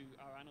to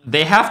our analyst.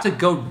 they have to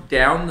go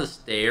down the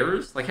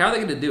stairs. Like, how are they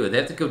going to do it? They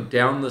have to go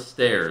down the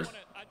stairs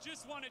I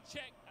just want to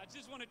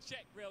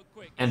check real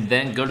quick. and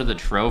then go to the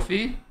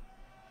trophy.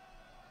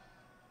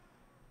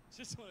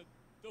 Just want to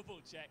double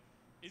check.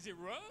 Is it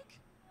Rogue?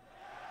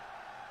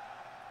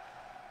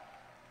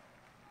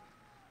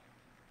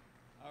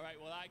 All right.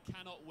 Well, I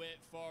cannot wait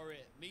for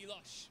it.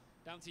 Milosh,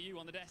 down to you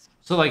on the desk.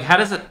 So like, how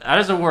does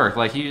it work?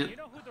 Like You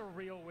know who the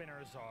real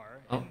winners are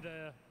Oh. in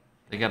the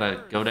they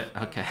gotta go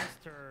to okay.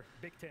 Mr.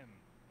 Big Tim,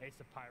 Ace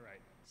of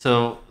Pyrite.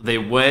 So they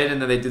win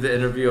and then they do the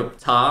interview up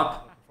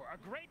top. For a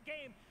great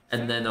game.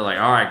 And then they're like,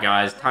 all right,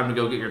 guys, time to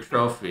go get your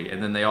trophy.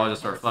 And then they all just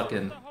start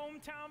fucking, The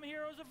hometown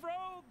heroes of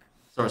Rogue.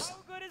 start How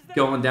good is that?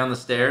 going down the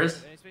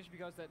stairs. And especially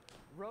because that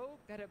Rogue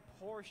that had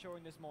poor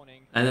showing this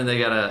morning. And then they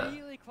gotta,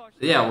 Really clutched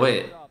yeah, it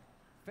wait. up.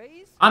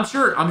 FaZe I'm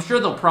sure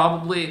they'll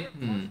probably, pushed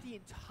the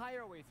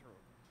entire way through.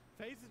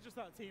 FaZe is just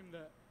that team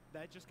that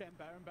they're just getting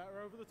better and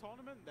better over the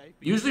tournament.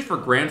 Usually for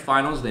grand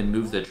finals, they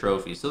move the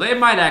trophy. So they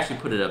might actually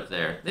put it up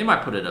there. They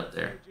might put it up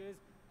there. Stages,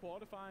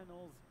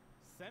 quarterfinals,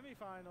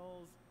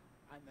 semifinals,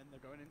 and then they're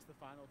going into the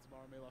final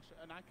tomorrow, Milosh.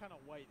 And I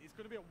cannot wait. It's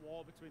going to be a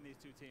war between these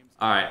two teams.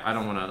 All right, I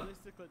don't want to.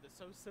 Realistically, they're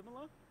so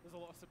similar. There's a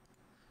lot of.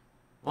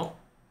 Well,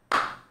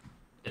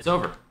 it's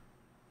over.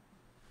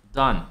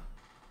 Done.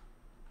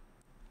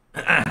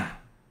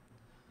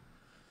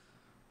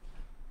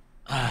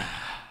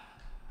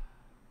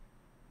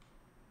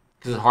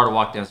 because it's hard to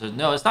walk downstairs.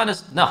 No, it's not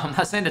just. No, I'm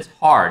not saying it's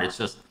hard. It's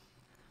just.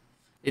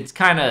 It's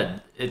kind of.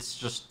 It's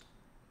just.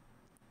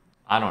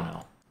 I don't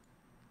know.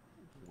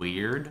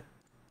 Weird. A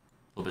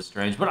little bit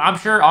strange. But I'm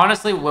sure,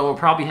 honestly, what will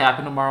probably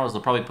happen tomorrow is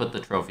they'll probably put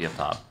the trophy up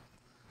top.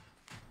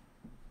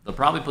 They'll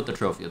probably put the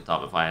trophy up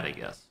top if I had to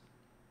guess.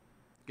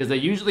 Because they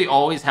usually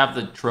always have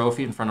the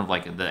trophy in front of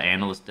like the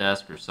analyst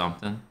desk or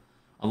something.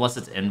 Unless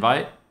it's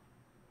invite.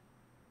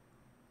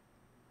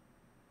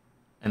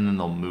 And then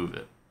they'll move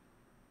it.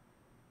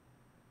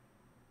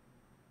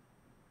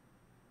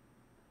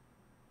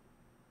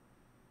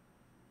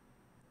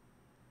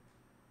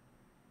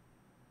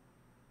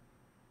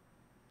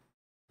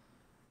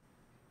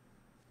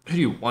 Who do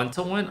you want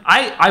to win?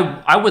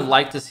 I would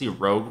like to see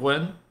Rogue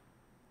win.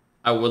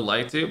 I would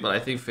like to, but I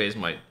think FaZe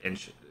might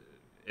inch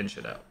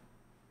it out.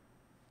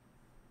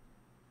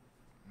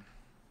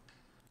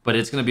 But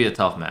it's going to be a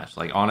tough match.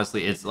 Like,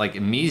 honestly, it's like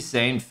me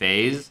saying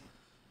FaZe.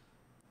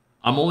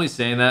 I'm only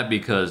saying that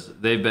because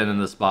they've been in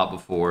the spot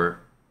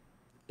before.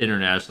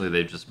 Internationally,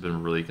 they've just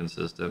been really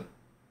consistent.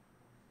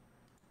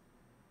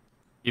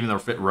 Even though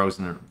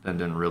Rosen have been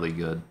doing really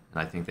good.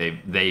 And I think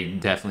they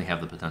definitely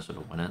have the potential to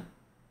win it.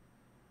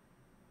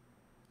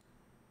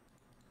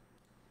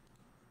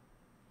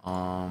 Okay.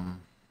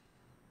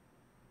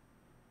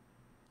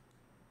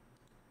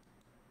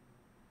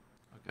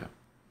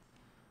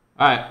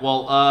 All right.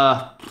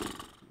 Well,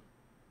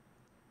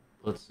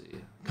 let's see.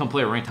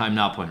 Complete rank time,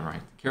 not point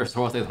rank.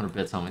 Carousel, 800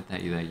 bits. Tell me,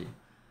 thank you, thank you.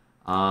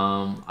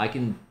 I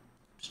can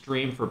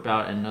stream for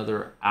about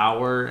another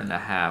hour and a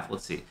half.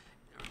 Let's see.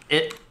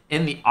 It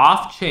in the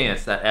off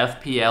chance that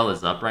FPL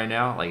is up right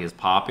now, like is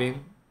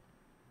popping.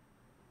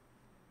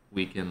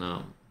 We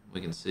can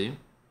see,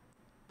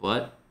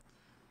 but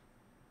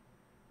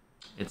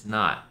it's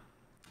not.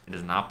 It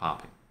is not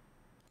popping.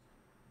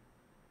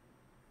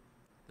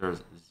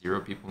 There's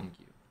 0 people in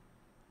queue.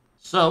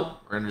 So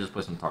we're gonna just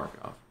play some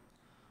Tarkov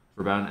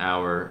for about an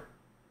hour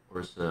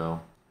or so.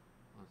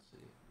 Let's see.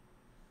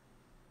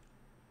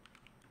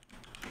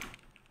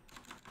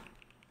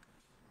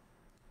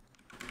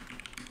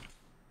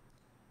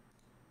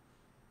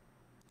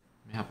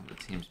 Let me hop into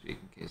TeamSpeak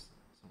in case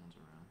someone's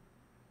around.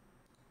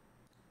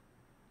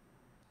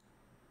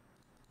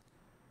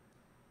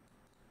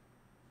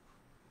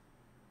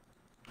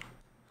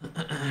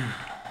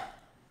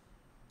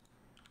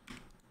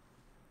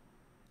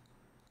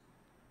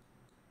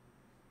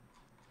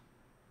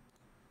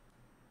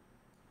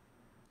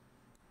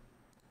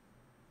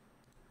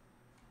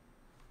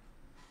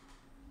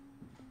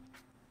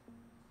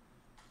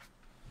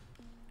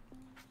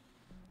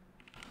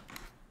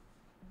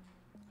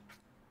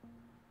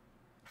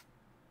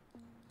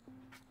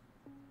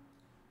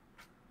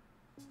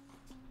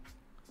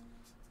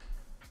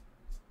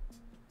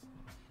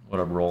 What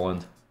up,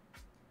 Roland? Do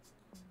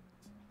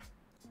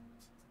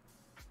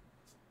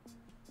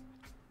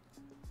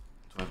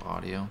I have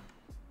audio?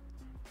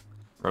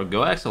 Bro,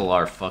 Go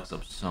XLR fucks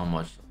up so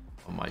much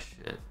of my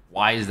shit.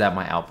 Why is that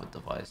my output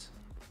device?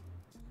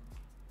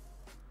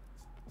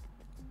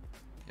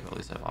 Okay, at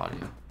least I have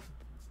audio.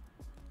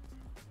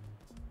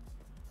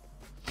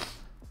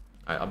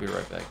 Alright, I'll be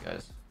right back,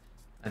 guys.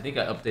 I think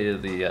I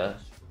updated the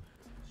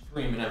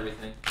stream and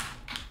everything.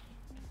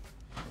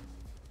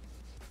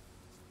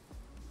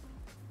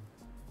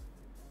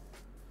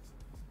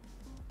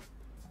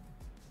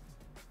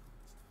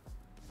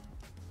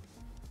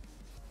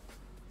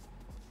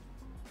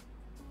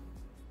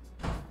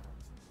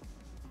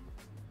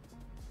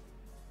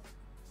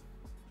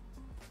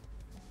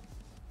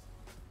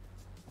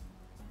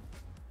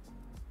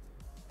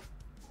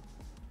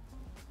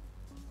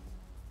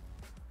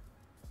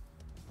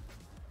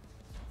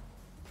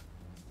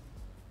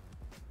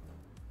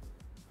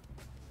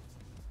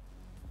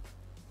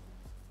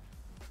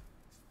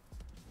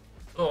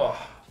 Oh,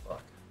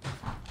 fuck.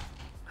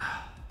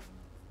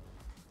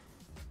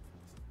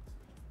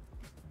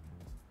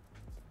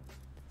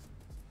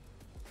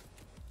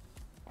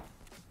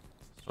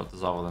 Start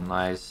this off with a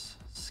nice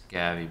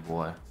scabby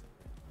boy.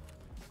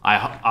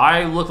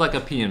 I look like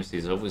a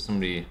PMC, so hopefully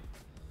somebody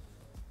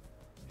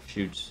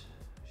shoots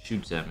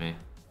at me.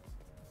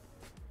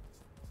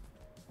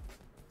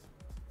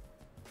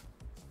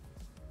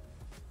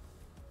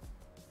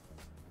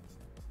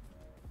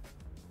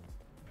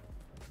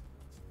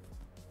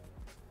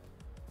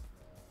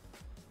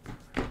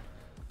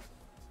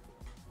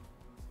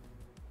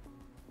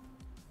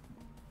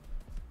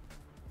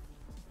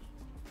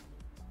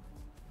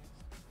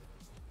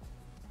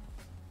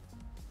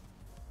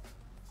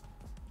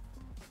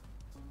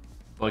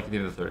 Like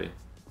the 30.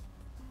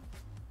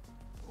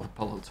 Or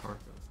Apollo Tarkov.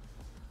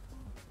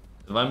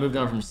 If I moved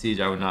on from Siege,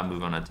 I would not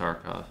move on to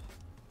Tarkov.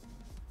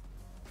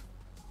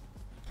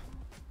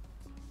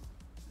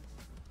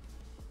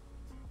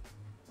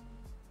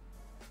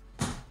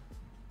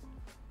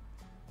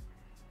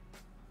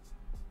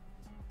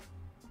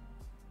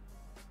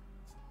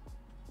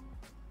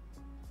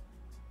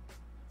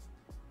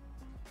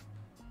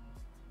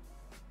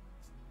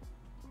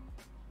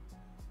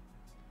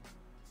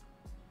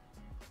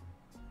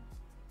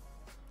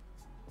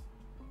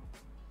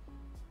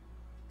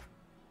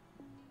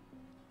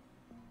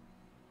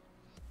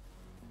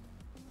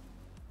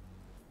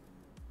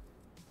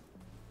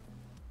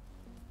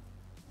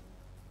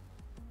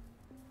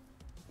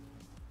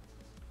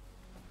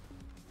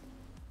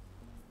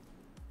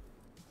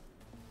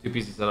 Two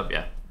PC setup,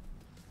 yeah.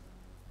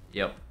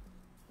 Yep.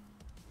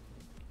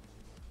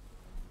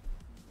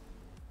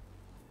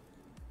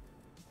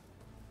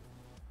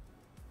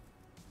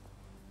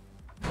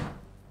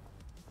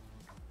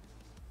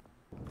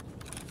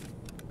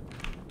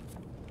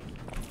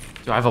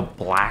 Do I have a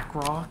black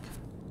rock?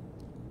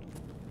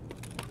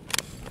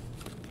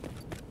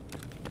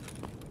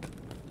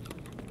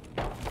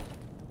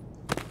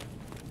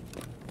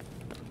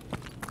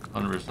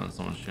 %,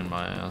 someone's shooting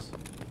my ass.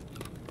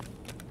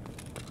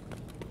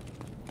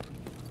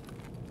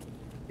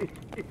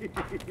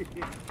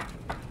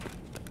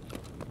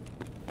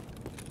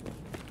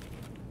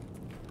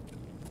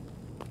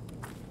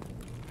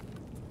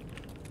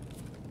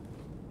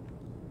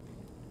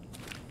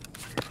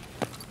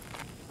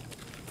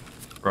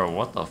 Bro,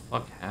 what the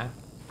fuck happened?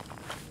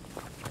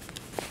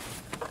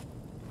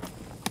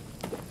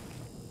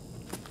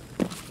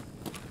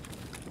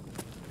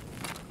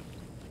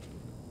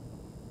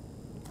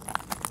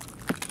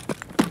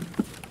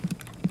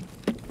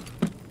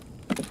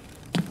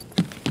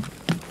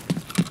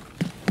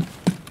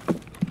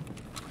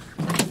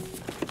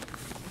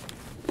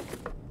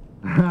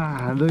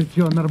 Ну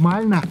что,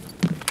 нормально?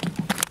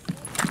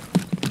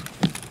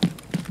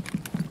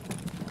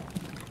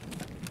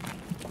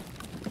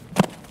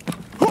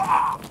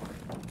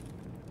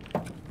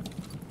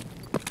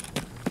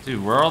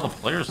 Dude, where are all the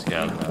players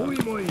scattered at? What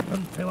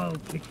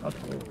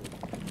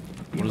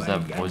is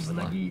that voice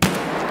like?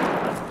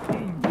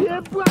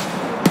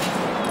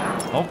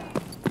 Oh.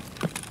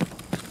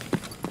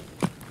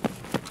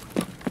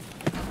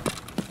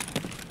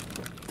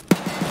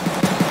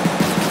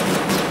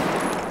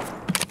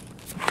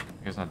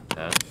 I guess not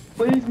dead.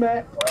 Please,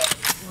 Matt.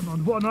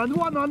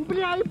 Вон он,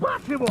 бля,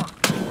 ебать его!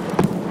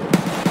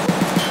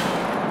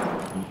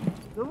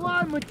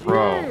 Давай, мочи!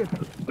 Bro.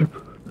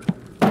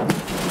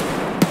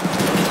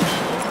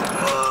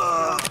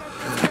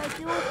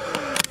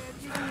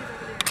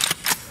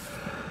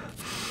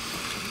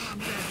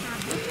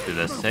 Dude,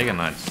 that Sega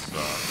Knight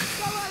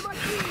sucks.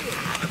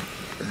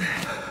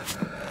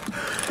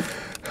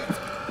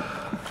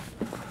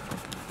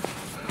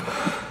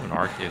 An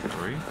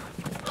RK3?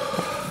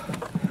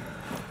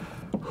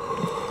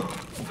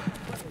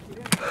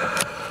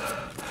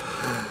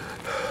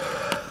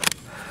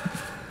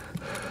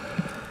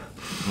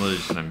 I'm literally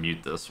just gonna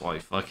mute this while you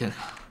fucking...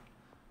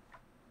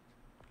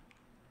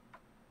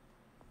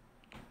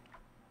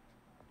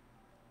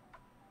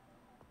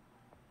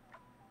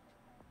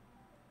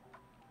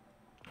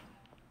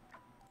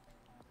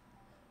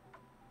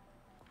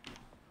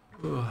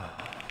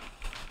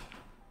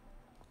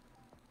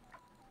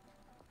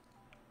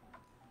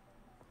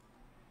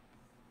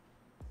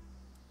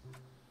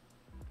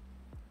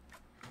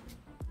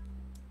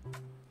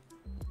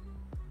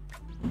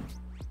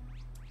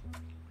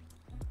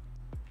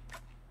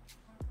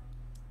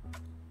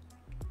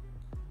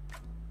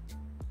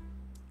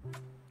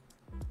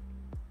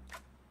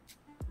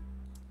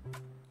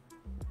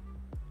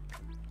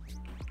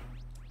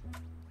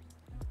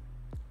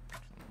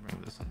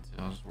 Bring this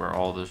into, I'll just wear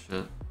all this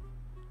shit.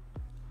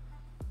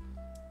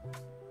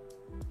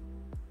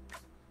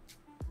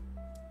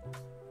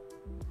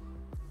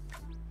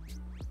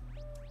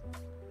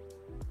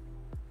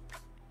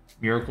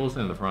 Miracles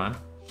in the prime.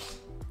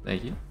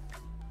 Thank you.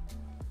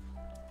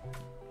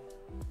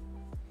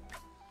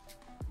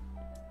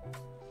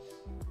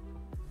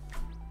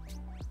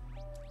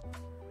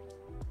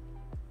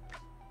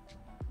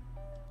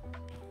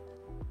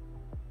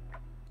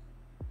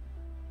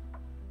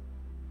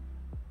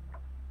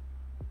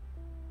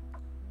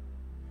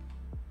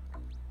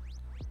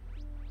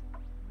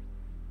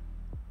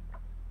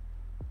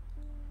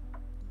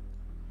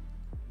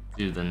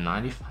 Dude, the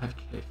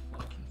 95K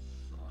fucking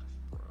sucks,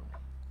 bro.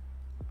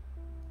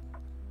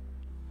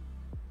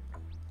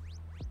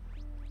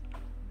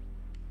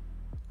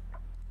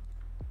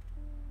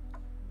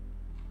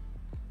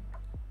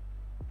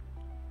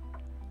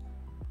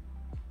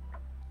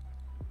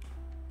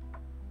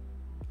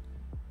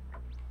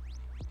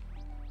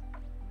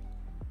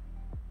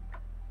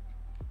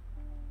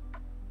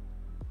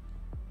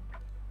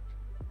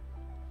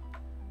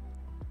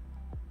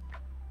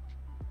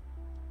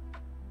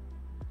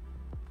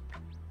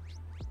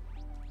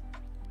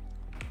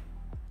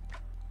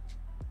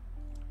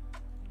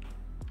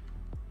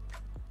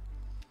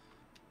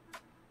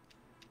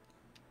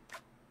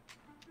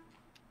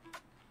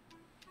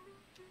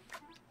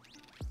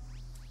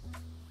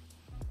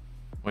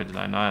 Wait, did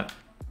I not?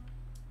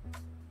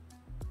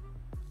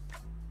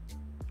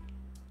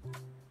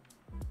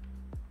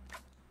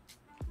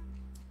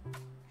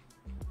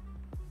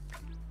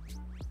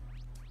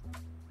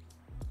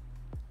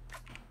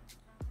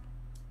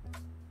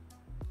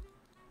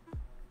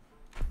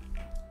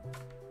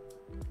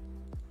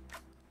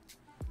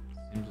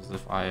 Seems as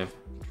if I have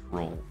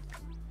trolled.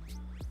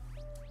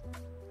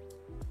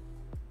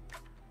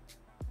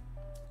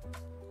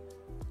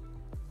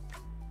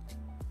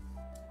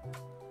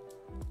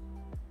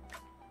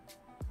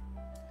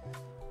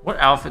 What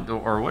outfit though,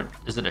 or what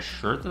is it, a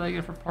shirt that I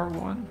get for part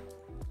 1?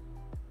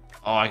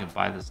 Oh, I can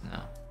buy this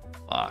now.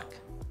 Fuck.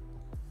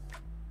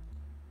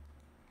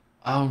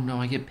 Oh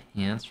no, I get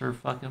pants for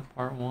fucking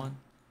part 1?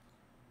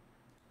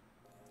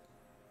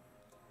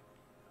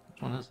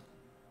 Which one is it?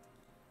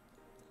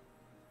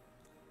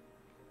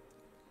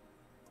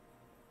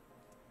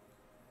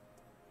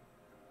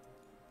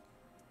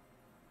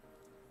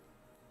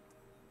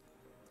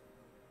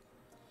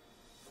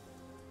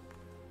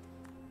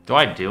 Do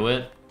I do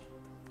it?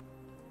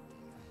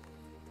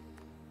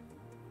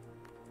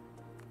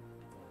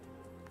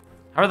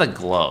 How are the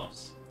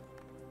gloves?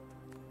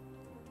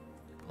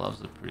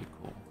 Gloves are pretty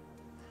cool.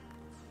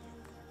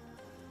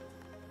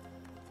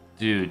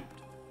 Dude,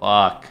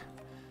 fuck.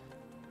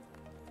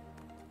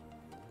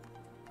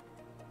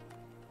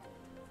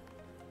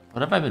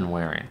 What have I been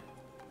wearing?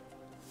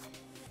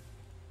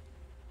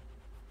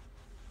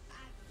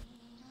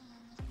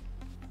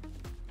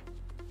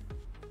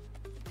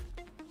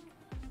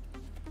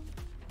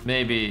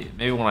 Maybe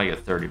when I get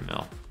 30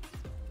 mil.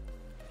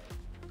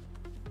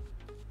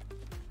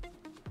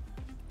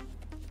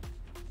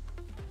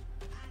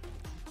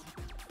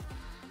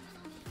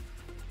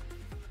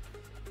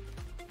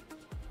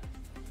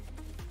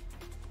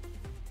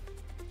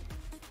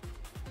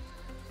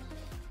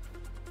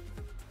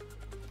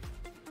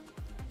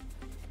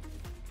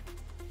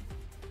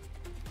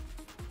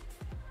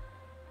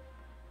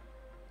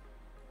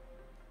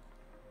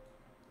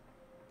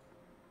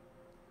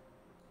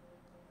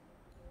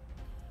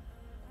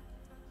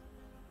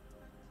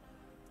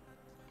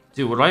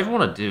 Dude, what do I even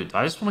want to do? Do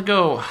I just want to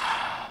go...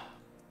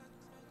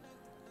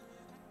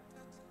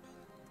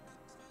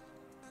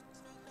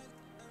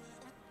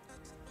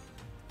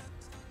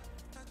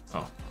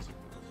 Oh.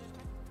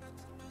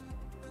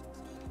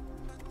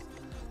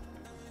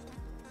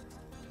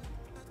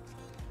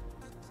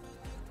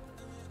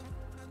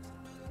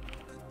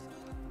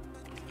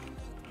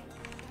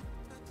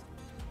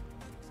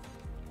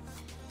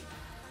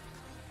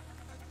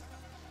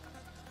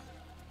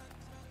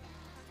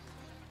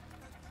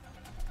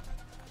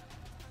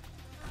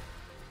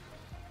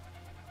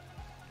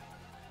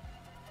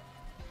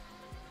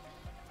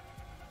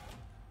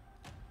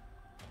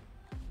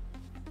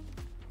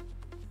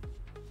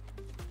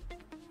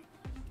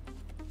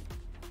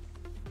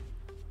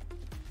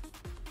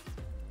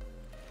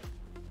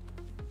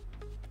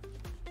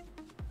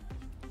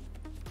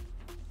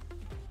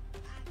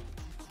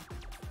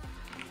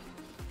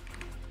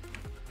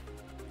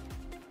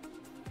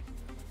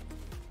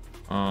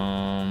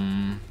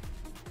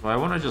 Do I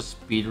want to just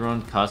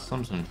speedrun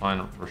customs and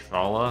find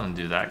Rashala and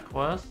do that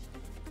quest?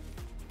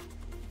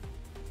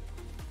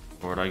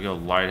 Or would I go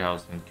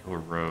Lighthouse and kill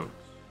rogues?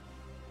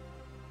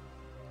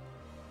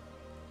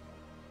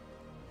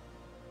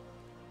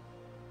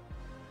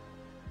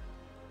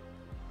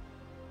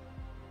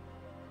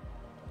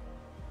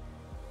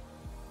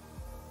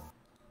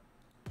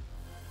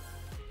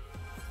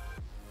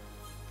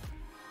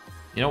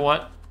 You know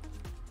what?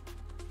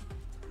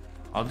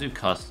 I'll do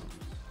customs.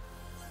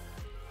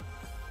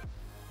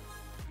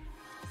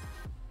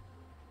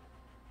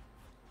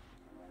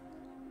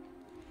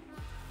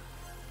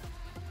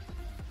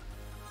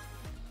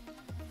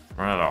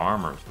 Run out of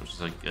armors, which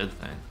is a good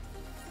thing.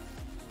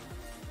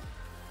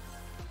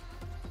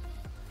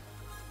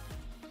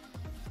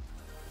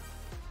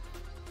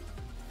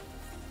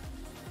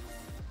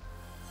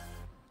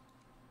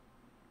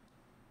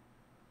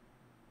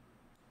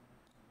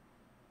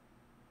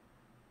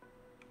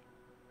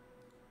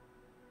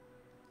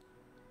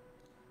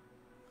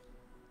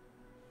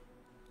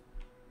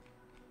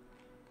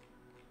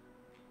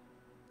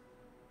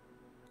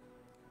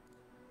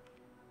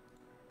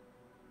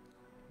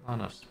 Not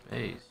enough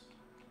space.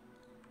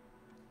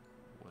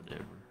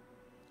 Whatever.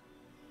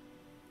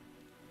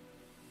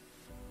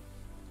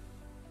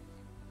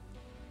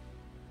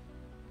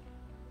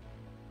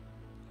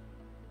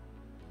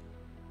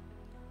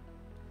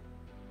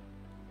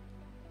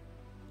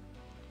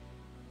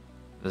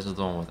 This is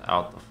the one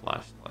without the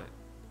flashlight.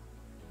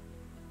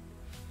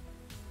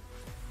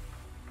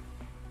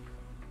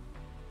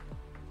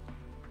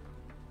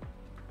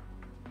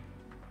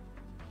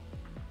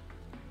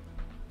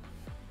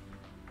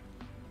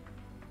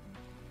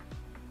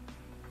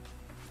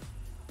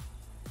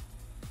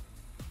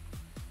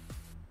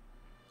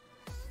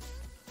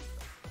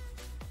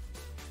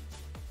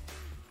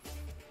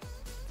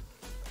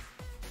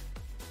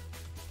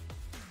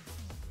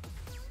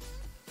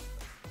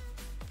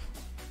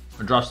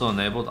 Are drops still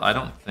enabled? I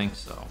don't think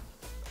so.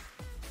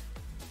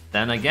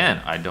 Then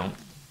again, I don't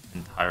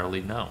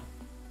entirely know.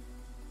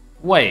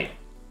 Wait,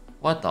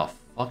 what the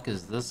fuck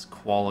is this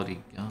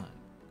quality gun?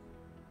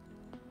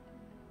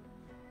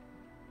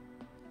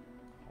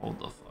 Hold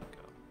the fuck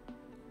up.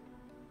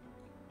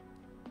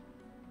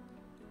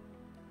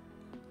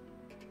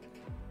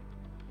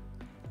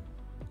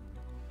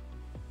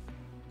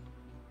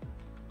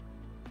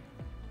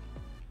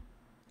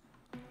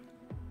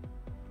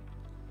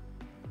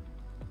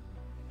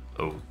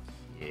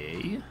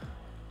 Okay.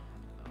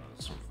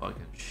 Some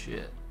fucking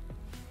shit.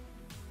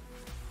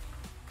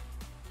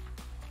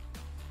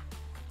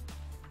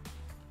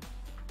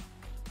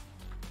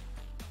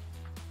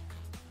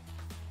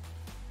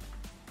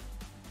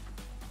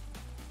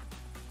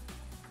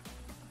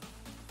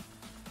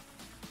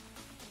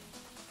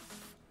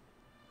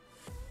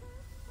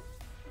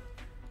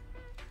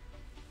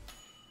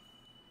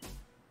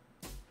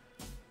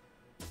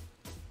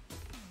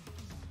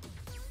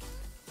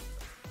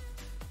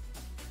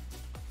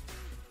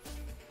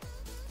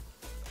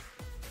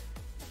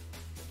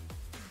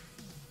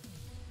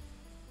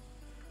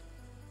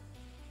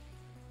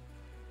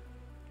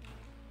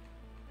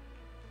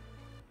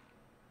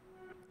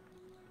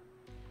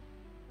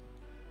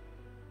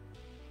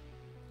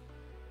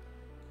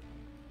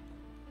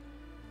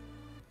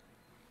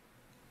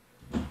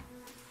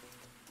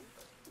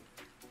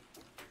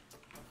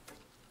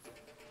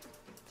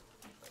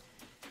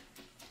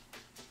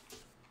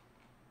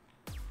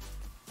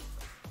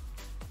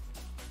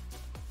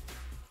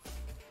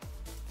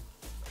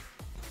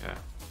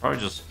 Probably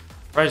just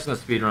gonna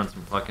speedrun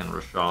some fucking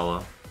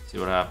Rashala. See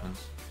what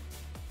happens.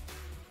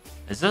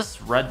 Is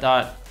this red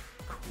dot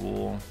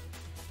cool?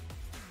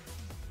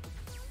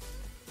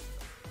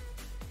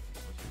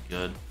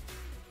 Good.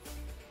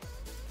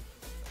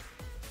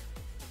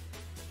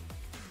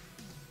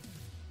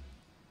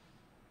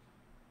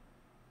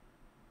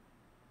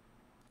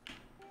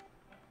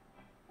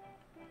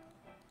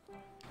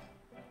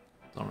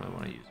 Don't really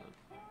want to use it.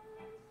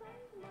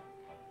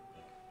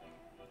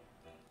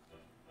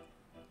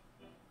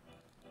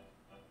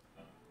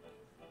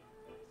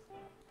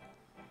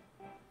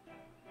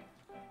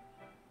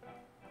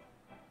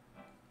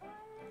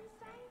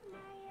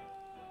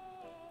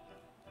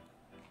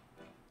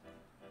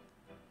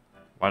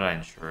 Why did I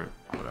insure it?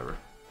 Whatever.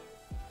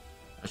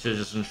 I should have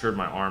just insured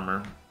my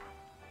armor.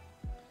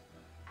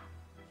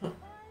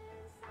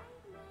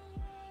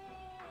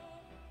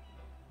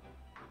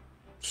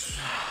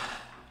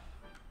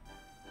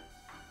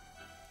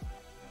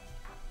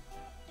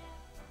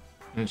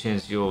 Any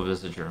chance you will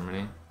visit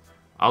Germany?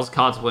 I was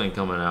contemplating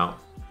coming out,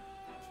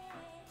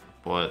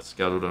 but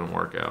schedule didn't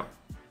work out.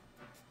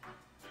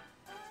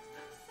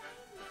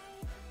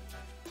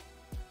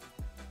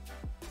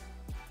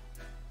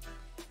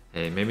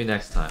 Hey, maybe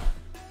next time.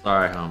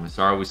 Sorry, homie.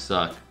 Sorry we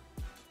suck.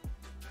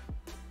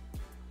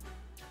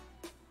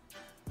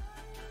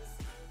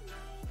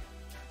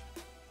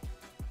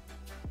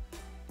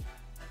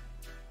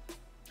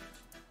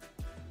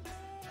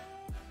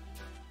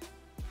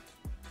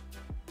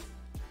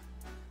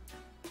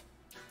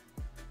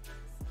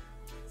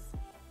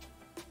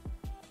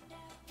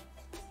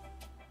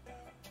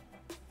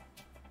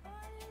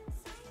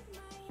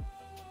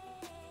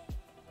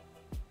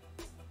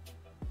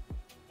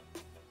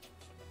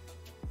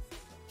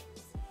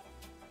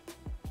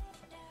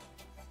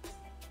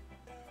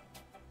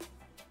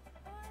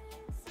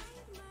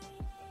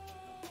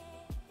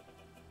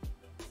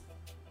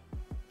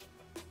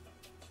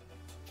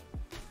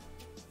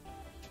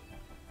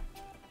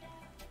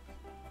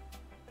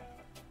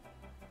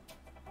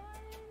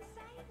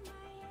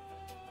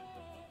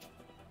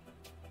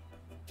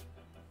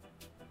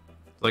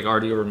 Like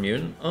RD over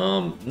Mutant?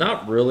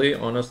 Not really,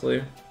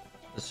 honestly.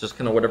 It's just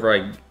kind of whatever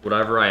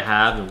I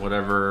have and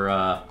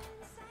whatever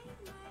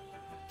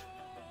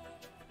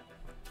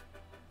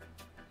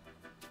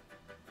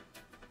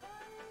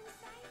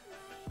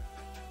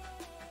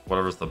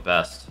whatever's the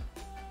best.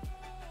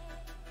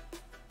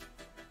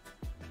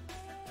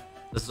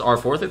 This is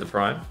R4, take the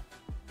Prime.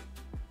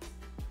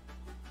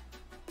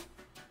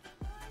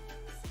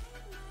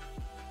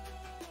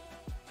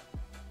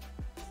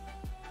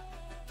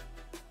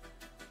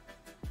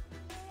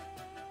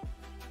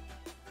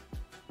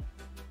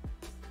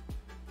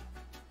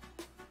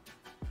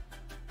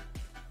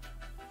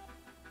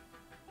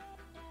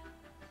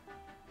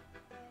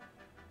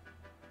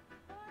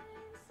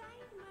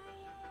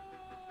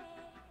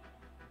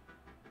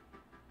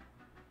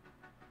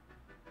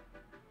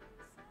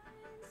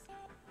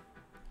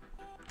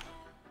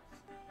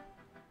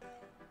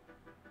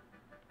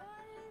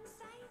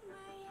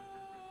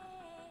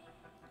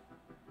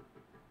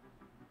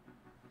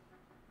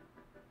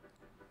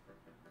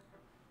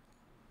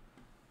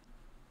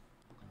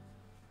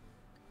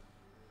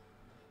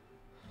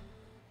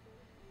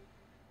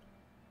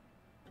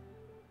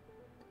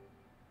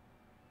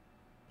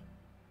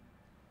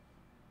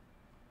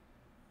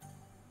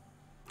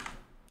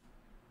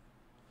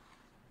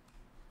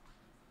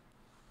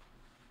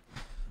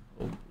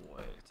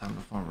 Time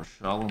to find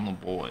Rochelle and the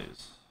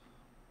boys.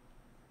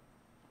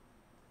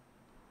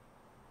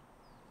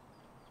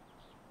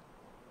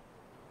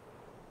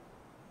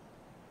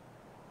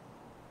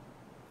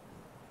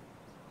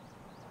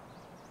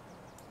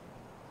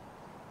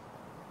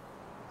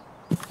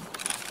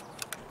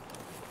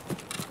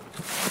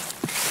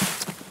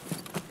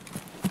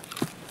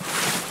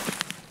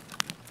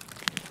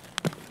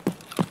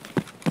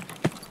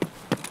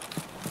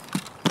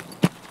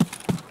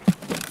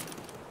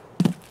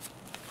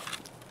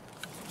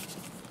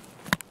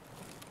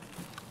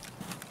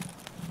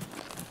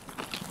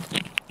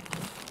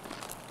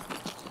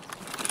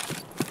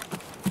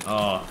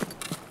 Oh,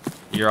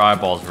 your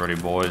eyeballs ready,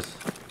 boys.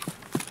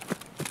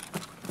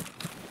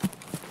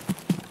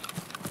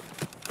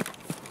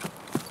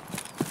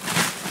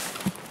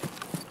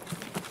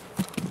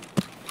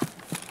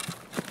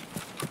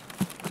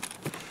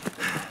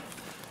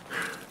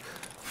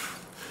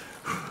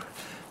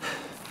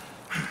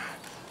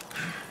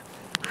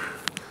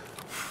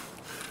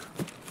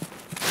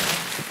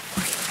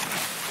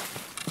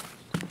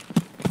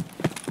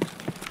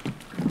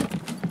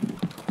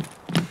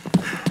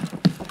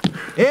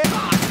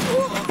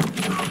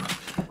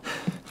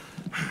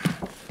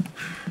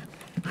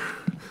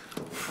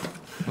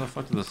 Where the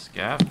fuck did the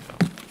scav go?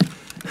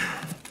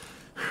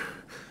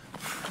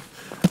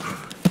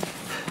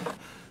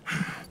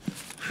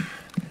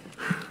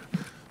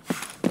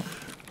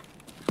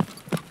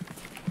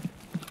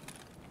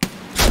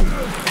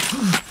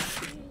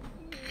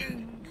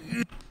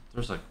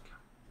 There's like,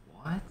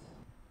 what?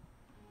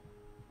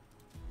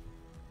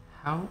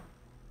 How?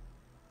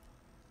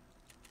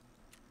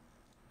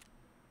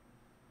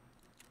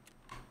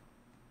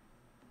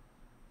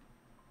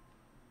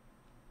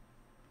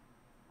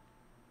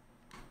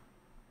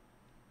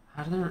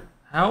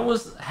 How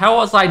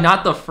was I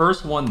not the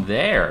first one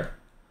there?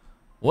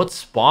 What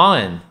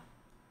spawned?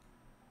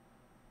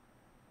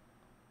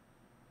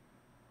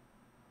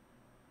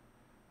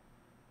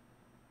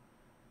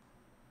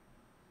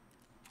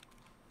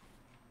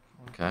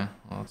 Okay,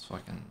 well that's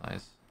fucking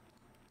nice.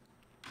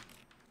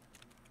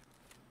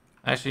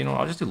 Actually, you know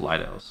what? I'll just do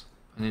Lighthouse.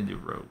 I need to do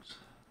Rogues.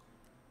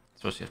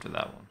 Especially after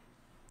that one.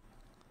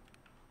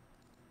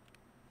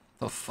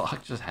 The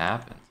fuck just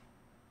happened?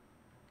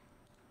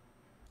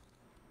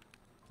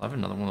 I have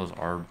another one of those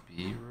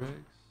RB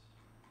rigs.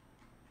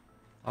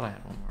 Thought I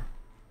had one more.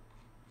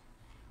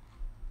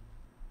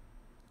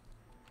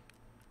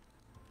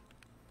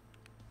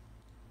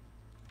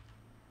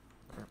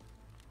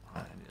 I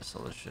need to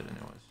sell this shit anyways.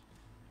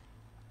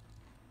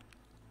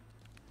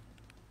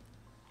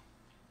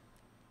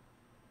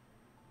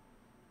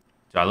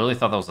 Dude, I literally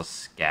thought that was a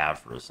scav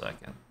for a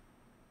second.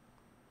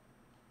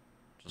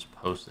 Just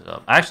post it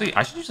up. Actually,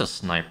 I should use a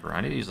sniper.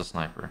 I need to use a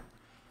sniper.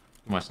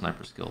 Get my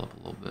sniper skill up a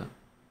little bit.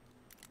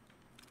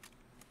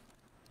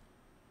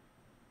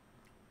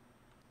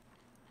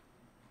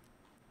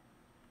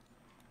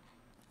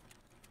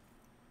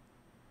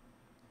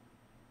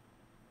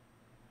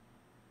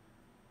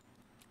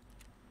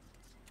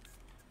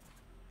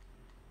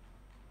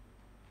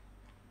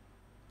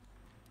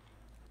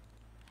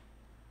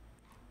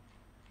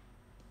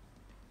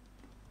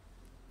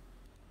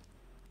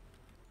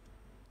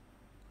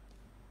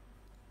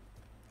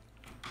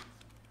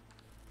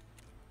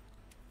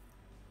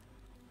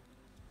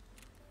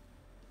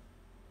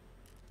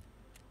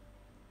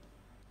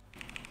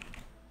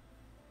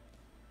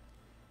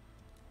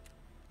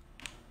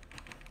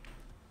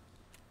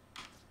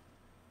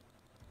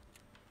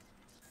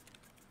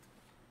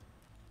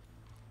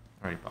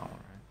 Already bought one,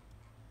 right?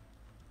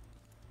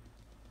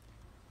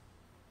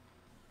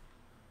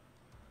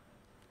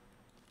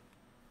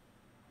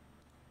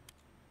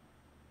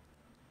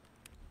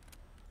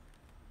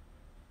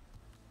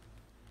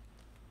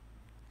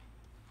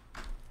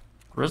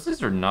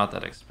 Grizzlies are not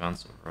that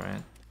expensive,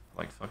 right?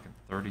 Like fucking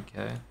 30k.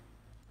 I'm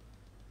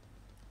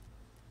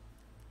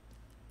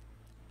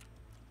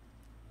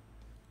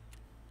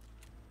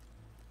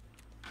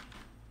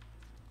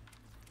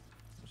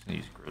just gonna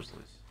use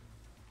Grizzlies.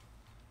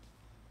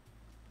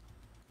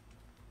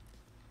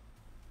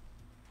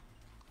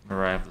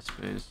 Whenever I have the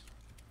space.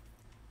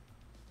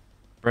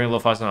 Bring a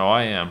little 5 Oh,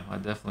 I am. I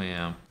definitely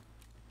am.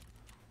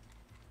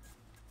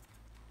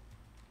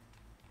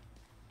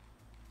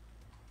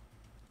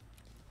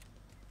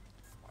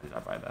 Why did I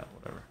buy that?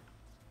 Whatever.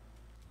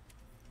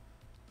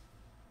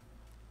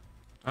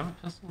 Do I have a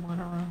pistol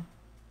lying around?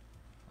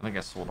 I think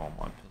I sold all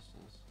my pistols.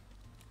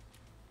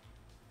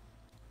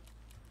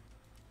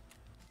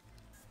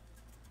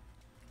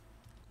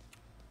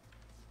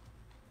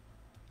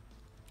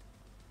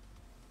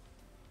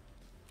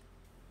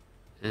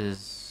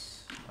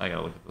 I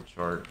gotta look at the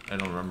chart. I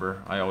don't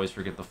remember. I always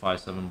forget the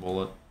 5.7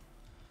 bullet.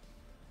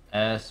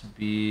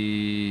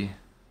 SB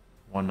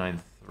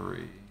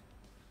 193.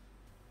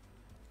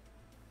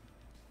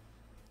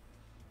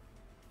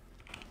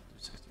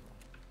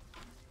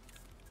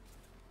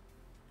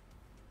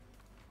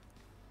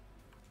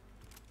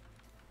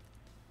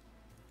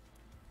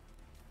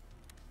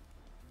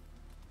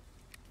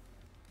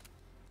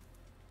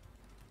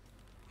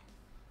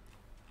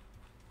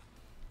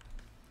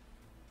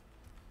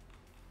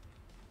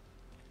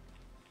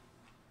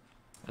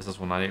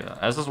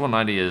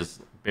 SS190 is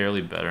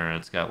barely better, and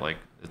it's got like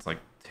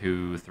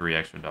 $2-3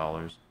 extra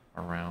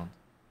around.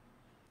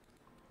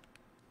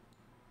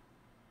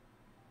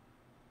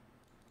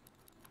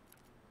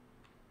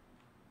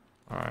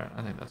 All right,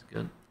 I think that's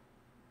good.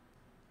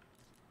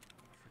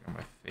 I forgot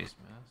my face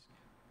mask.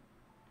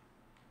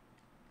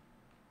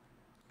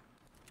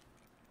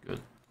 Good,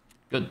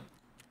 good,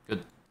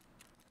 good.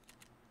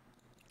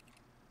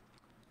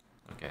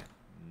 Okay,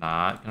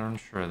 not gonna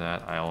ensure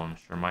that. I'll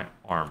ensure my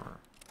armor.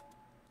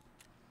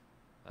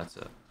 That's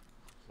it.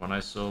 When I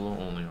solo,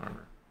 only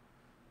armor.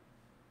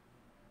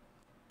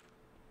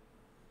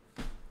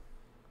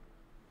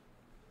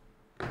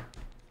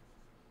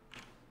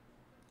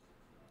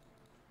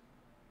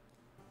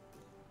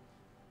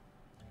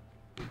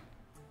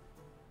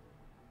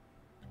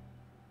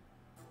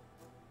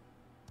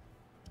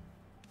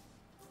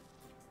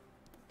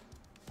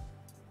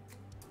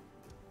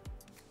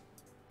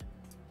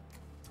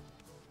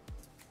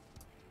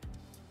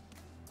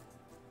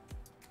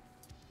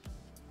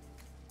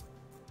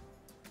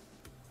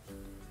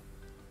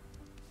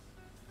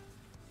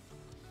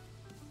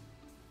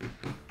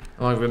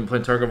 How long have we been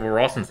playing Tarkov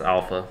overall? Since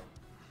Alpha.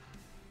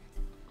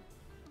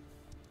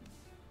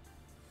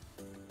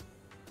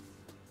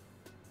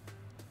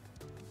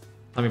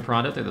 I mean,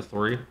 Pronda, they're the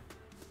 3.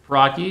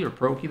 Procky or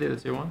Proki, they're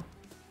the 2-1.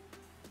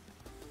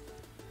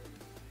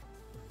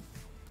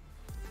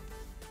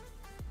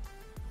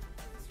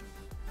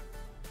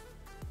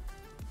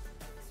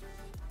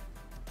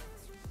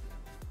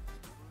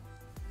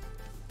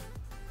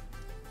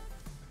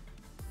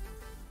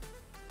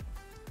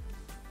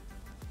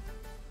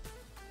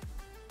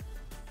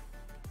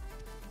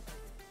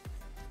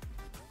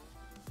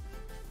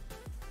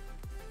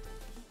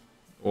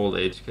 Old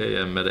HK,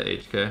 yeah, meta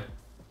HK.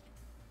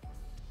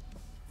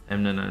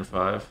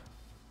 M995.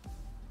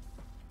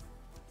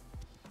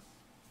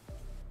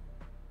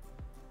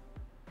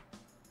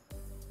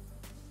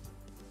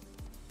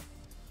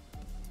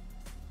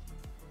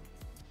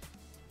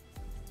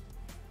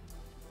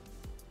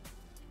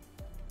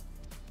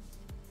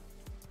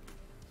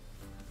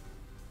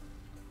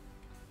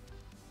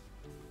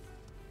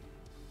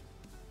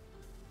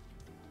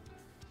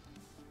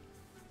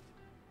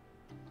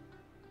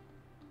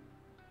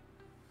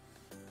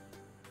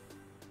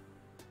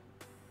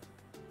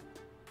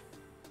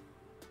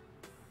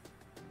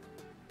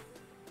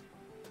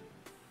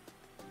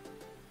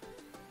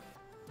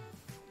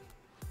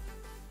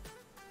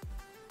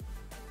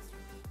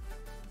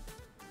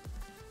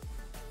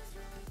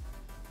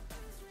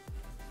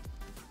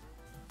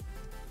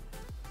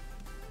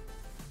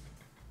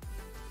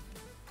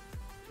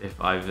 If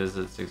I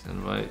visit 6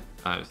 invite,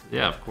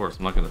 yeah, of course.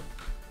 I'm not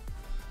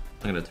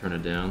gonna turn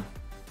it down.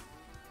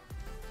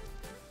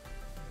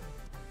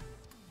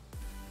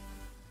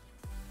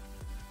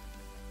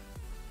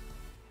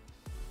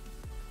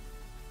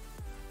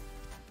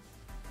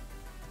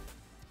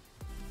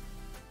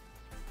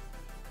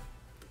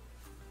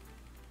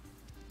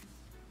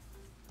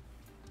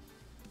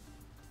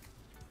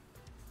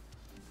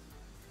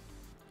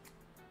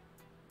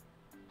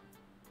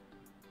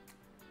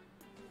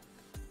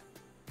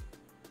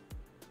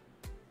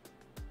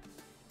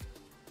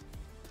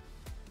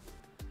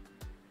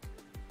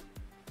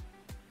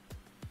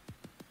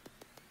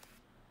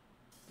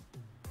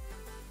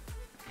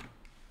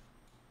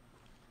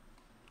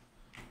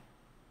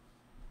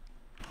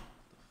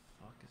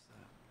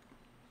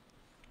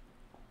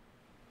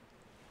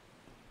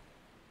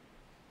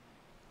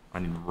 I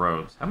need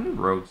rogues. How many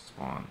rogues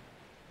spawn?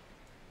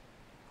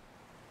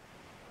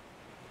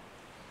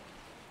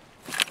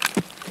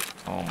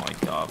 Oh my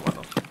god, why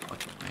the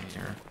fuck am I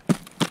here?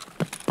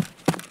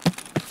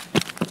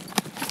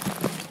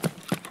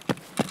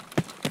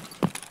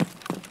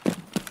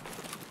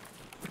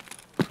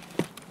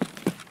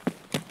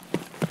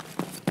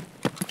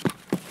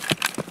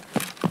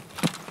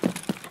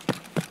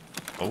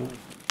 Oh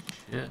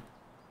shit.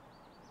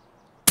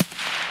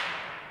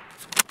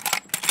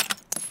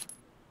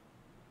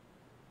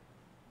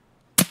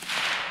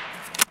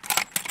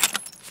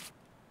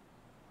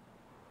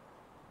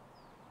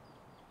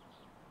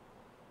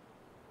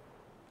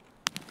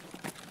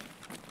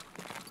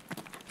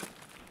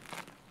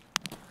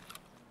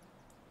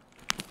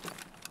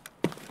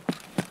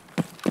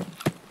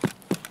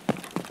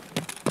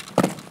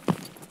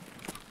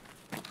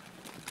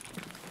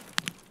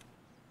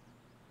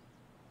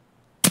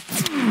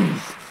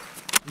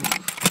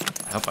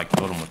 I hope I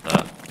killed him with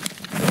that.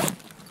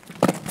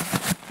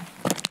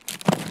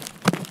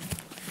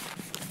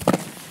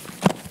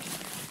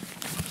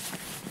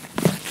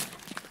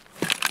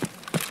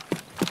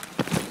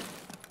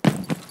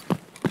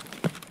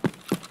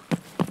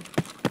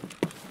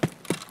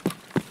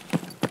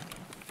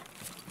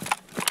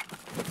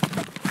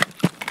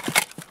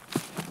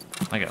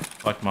 I gotta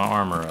fuck my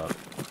armor up.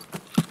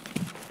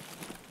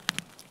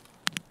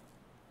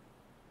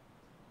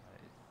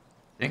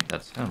 I think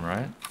that's him,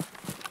 right?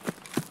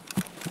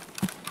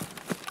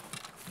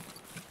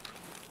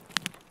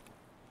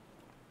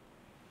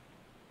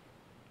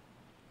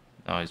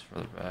 No, he's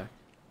further back.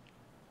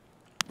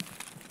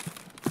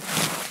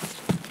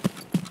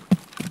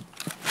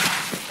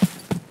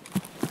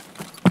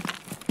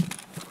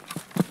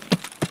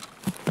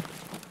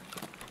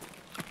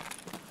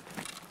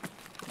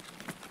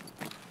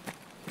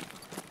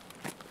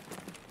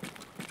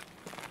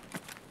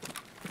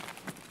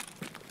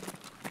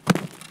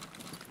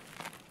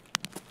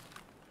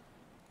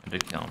 I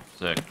did kill him.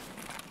 Sick.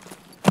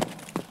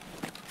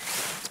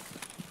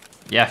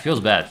 Yeah, feels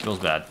bad. Feels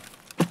bad.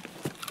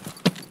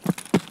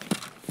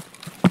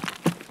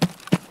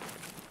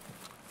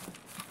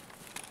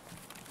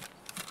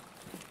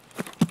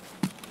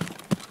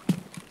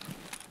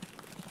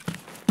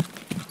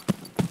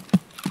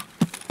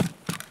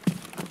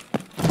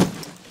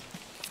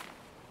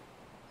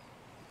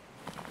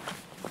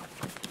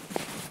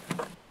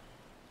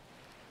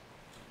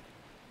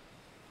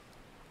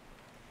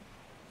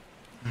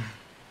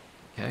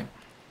 Okay.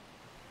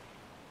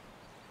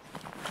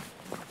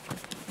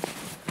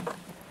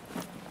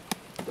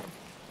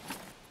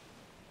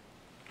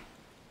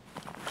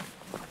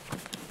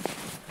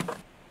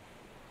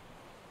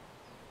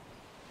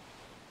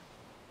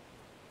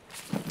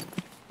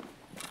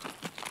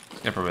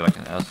 Yeah, probably like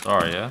an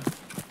SR, yeah?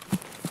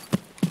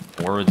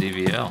 Or a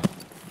DVL.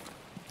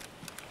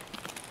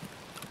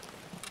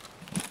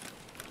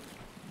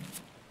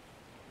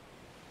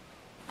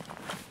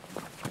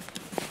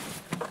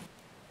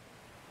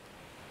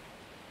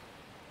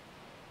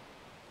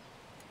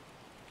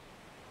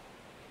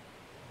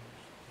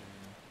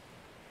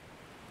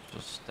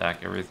 Just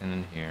stack everything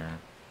in here.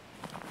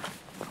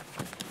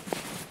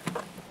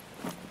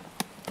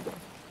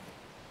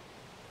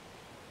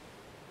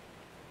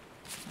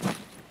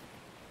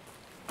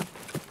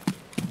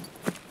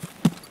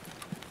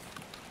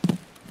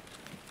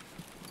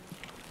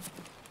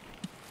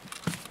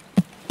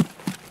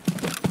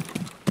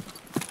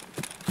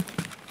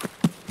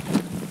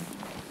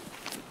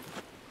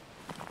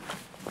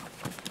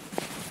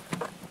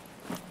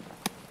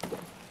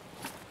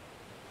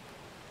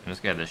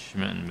 guy had the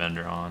Schmitten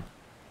bender on.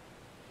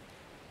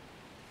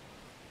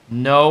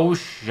 No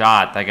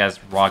shot. That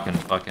guy's rocking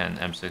fucking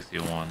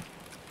M61.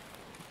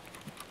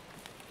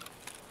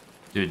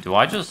 Dude, do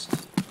I just...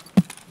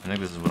 I think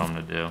this is what I'm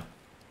gonna do.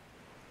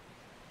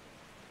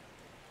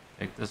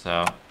 Take this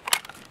out.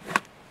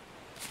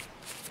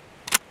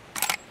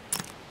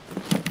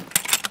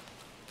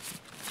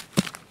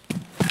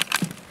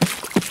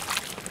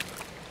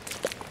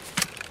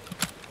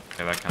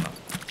 Okay, that kind of...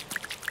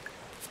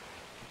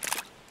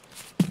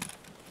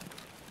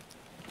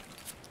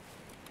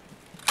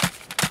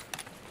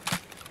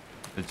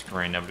 It's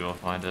green, nobody will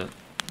find it.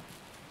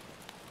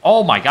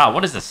 Oh my god,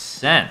 what is the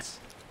Sens?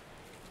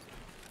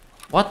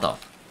 What the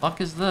fuck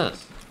is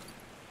this?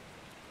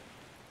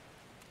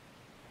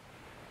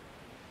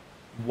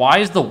 Why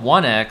is the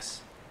 1X?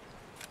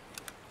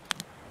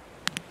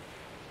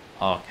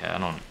 Okay, I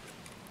don't...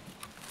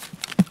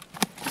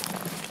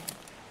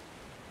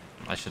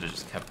 I should have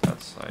just kept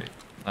that sight.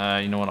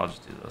 You know what, I'll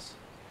just do this.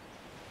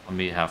 I'll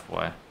meet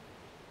halfway.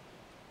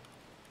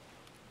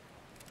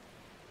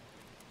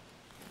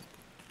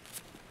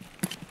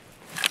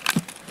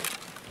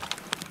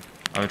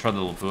 Have I tried the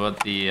Lapua?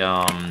 The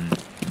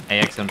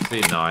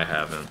AXMC? No, I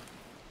haven't.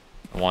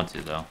 I want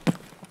to though.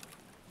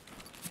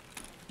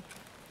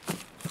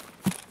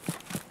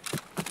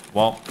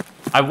 Well,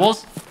 I will.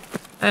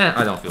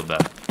 I don't feel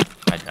bad.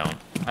 I don't.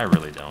 I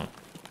really don't.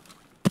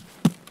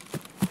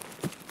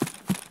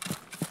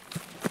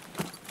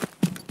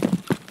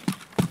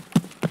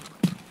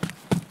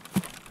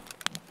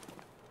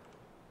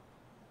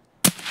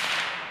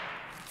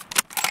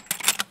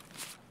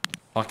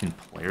 Fucking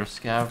player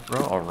scav,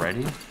 bro,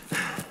 already?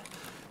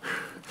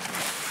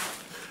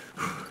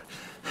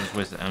 Just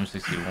wasted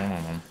M61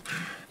 on him.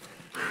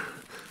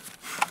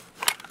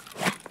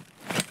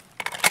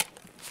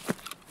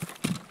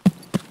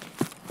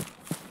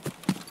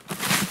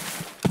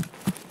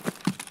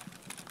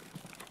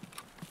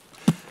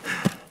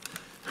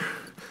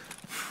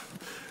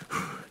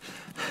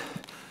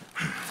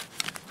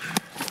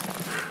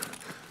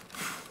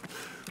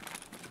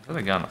 I could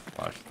have gotten a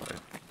flashlight.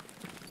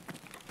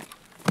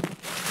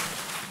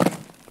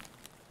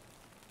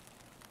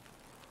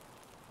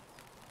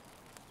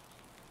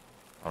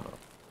 Hold up.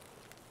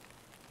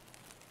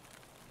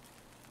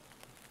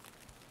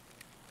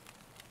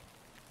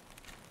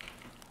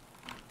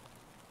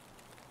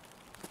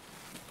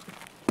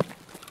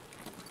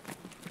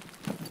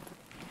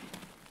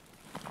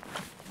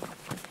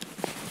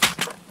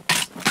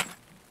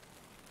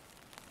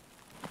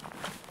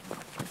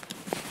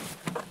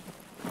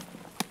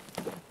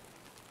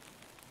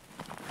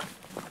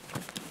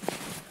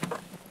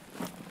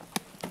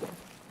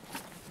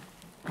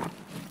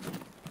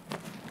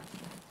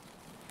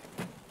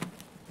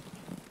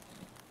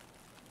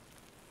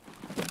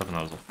 I thought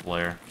that was a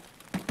flare.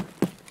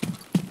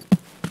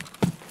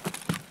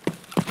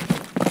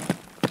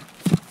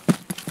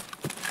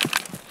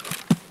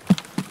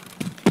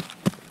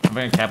 I've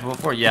been cap it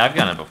before? Yeah, I've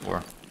gotten it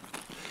before.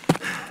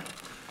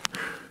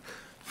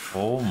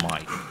 Oh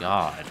my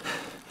god.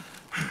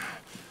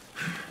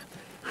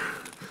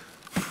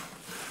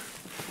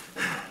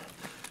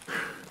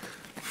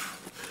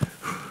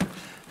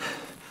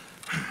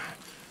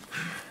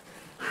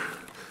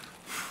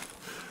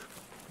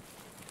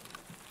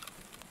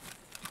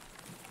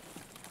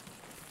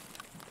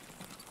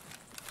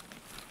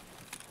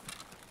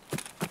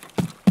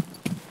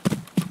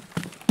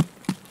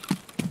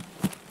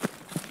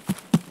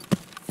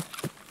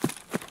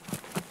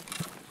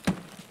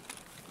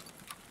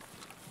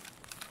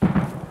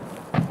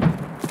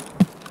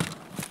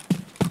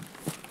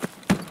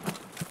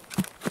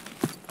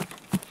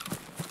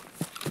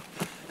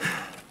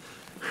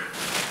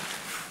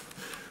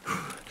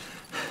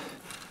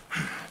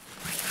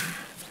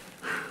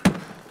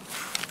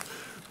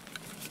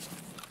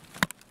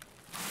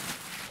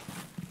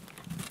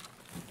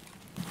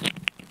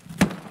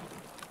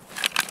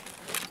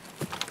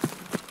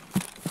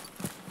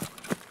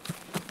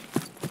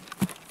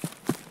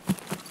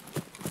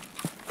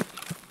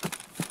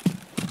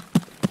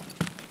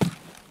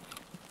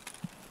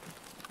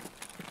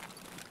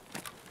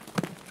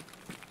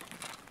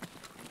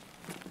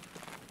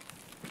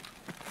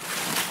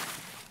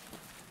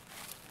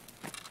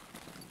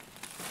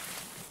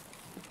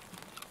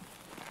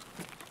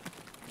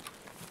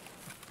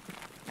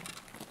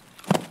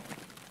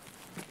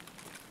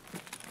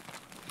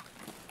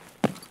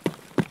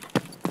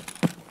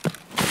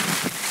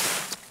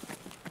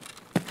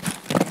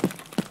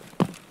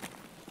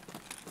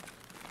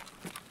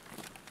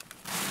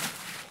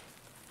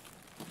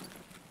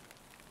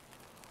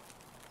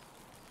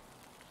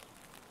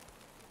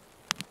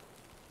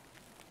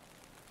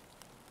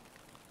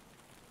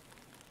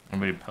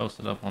 Anybody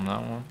posted up on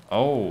that one?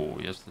 Oh,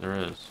 yes there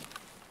is.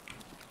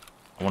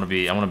 I want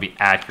to be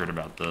accurate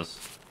about this.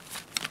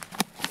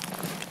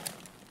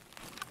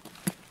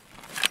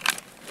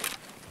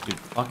 Dude,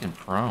 fucking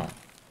prone.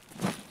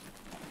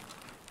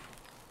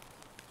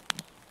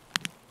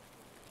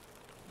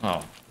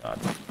 Oh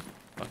god.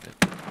 Fuck it.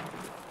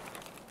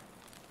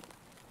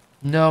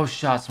 No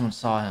shot, someone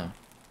saw him.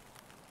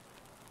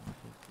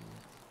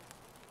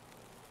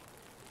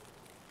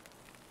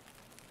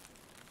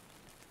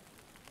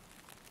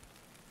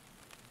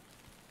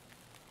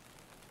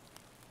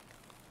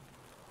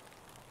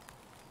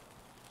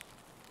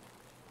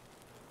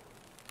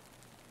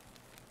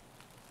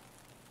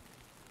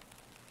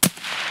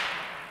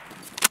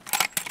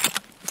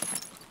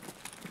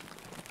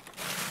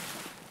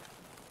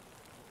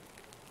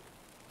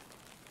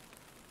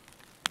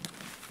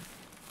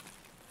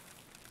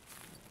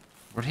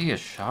 Where'd he get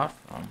shot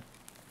from?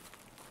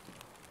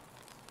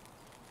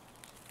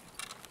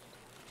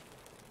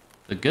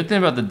 The good thing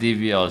about the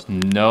DVL is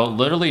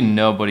literally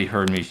nobody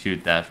heard me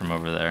shoot that from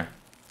over there.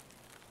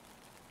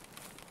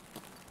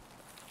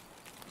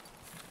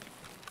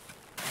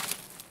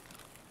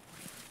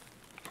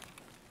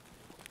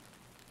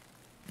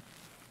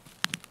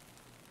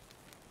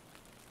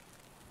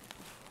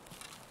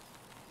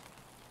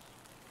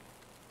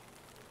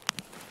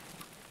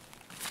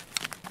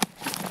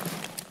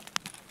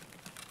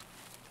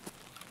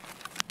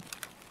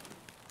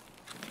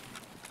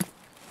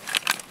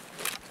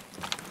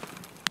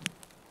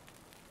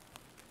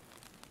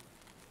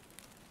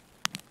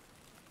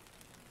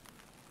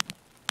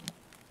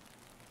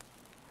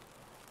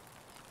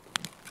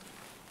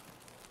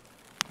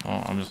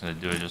 Well, I'm just gonna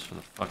do it just for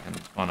the fucking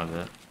fun of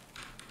it.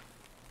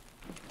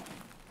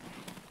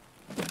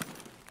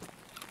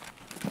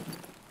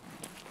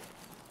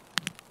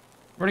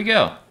 Where'd he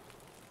go?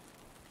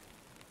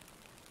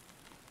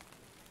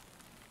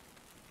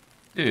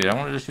 Dude, I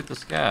wanted to shoot the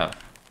scav.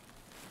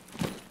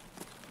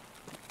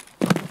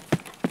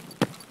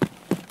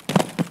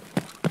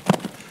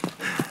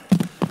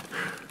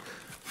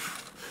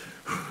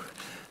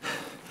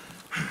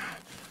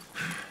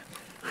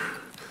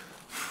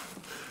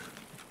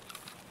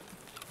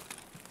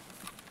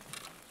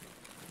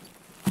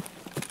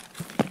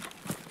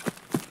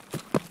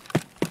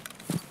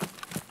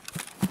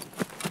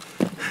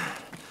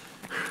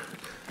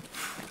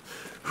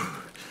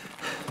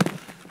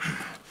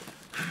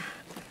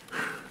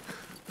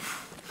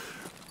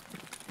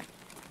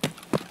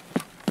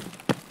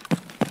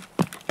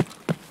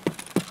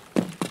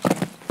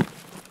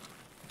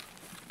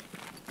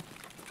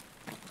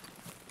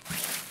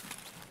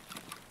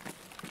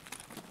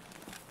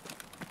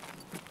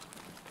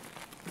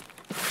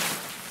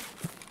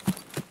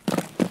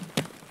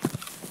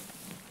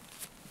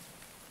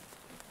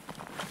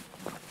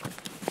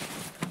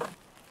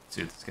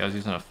 Dude, this guy's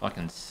using a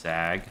fucking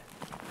SAG.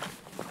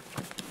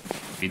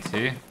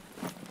 BT?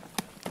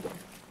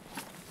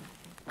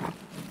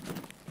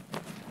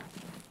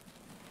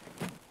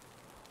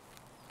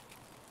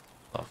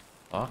 The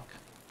fuck?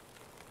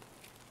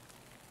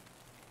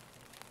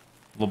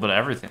 A little bit of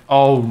everything.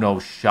 Oh, no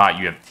shot,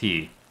 you have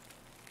T.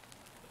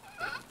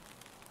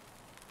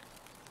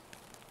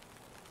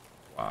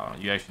 Wow,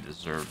 you actually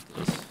deserved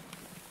this.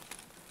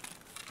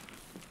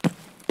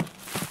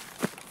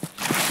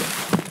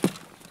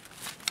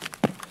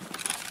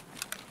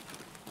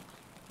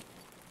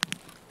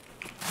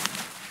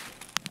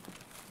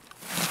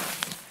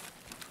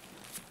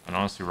 I'd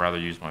honestly rather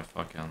use my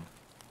fucking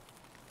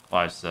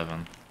 5.7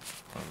 out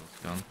of this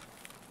gun.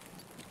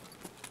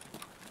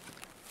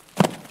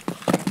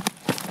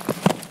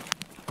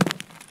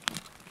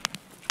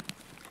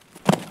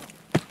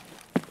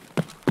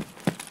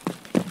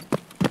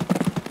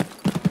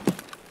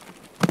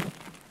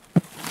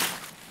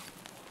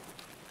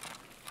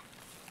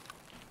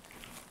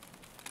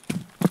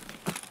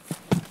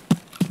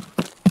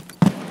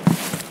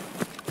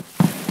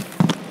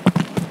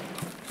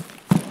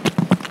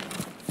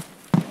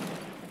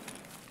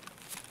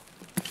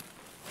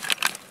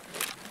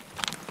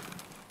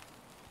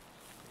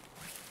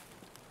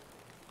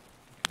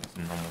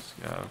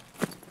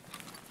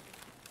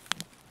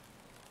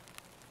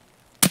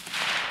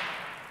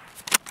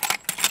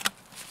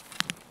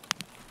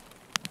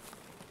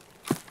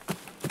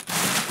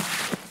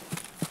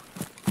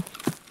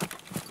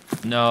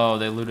 No,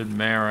 they looted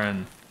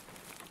Marin.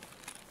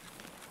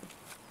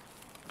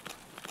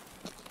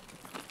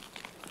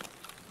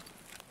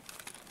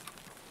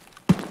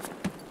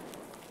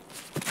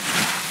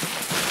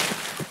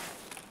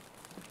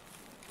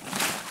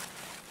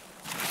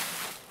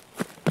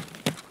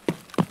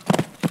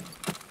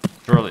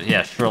 Surely,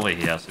 yeah, surely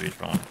he has to be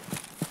trolling.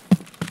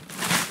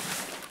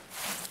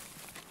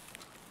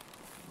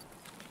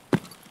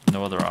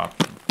 No other option.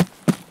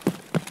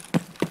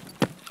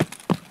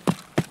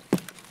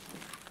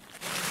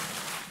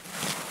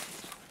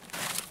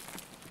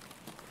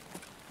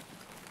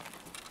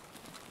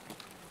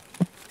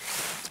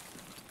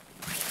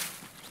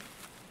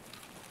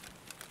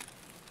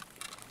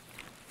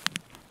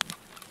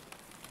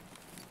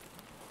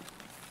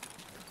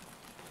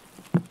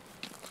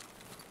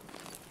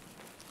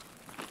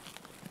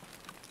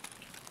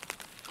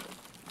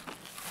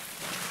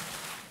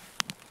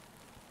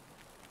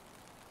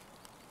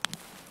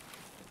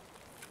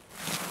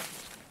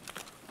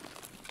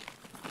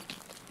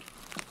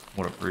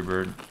 What a free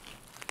bird.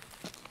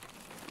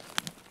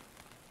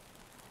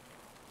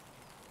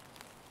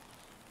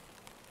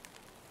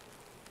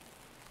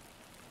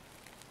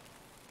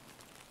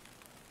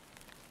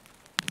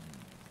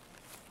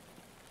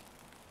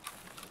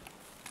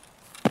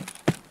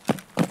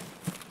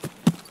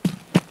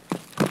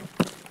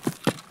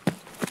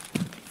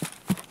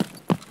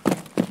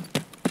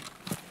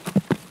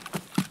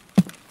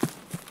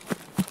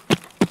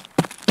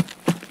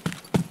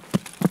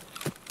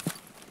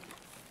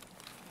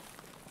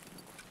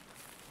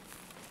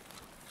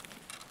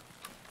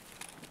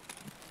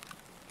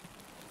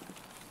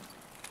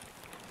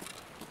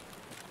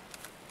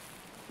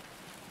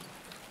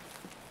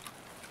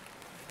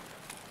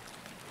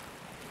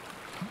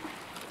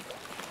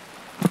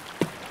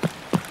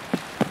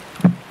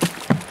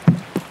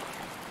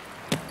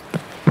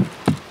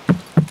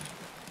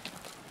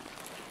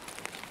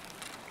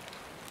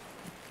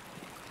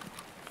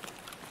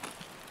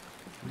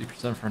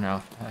 10% for an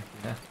alpha pack,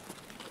 yeah.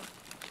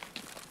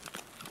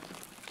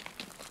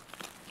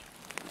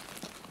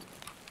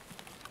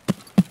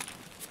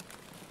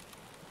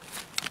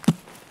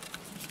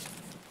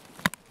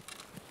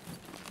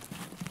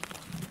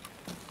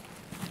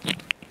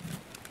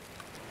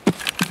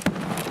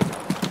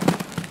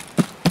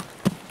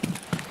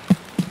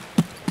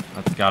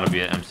 That's gotta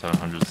be an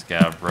M700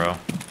 scab, bro.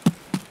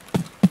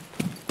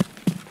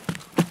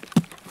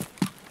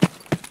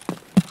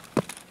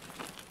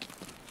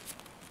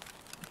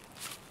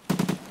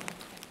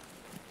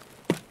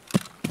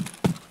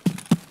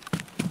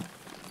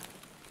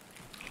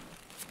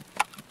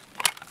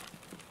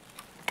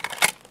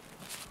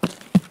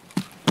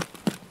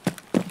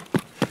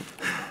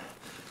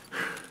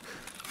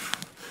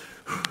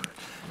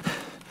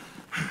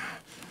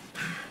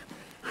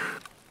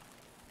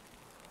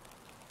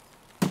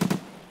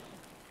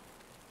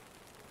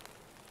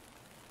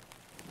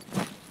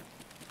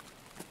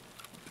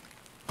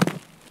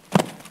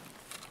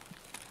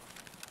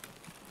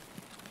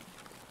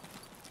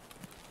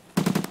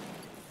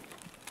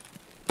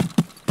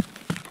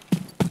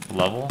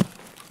 Level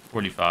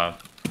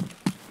 45.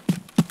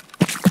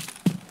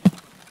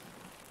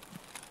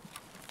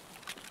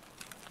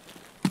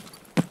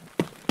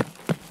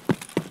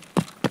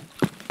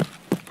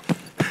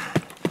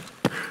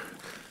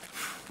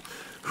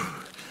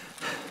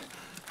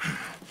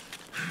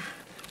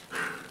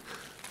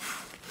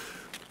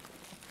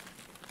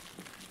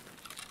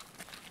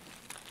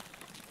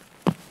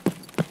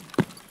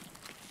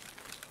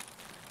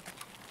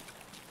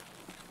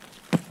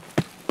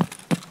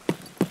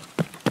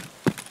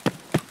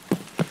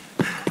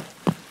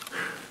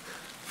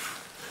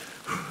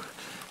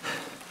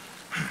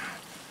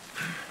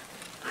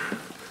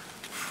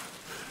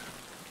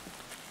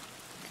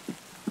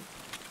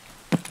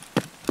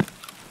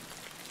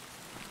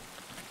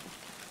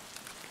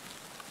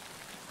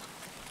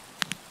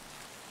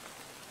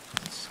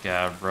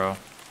 Scav, bro.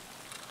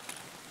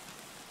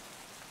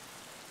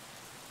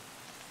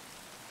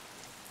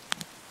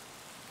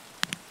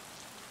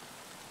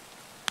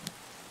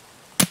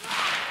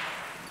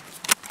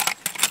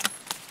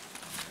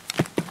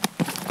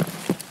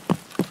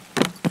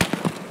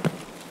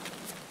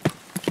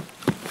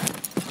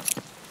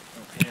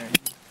 Okay,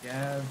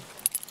 Scav.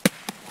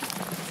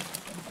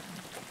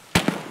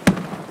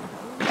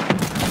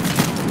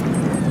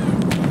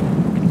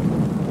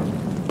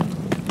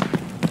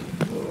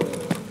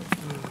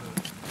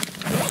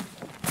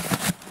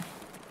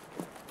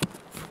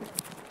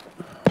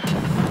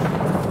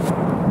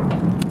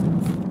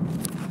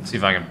 See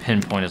if I can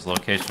pinpoint his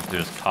location through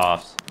his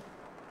coughs.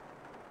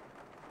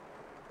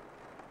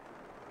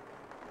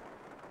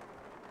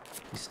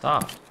 He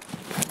stopped.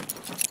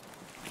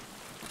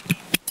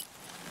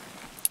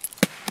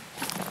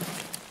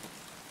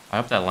 I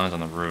hope that lands on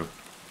the roof.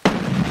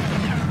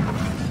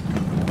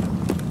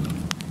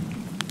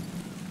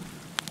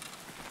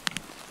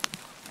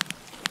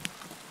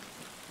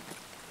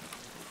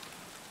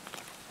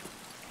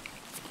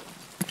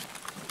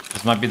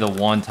 This might be the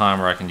one time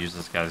where I can use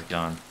this guy's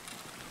gun.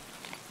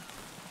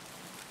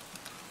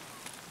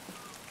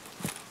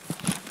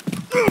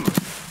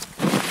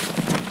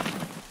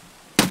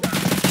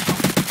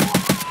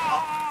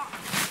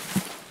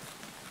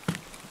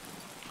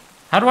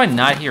 How do I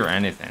not hear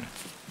anything?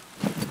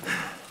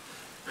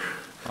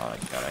 Oh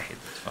god, I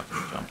hate this fucking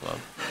jump load.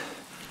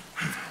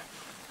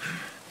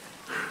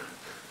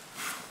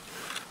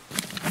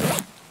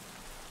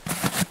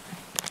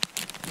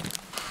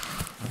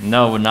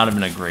 No, it would not have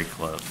been a great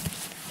clip.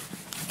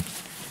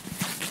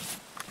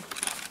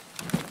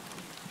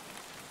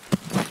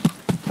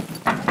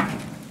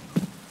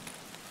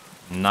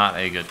 Not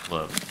a good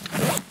clip.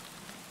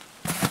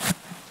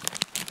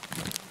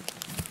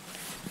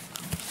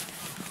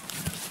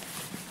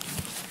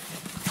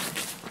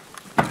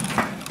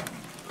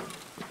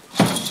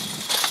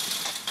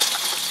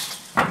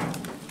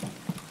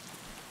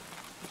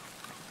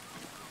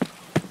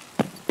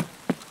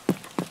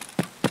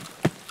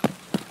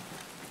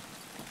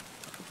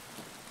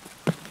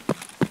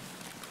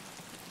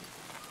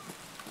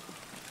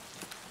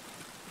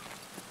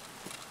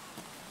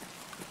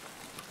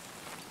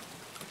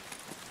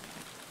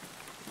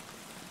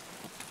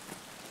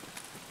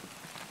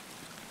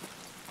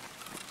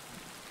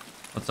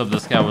 Let's hope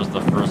this guy was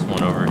the first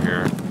one over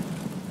here.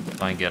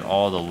 So I can get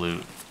all the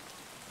loot.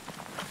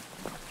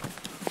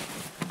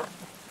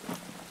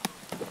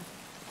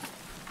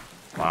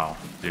 Wow,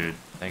 dude,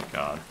 thank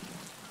God.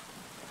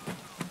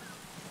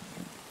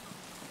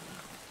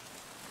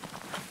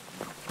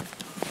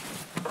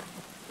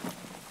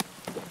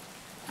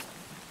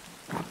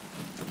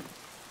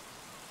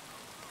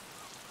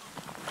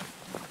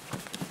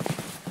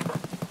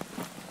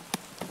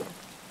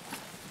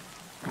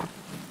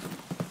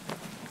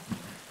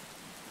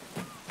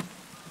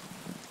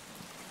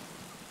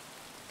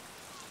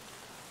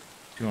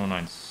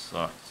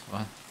 Sucks.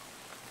 What? I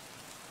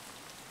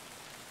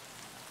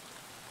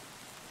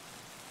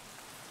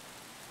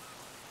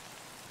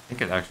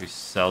think it actually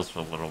sells for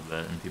a little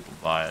bit and people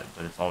buy it,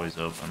 but it's always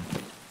open.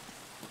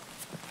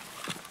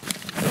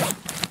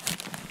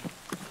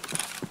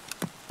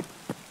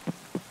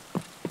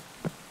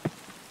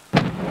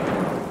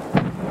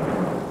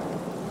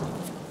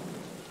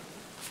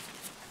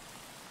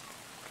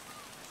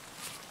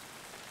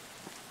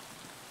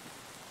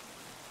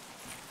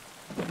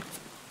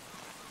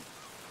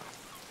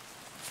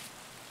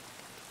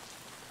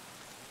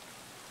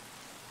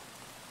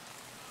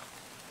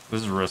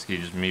 This is risky,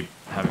 just me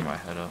having my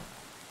head up.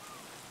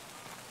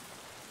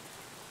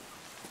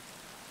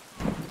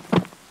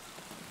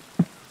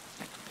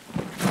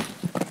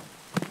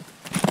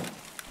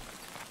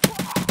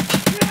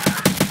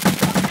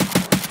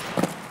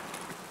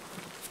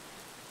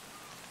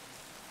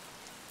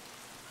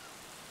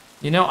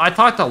 You know, I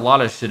talked a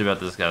lot of shit about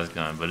this guy's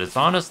gun, but it's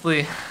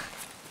honestly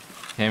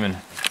came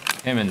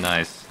in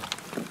nice.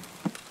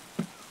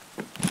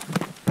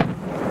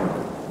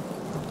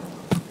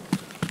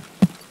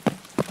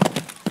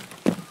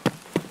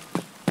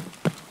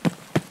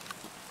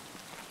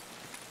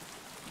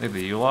 Take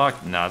the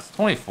U-lock? Nah, it's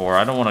 24.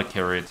 I don't want to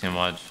carry it too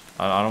much.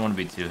 I don't want to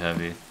be too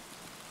heavy.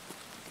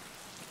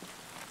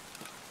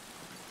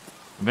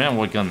 Depending on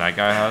what gun that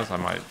guy has, I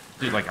might...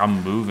 Dude, like,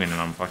 I'm moving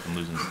and I'm fucking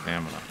losing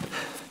stamina.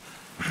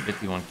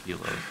 51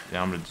 kilos.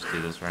 Yeah, I'm gonna just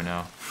do this right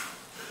now.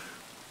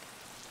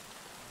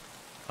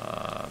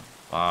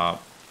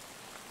 Bop.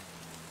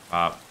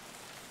 Bop.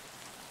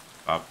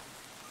 Bop.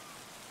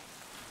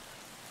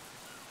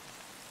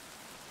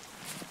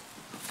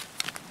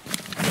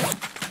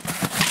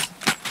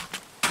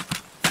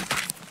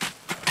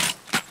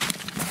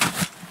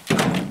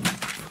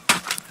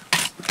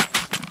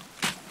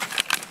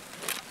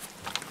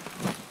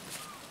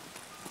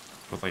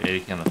 With like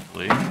 80k on the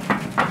fleet.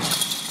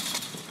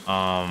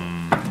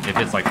 If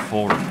it's like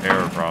full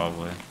repair,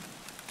 probably.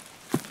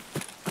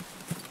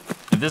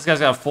 If this guy's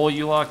got full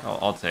U-lock,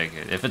 I'll take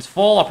it. If it's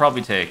full, I'll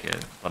probably take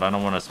it. But I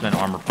don't want to spend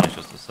armor points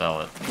just to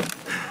sell it.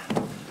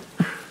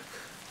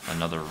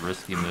 Another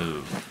risky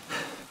move.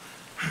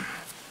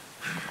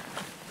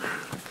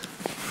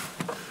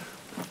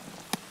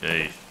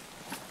 Jeez.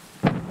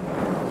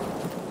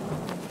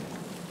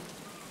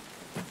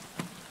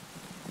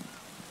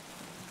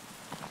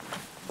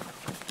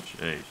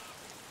 Jeez.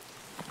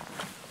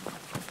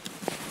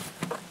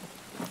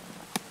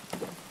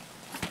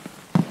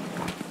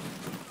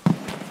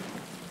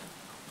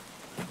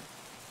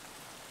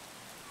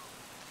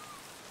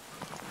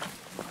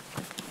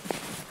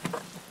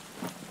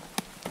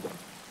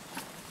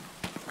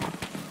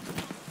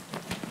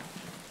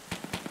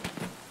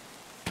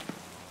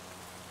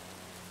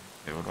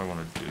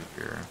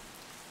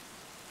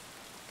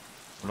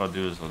 What I'll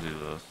do is I'll do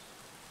this.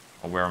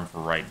 I'll wear them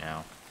for right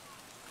now.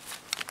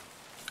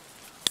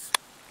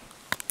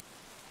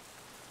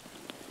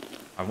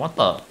 I want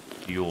the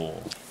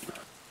fuel,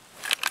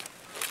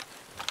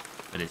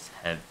 but it's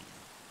heavy.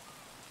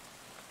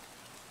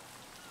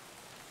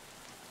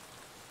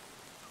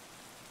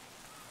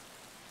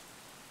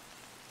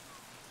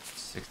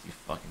 $60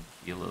 fucking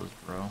kilos,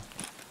 bro.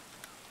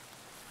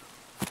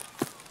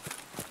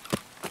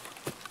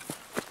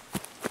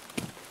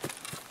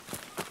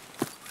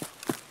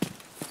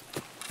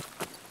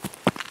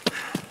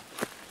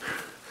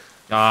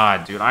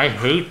 God, dude, I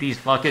hate these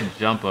fucking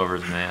jump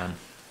overs, man.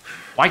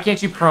 Why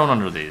can't you prone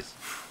under these?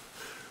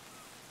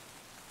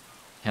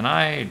 Can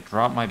I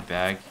drop my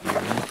bag here?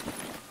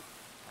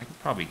 I could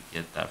probably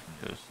get that from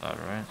the other side,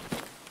 right?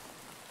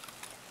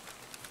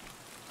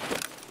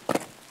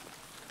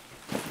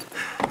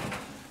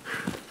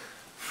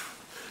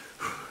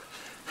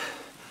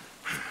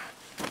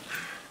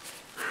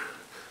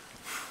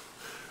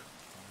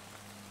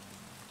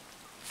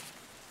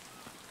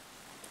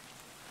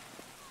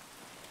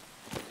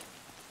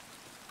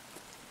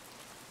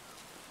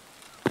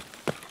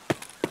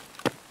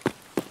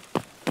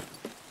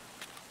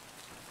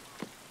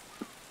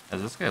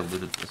 Has this guy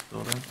looted this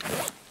building?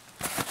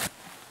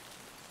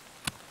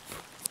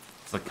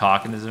 It's a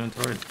cock in his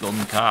inventory. It's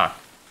golden cock.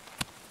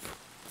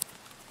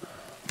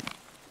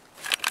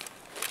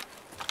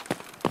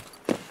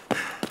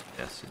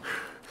 Yes.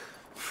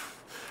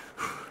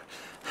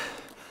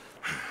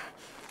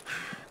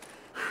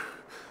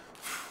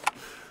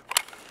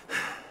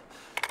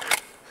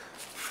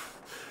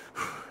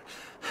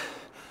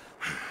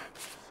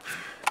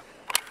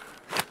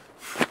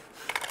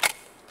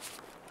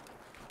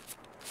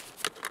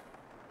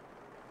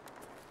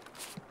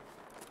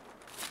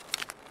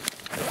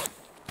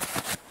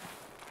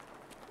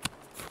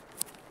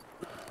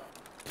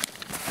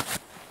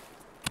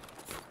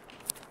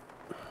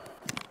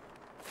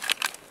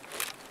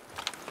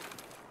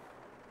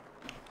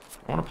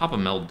 I want to pop a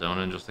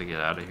Meldona just to get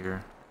out of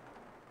here.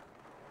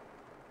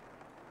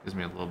 Gives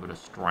me a little bit of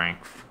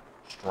strength.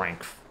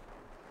 Strength.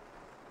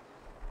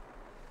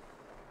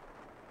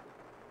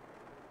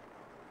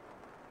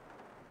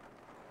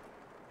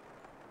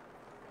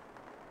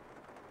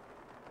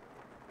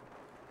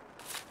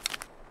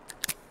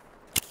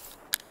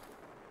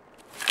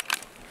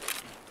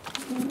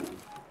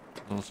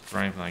 A little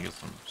strength and I get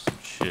some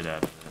shit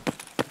out of it.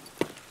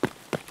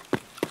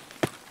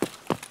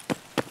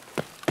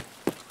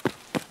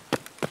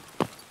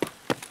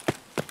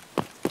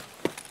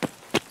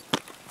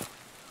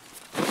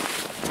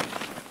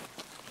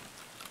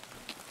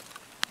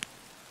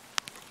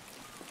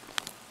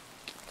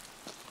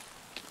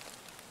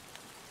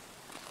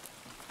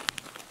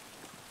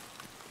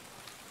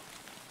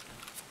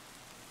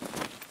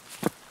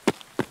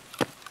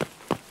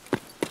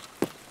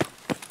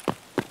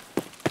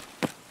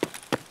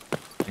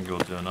 it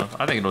will do enough.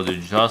 I think it'll do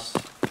just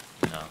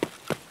enough.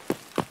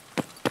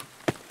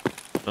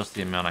 Just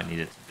the amount I need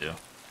it to do.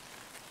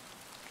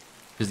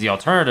 Because the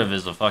alternative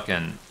is a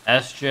fucking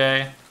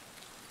SJ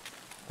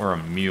or a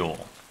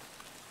mule.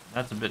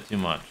 That's a bit too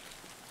much.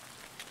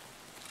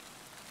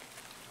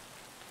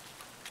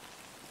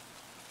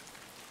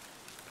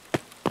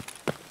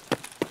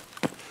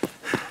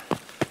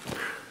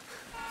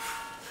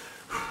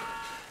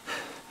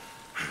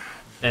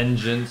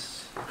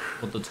 Vengeance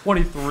with the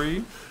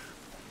 23.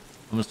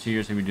 Almost 2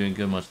 years to be doing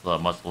good. Much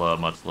love, much love,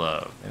 much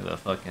love. Maybe that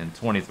fucking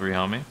 23,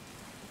 homie.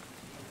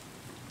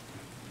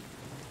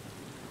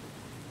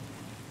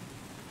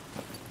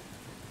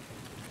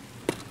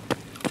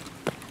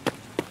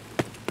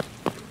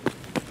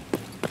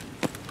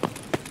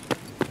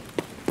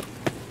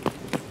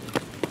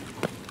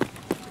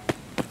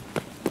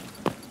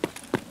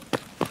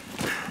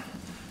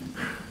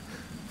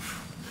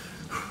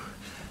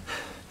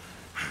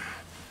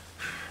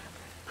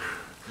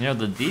 You know,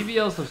 the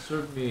DVLs have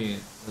served me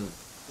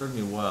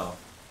well.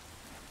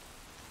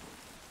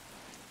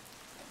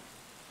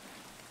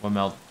 What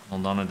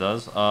Meldonin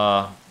does?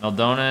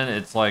 Meldonin,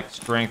 it's like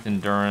strength,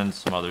 endurance,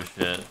 some other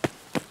shit.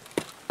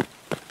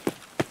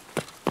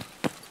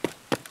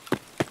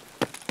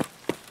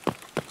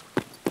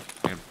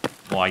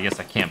 Well, I guess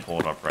I can't pull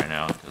it up right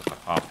now because I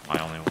popped my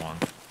only one.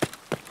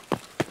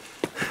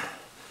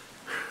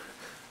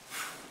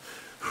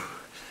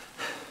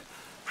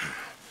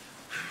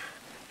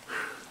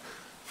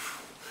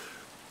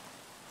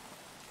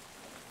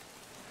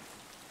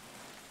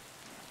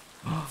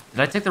 Did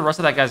I take the rest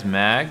of that guy's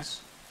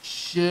mags?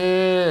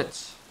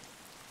 Shit.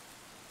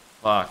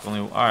 Fuck.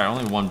 Alright,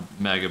 only one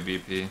mega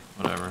BP.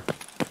 Whatever.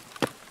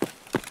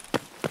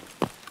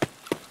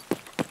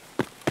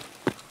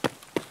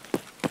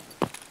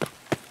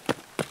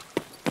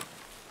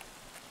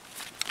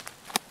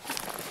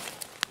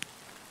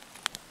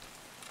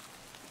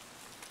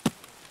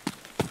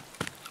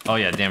 Oh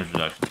yeah, damage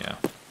reduction, yeah.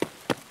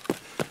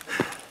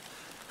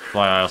 That's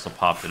why I also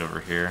popped it over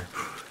here.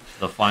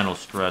 The final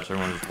stretch,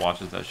 everyone just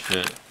watches that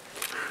shit.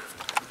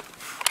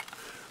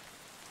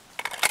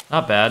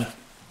 Not bad.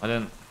 I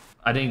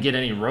didn't get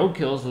any road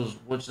kills,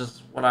 which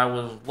is what I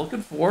was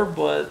looking for,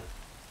 but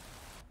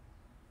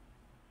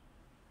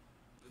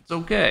it's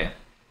okay.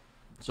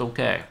 It's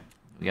okay.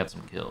 We got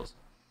some kills.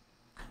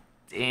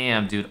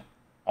 Damn, dude.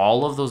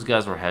 All of those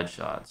guys were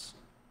headshots.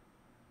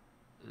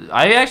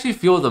 I actually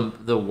feel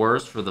the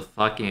worst for the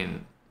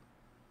fucking...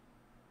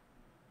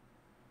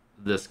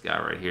 this guy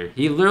right here.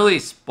 He literally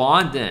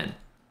spawned in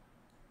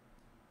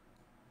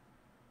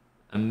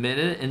a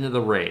minute into the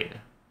raid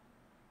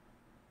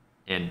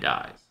and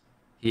dies.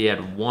 He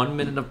had 1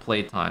 minute of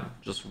playtime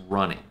just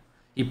running.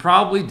 He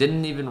probably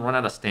didn't even run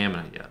out of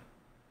stamina yet.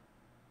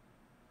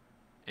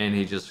 And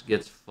he just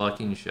gets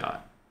fucking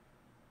shot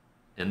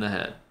in the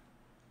head.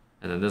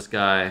 And then this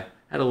guy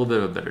had a little bit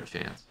of a better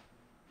chance.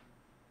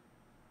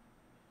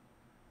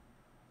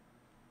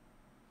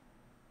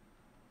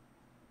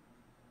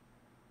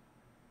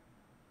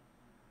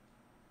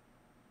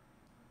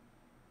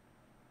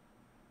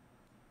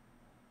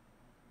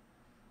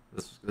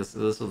 This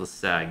was a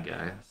SAG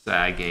guy.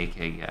 SAG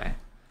AK guy.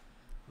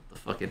 With the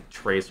fucking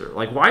tracer.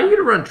 Like, why are you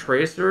gonna run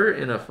tracer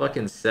in a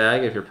fucking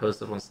SAG if you're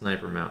posted on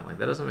Sniper Mount? Like,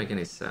 that doesn't make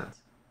any sense.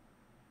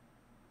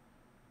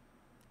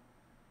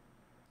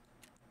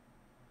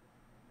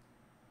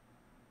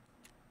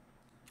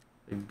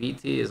 Like,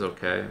 BT is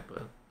okay,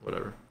 but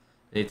whatever.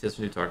 Any tips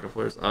for new target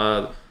players?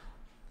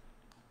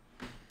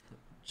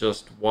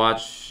 Just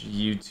watch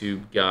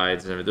YouTube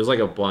guides. And there's like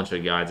a bunch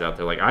of guides out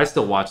there. Like, I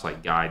still watch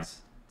like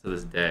guides to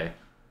this day.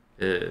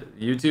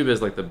 YouTube is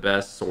like the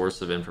best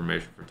source of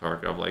information for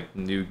Tarkov, like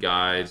new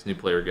guides, new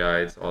player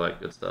guides, all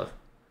that good stuff.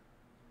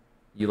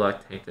 You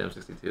like Tank the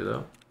M62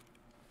 though?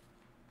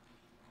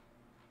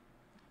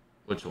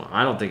 Which one?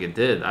 I don't think it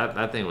did.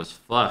 That thing was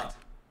fucked.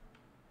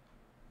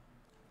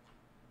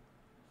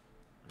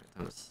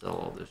 Time to sell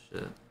all this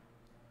shit.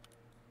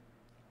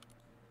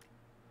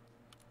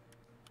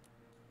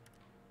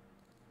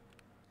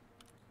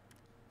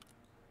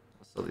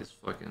 I'll sell these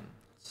fucking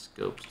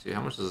scopes too.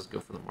 How much does this go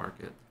for the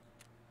market?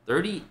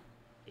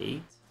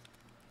 38?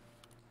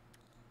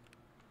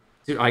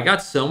 Dude, I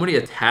got so many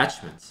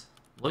attachments.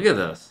 Look at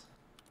this.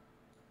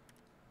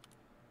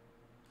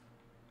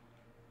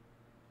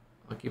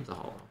 I'll keep the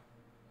hollow.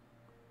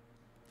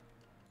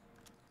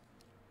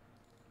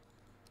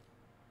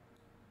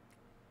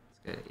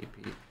 Let's get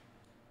AP.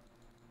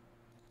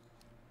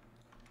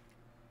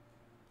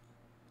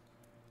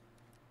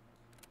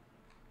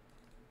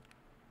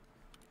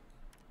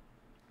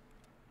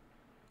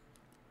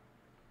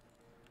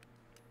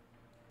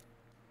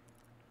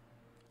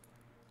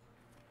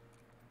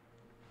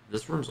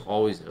 This room's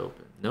always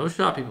open. No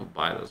shot people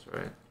buy this,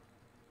 right?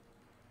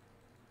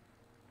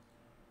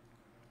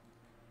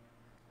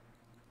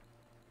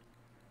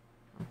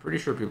 I'm pretty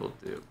sure people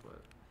do, but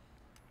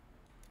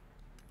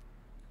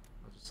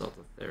I'll just sell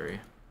the theory.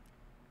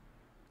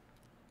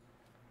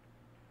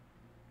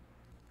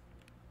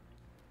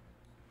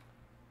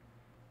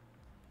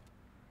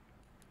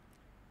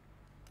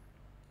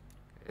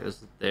 Okay,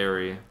 this is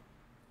theory.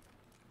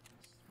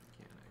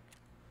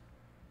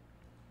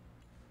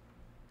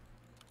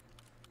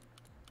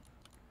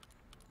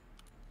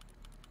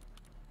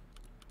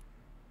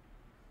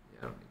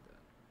 I don't need that.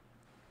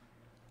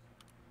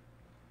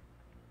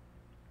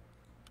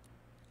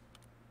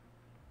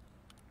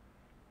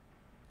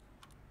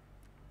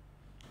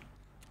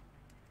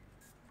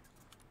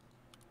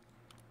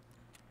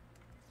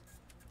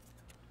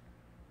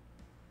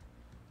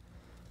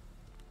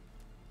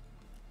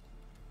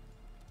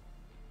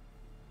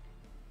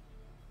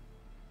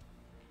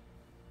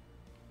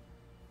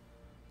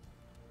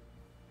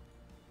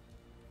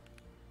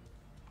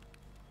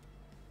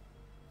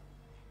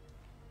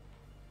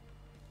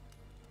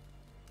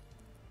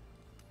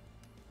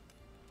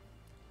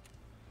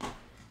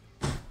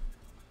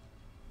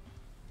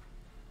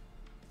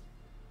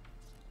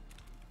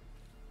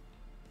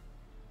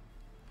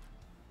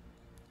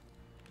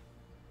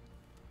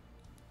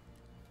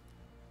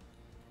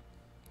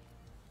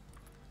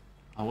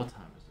 Oh, what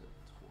time is it?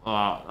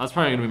 That's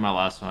probably gonna be my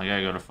last one. I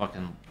gotta go to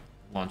fucking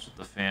lunch with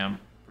the fam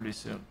pretty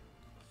soon.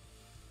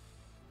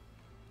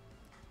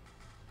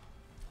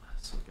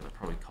 So I gotta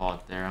probably call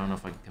it there. I don't know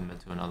if I can commit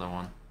to another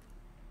one.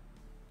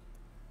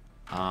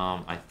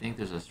 I think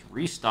there's this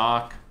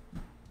restock.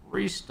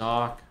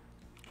 Restock.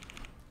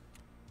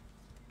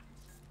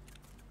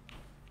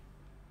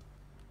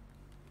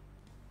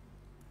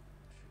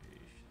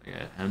 Sheesh. I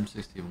got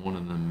M61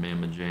 and then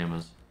Mama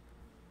Jammas.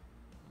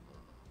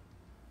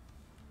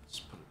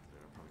 Just put it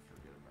there. I'll probably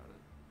forget about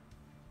it.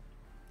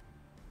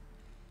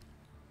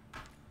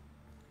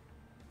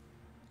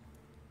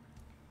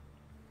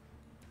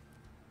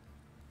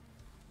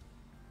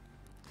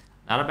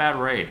 Not a bad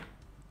raid.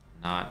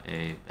 Not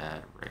a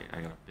bad raid.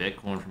 I got a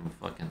Bitcoin from a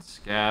fucking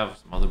scav,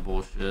 some other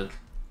bullshit.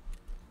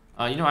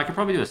 You know, I could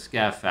probably do a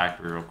scav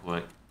factory real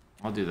quick.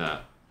 I'll do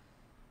that.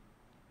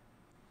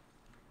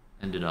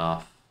 End it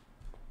off.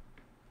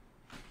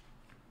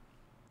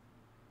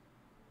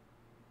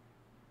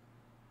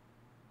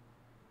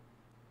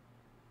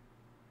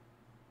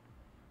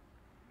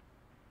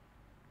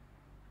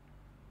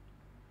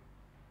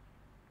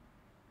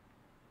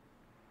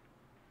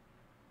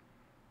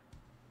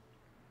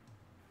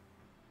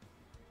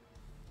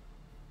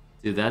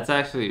 Dude, that's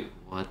actually...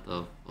 What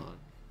the fuck?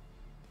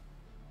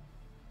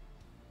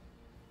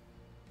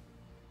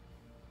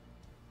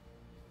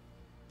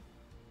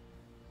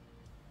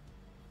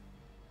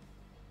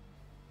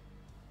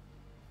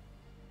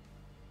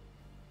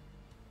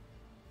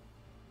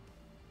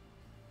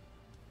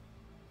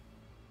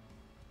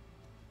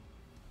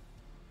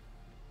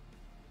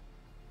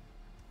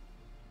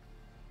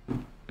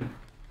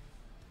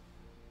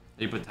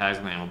 You put tags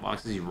in the ammo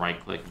boxes, you right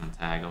click and then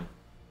tag them.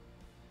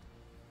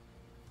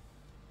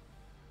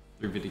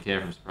 350k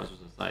from suppressors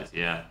and sights,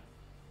 yeah.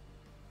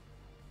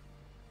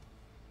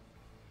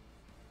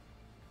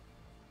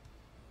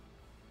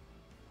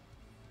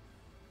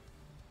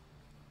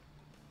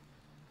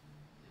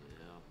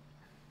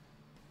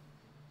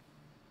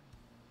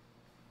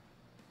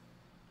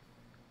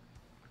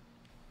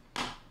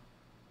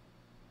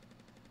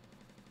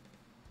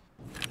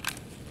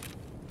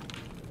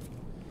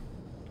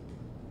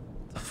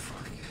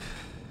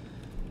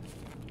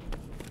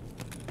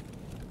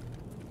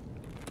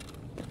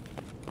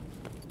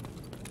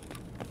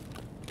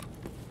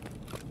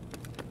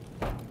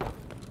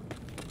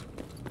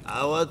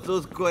 А вот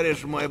тут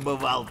кореш мой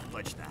бывал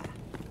точно.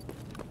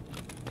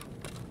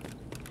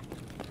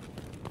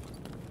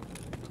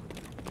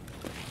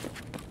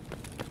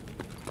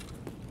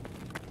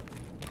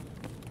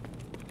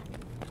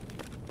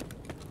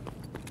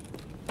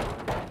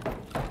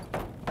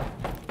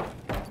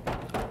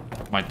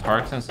 My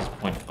target sense is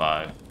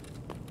 0.5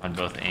 on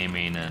both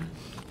aiming and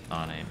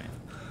non-aiming.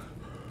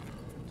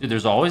 Dude,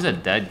 there's always a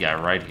dead guy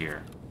right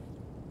here.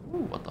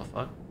 Ooh, what the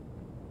fuck?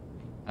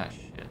 Ah,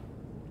 shit.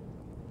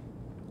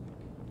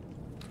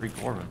 Free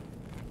Corbin.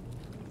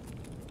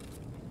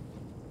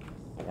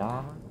 Thor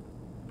armor?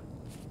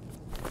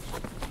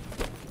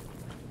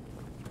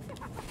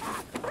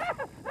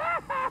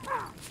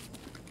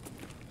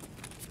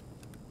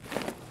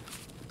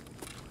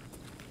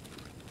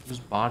 Whose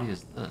body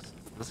is this?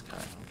 This guy.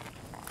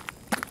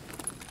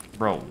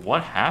 Bro,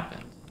 what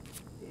happened?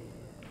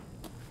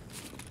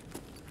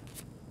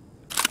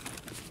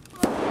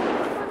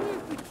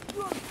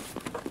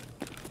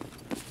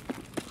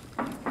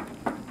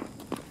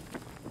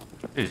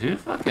 Dude, who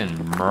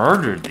fucking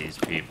murdered these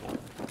people?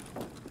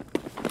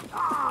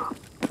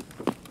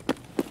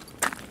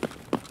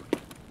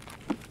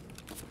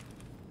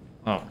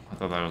 Oh, I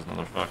thought that was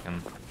another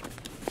fucking...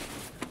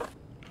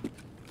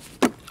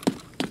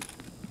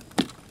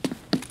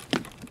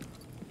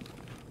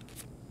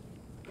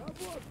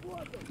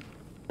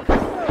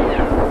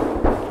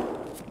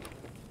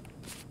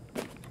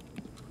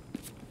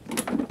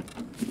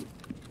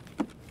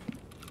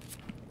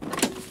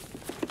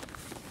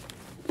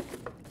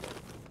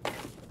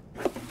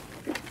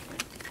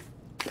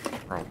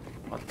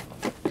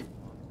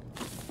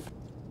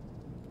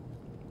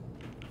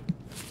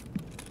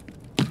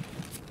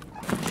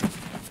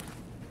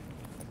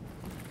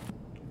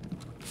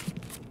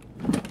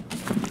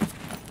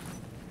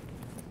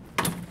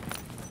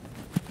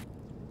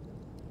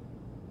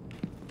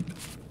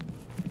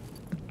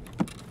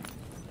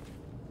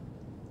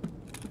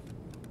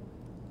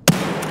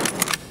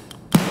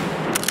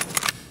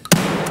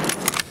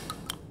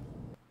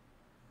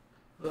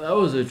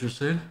 was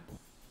interesting.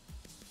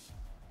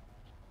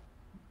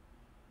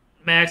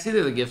 Maxie,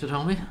 they're the gifted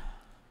homie.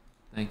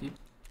 Thank you.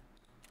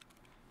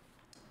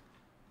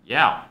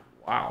 Yeah,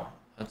 wow.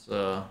 That's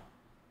that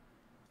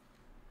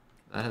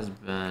has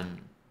been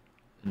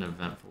an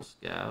eventful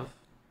scav.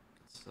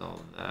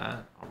 Sell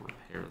that. I'll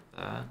repair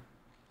that.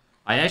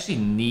 I actually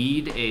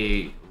need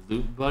a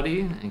loot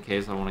buddy in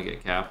case I want to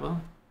get Kappa.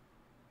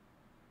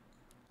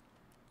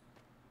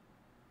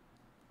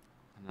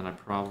 And then I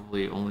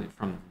probably only,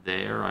 from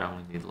there, I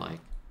only need like...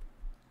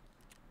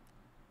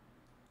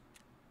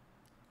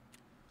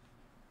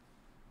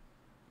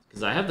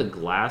 Because I have the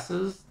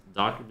glasses,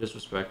 Dr.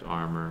 Disrespect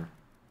armor,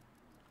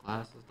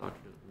 glasses, Dr.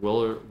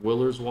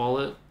 Willer's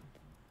wallet.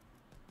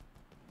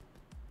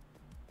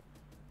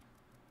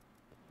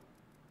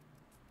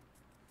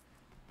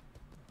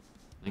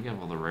 I think I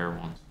have all the rare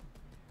ones.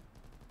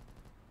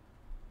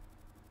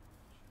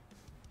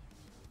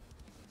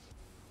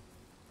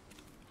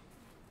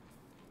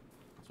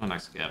 What's my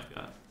next scav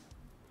got?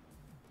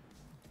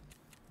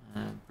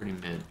 Pretty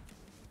mid.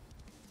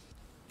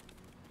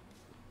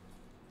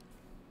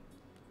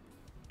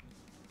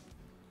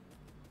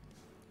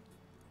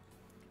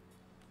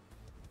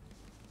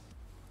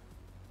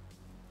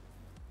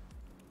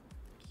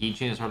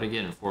 Keychain is hard to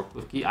get in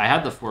forklift key. I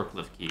had the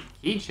forklift key.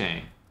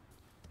 Keychain?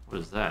 What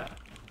is that?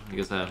 I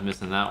guess I was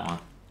missing that one.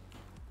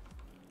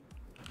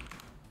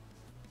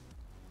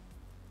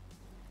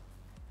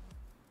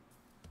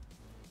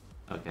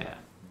 Okay,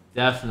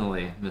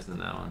 definitely missing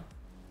that one.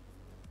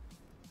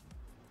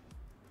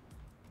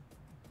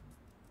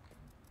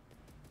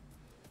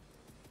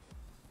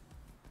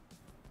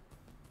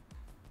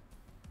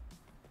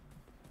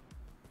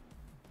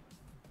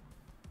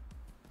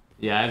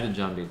 Yeah, I have the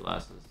John B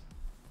glasses.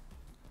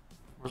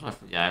 Where's my...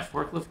 Yeah, I have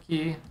forklift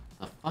key.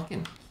 The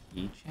fucking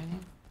keychain?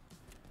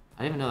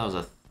 I didn't even know that was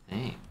a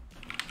thing.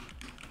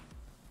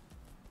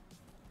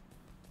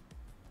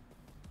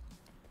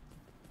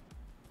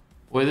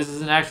 Wait, this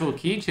is an actual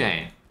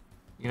keychain.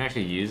 You can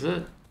actually use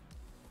it?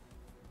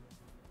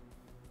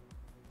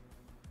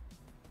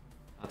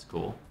 That's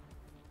cool.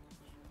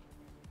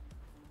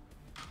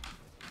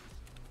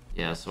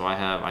 Yeah, so I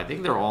have... I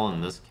think they're all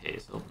in this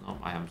case. Oh, no,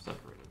 I have them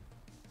separated.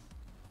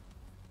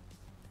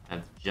 I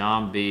have the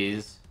John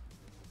B's,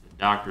 the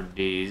Dr.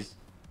 D's,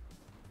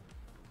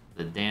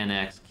 the Dan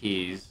X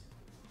keys,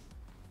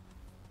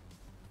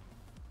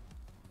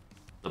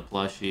 the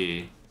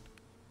plushie.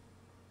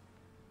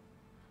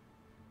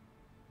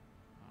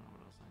 I don't know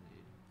what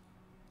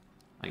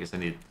else I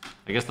need.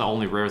 I guess the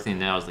only rare thing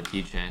now is the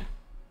keychain.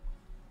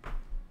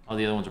 All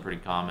the other ones are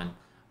pretty common.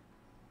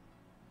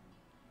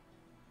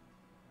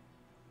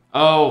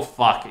 Oh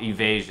fuck,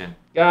 evasion.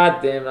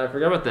 God damn it, I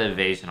forgot about the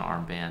evasion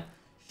armband.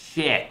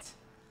 Shit.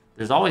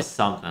 There's always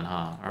something,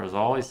 huh? There's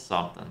always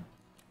something.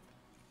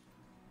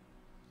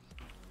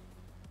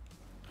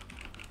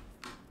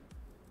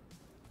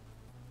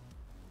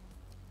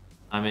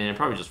 I mean, I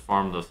probably just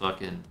farm the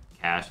fucking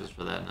caches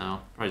for that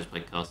now. Probably just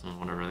play custom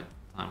whenever the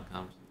time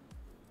comes.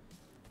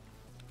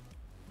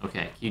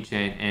 Okay,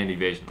 keychain and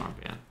evasion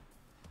armband.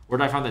 Where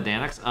did I find the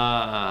Danex?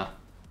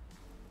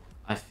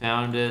 I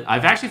found it.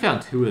 I've actually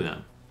found 2 of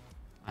them.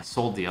 I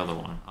sold the other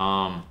one.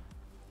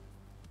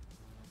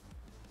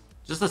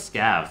 Just a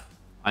scav.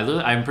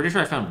 I'm pretty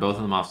sure I found both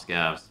of them off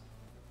scavs.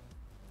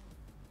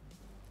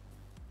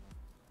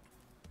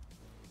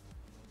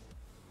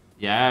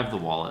 Yeah, I have the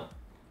wallet.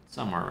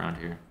 Somewhere around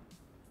here.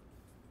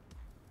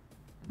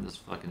 In this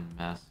fucking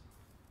mess.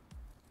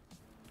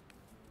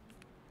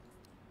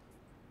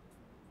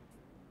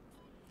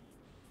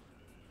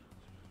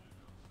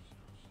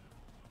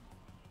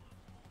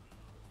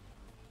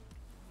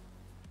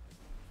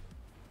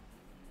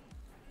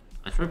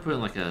 I tried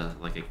putting like a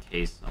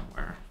case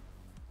somewhere.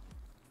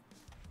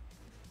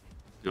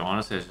 Dude,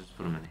 honestly, I should just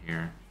put them in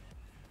here.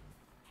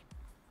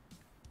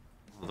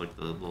 Like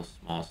the little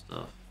small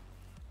stuff.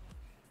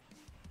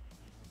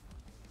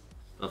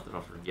 Stuff that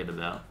I'll forget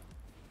about.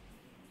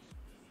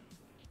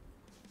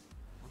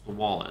 Where's the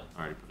wallet? I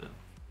already put it in.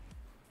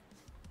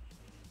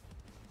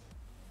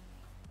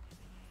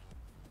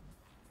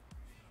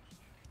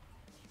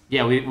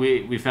 Yeah,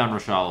 we found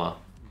Rashala.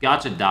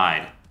 Gotcha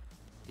died.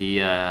 He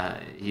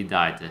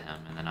died to him,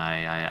 and then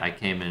I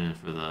came in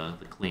for the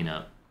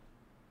cleanup.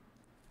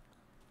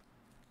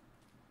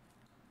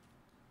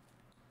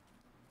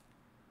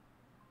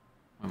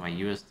 Wait, my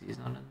USD is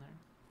not in there?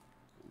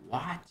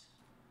 What?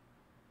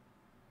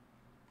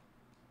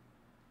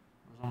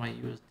 Where's all my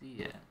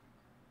USD at?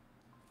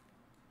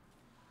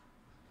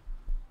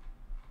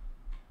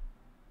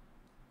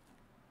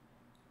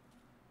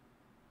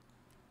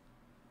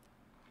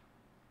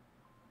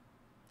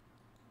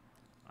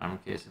 Armor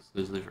case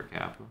exclusively for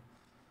Kappa.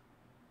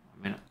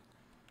 I mean,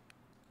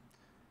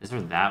 is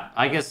there that?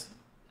 I guess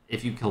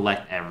if you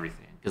collect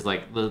everything, because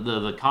like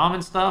the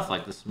common stuff,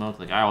 like the smoke,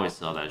 like I always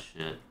sell that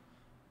shit.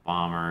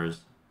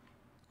 Bombers,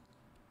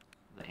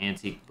 the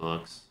antique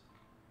books.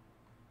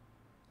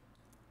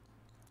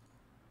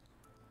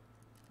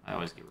 I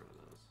always get rid of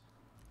those.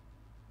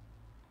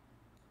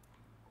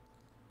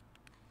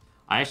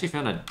 I actually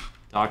found a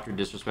Doctor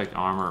Disrespect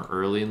armor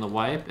early in the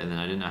wipe, and then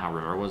I didn't know how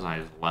rare it was, and I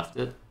just left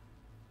it.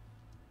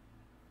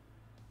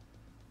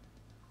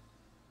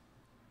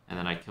 And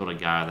then I killed a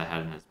guy that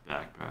had it in his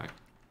backpack.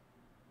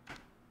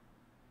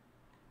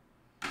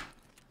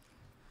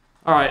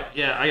 Alright,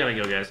 yeah, I gotta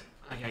go, guys.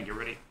 I gotta get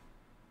ready.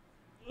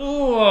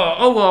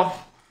 Oh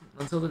well.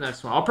 Until the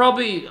next one.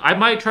 I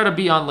might try to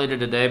be on later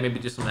today, maybe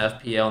do some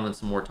FPL and then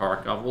some more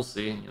Tarkov. We'll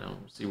see, you know,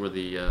 see where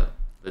the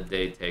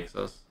day takes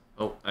us.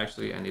 Oh,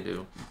 actually, I need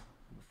to,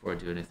 before I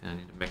do anything, I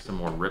need to make some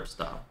more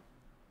ripstop.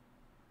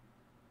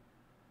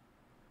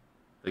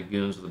 The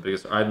goons are the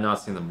biggest. I have not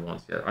seen them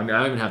once yet. I mean, I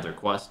don't even have their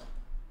quest.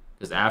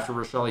 Because after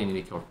Rochelle, you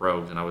need to kill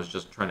rogues, and I was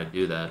just trying to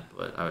do that,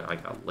 but I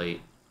got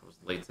late. I was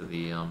late to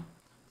the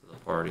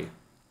party.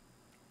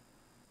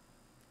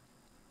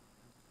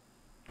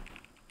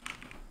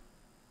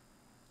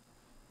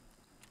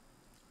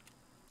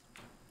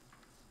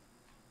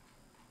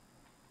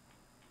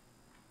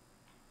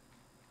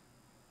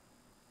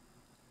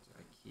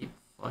 I keep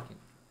fucking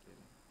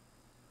forgetting.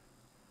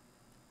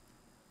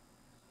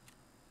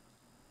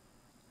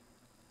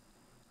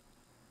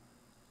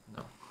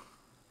 No.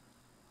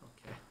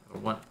 Okay.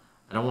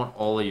 I don't want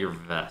all of your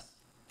vests.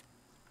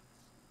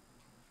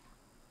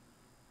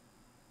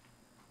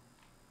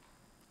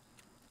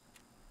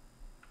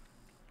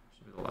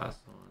 Should be the last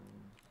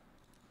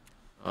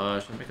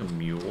one. Should I make a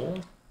mule?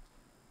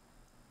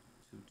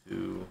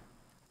 2-2.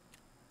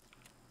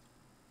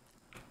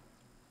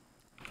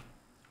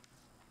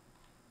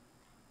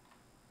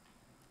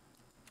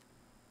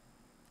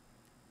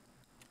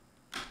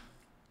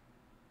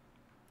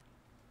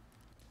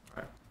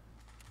 Alright.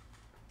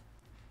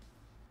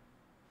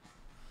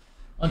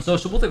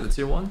 Unsociable, take the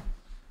tier 1.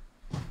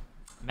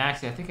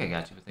 Maxie, I think I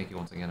got you, but thank you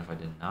once again if I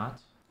did not.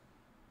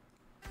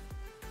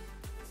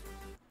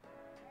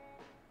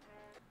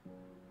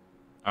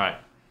 Alright.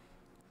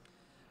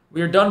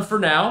 We are done for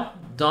now.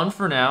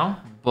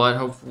 But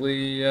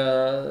hopefully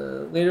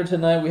later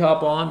tonight we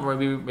hop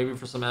on. Maybe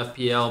for some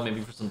FPL,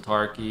 maybe for some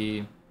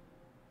Tarky.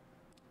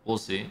 We'll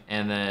see.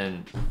 And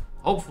then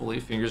hopefully,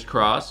 fingers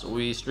crossed,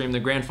 we stream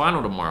the grand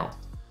final tomorrow.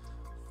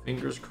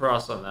 Fingers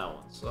crossed on that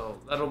one. So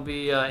that'll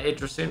be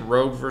interesting.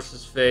 Rogue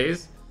versus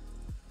FaZe.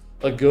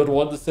 A good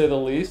one to say the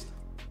least.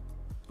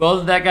 But other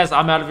than that, guys,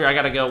 I'm out of here. I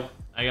gotta go.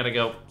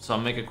 So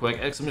I'll make it quick.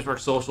 !Mark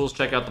socials.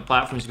 Check out the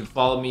platforms you can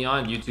follow me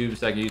on. YouTube,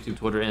 YouTube,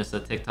 Twitter,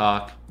 Insta,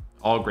 TikTok.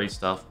 All great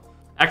stuff.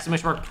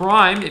 !Mark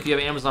Prime. If you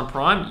have Amazon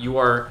Prime, you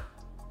are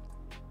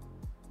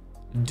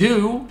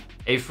due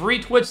a free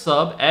Twitch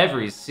sub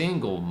every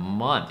single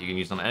month. You can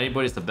use them on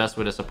anybody. It's the best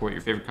way to support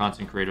your favorite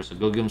content creator. So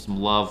go give them some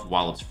love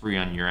while it's free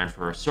on your end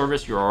for a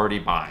service you're already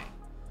buying.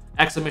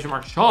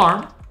 !Mark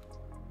Charm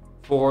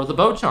for the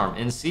bow charm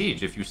in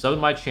Siege. If you sub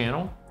my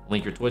channel,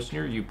 link your Twitch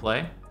near you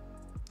play,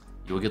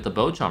 you will get the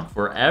bow charm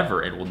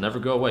forever. It will never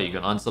go away. You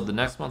can unsub the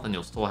next month and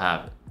you'll still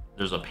have it.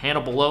 There's a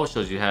panel below,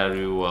 shows you how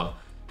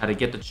to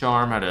get the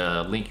charm, how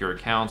to link your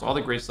accounts, all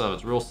the great stuff.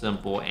 It's real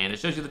simple, and it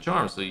shows you the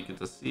charm, so you get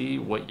to see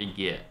what you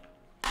get.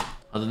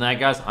 Other than that,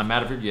 guys, I'm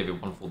out of here. You have a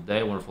wonderful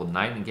day, wonderful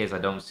night, in case I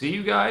don't see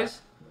you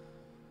guys.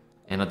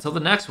 And until the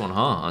next one,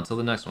 huh? Until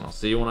the next one. I'll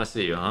see you when I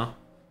see you, huh?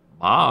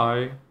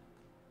 Bye.